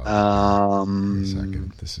loud. Wait a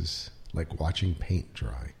second. This is like watching paint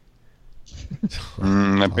dry.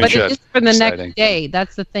 I'm pretty But sure it is that's for the exciting. next day.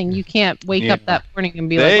 That's the thing. You can't wake Yeah. up that morning and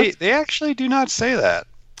be like, They actually do not say that.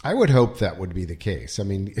 I would hope that would be the case. I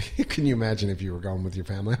mean, can you imagine if you were going with your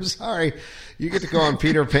family? I'm sorry, you get to go on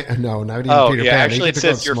Peter Pan. No, not even Oh, Peter yeah. Pan. Actually, You it get to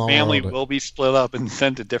go says your Small family World. will be split up and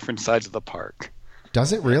sent to different sides of the park.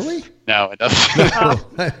 Does it really? No, it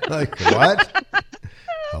doesn't. Like what?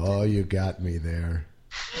 Oh, you got me there,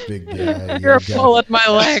 big guy. you're pulling my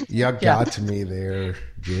leg. You got me there,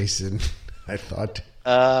 Jason. I thought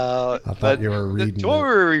But you were reading to what it. we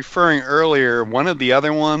were referring earlier, one of the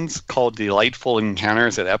other ones called Delightful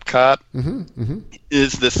Encounters at Epcot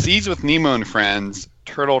is the Seas with Nemo and Friends,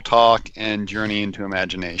 Turtle Talk, and Journey into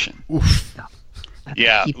Imagination. Oof.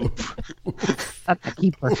 Yeah. Keeper. That's a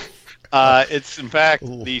keeper. It's in fact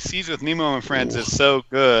the Seas with Nemo and Friends is so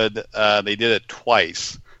good they did it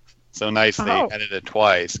twice. So nice they added it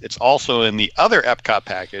twice. It's also in the other Epcot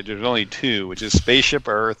package. There's only two, which is Spaceship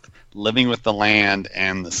Earth, Living with the Land,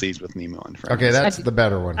 and the Seas with Nemo and Friends. Okay, that's the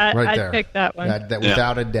better one, right I'd there. pick that one. That Yeah.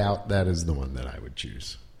 without a doubt, that is the one that I would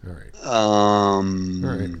choose. All right. All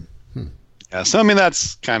right. Yeah, so I mean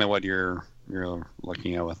that's kind of what you're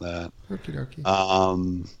looking at with that. Okie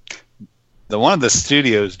dokie. The one of the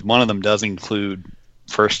studios, one of them does include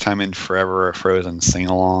First Time in Forever, a Frozen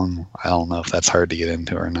sing-along. I don't know if that's hard to get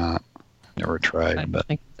into or not. Never I tried, don't but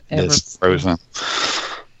think it's ever. it's Frozen.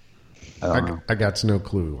 I don't know. I got no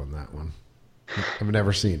clue on that one. I've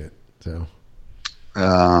never seen it, so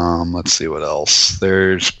Let's see what else.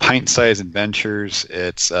 There's Pint Size Adventures.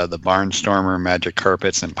 It's the Barnstormer, Magic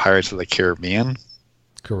Carpets, and Pirates of the Caribbean.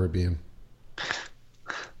 Caribbean.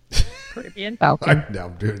 Caribbean. Falcon. Now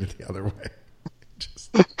I'm doing it the other way.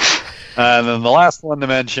 Just, And then the last one to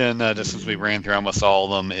mention, just as we ran through almost all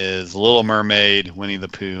of them, is Little Mermaid, Winnie the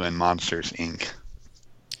Pooh, and Monsters, Inc.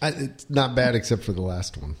 it's not bad except for the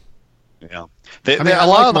last one. Yeah. I mean, I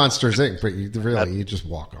like Monsters Inc., but you just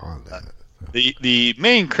walk on that. The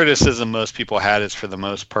main criticism most people had is, for the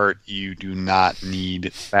most part, you do not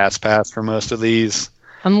need Fast Pass for most of these,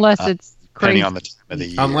 Unless it's depending crazy. on the time of the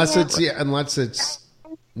year. Unless it's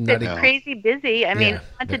nutty. It's crazy busy. I mean, Yeah.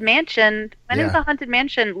 Haunted Mansion. When is Yeah. the Haunted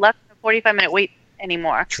Mansion less than a 45-minute wait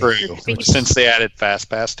anymore? True, The speed- since they added Fast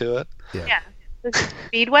Pass to it. Yeah. The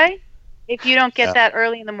Speedway. If you don't get Yeah. that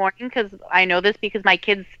early in the morning, because I know this because my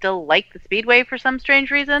kids still like the Speedway for some strange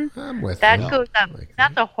reason, I'm with that you. goes up. Like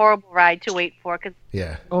That's a horrible ride to wait for because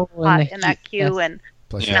Yeah. Oh, it's hot the in that heat, queue yes. and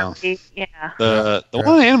Plus, Yeah. yeah. The Yeah.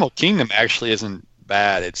 one in Animal Kingdom actually isn't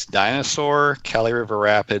bad. It's Dinosaur, Cali River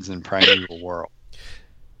Rapids, and Primeval World.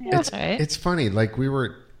 It's Alright. it's funny. Like we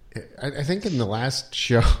were, I think in the last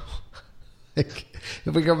show, like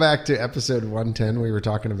if we go back to episode 110, we were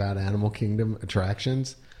talking about Animal Kingdom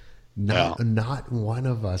attractions. Not one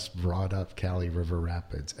of us brought up Cali River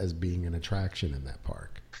Rapids as being an attraction in that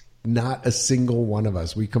park. Not a single one of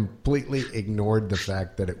us. We completely ignored the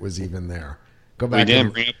fact that it was even there. Go We back. didn't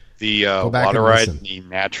and, bring up the back water and ride listen. in the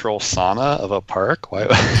natural sauna of a park. Why?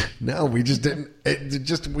 no, we just didn't.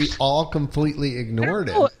 We all completely ignored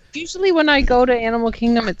it. Oh, usually when I go to Animal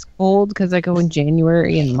Kingdom, it's cold because I go in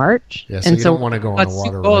January and March. Yeah, so and you don't want to go on a it's too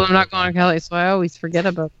water cold. ride. I'm not going to Cali, so I always forget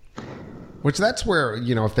about it. Which that's where,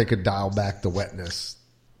 if they could dial back the wetness,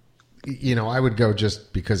 I would go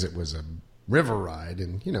just because it was a river ride.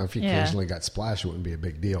 And, if you Yeah. occasionally got splashed, it wouldn't be a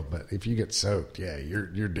big deal. But if you get soaked, yeah,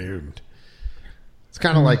 you're doomed. It's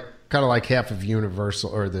kind of like half of Universal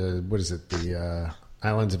or the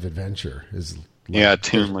Islands of Adventure is. Yeah,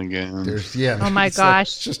 Toon Lagoon. Oh my it's like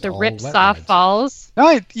gosh, just the all Ripsaw wet rides. Falls.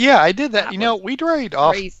 I did that. We'd ride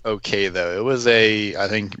off crazy. okay, though. It was I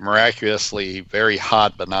think, miraculously very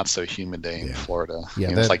hot, but not so humid day in Yeah. Florida. Yeah,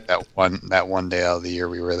 It's like that one day out of the year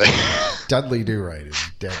we were there. Dudley Do Right is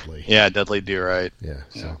deadly. Yeah, Dudley Do Right. Yeah.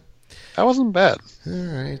 So. That wasn't bad. All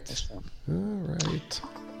right. All right.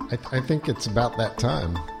 I think it's about that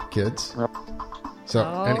time, kids. Yep. So,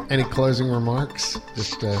 Oh. any closing remarks?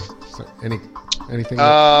 Just anything?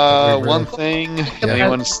 that we One really- thing, if Yeah.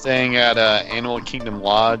 anyone's staying at Animal Kingdom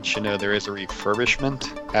Lodge, there is a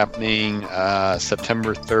refurbishment happening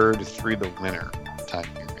September 3rd through the winter time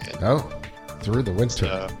period. Oh, through the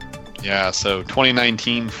winter. So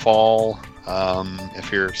 2019 fall.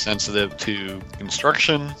 If you're sensitive to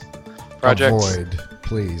construction projects, Avoid,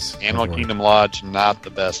 please. Animal avoid. Kingdom Lodge, not the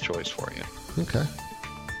best choice for you. Okay.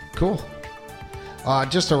 Cool.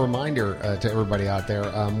 Just a reminder to everybody out there,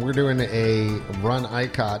 we're doing a Run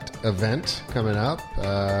ICOT event coming up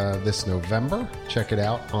this November. Check it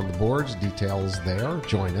out on the boards. Details there.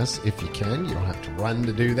 Join us if you can. You don't have to run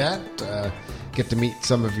to do that. Get to meet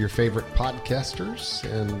some of your favorite podcasters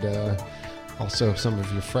and Also, some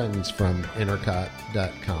of your friends from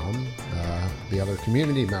Intercot.com, the other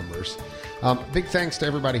community members. Big thanks to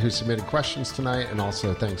everybody who submitted questions tonight, and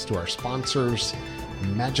also thanks to our sponsors,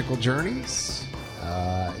 Magical Journeys,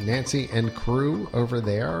 Nancy and crew over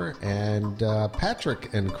there, and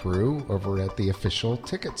Patrick and crew over at the Official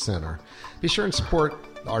Ticket Center. Be sure and support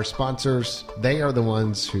our sponsors. They are the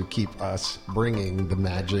ones who keep us bringing the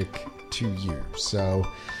magic to you. So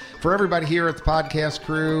for everybody here at the podcast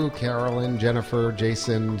crew, Carolyn, Jennifer,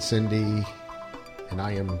 Jason, Cindy, and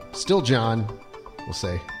I am still John, we'll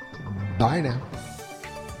say bye now.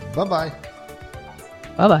 Bye-bye.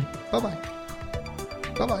 Bye-bye. Bye-bye.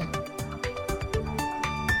 Bye-bye.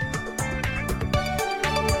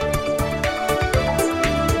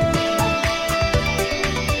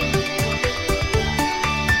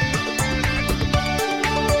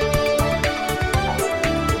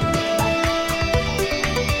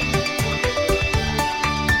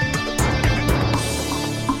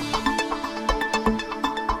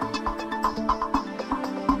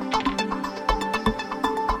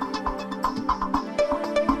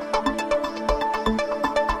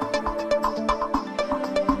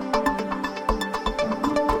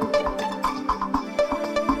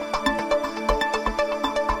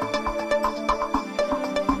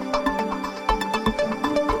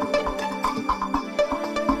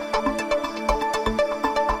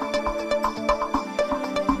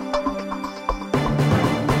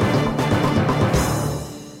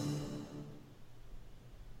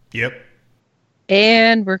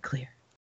 And we're clear.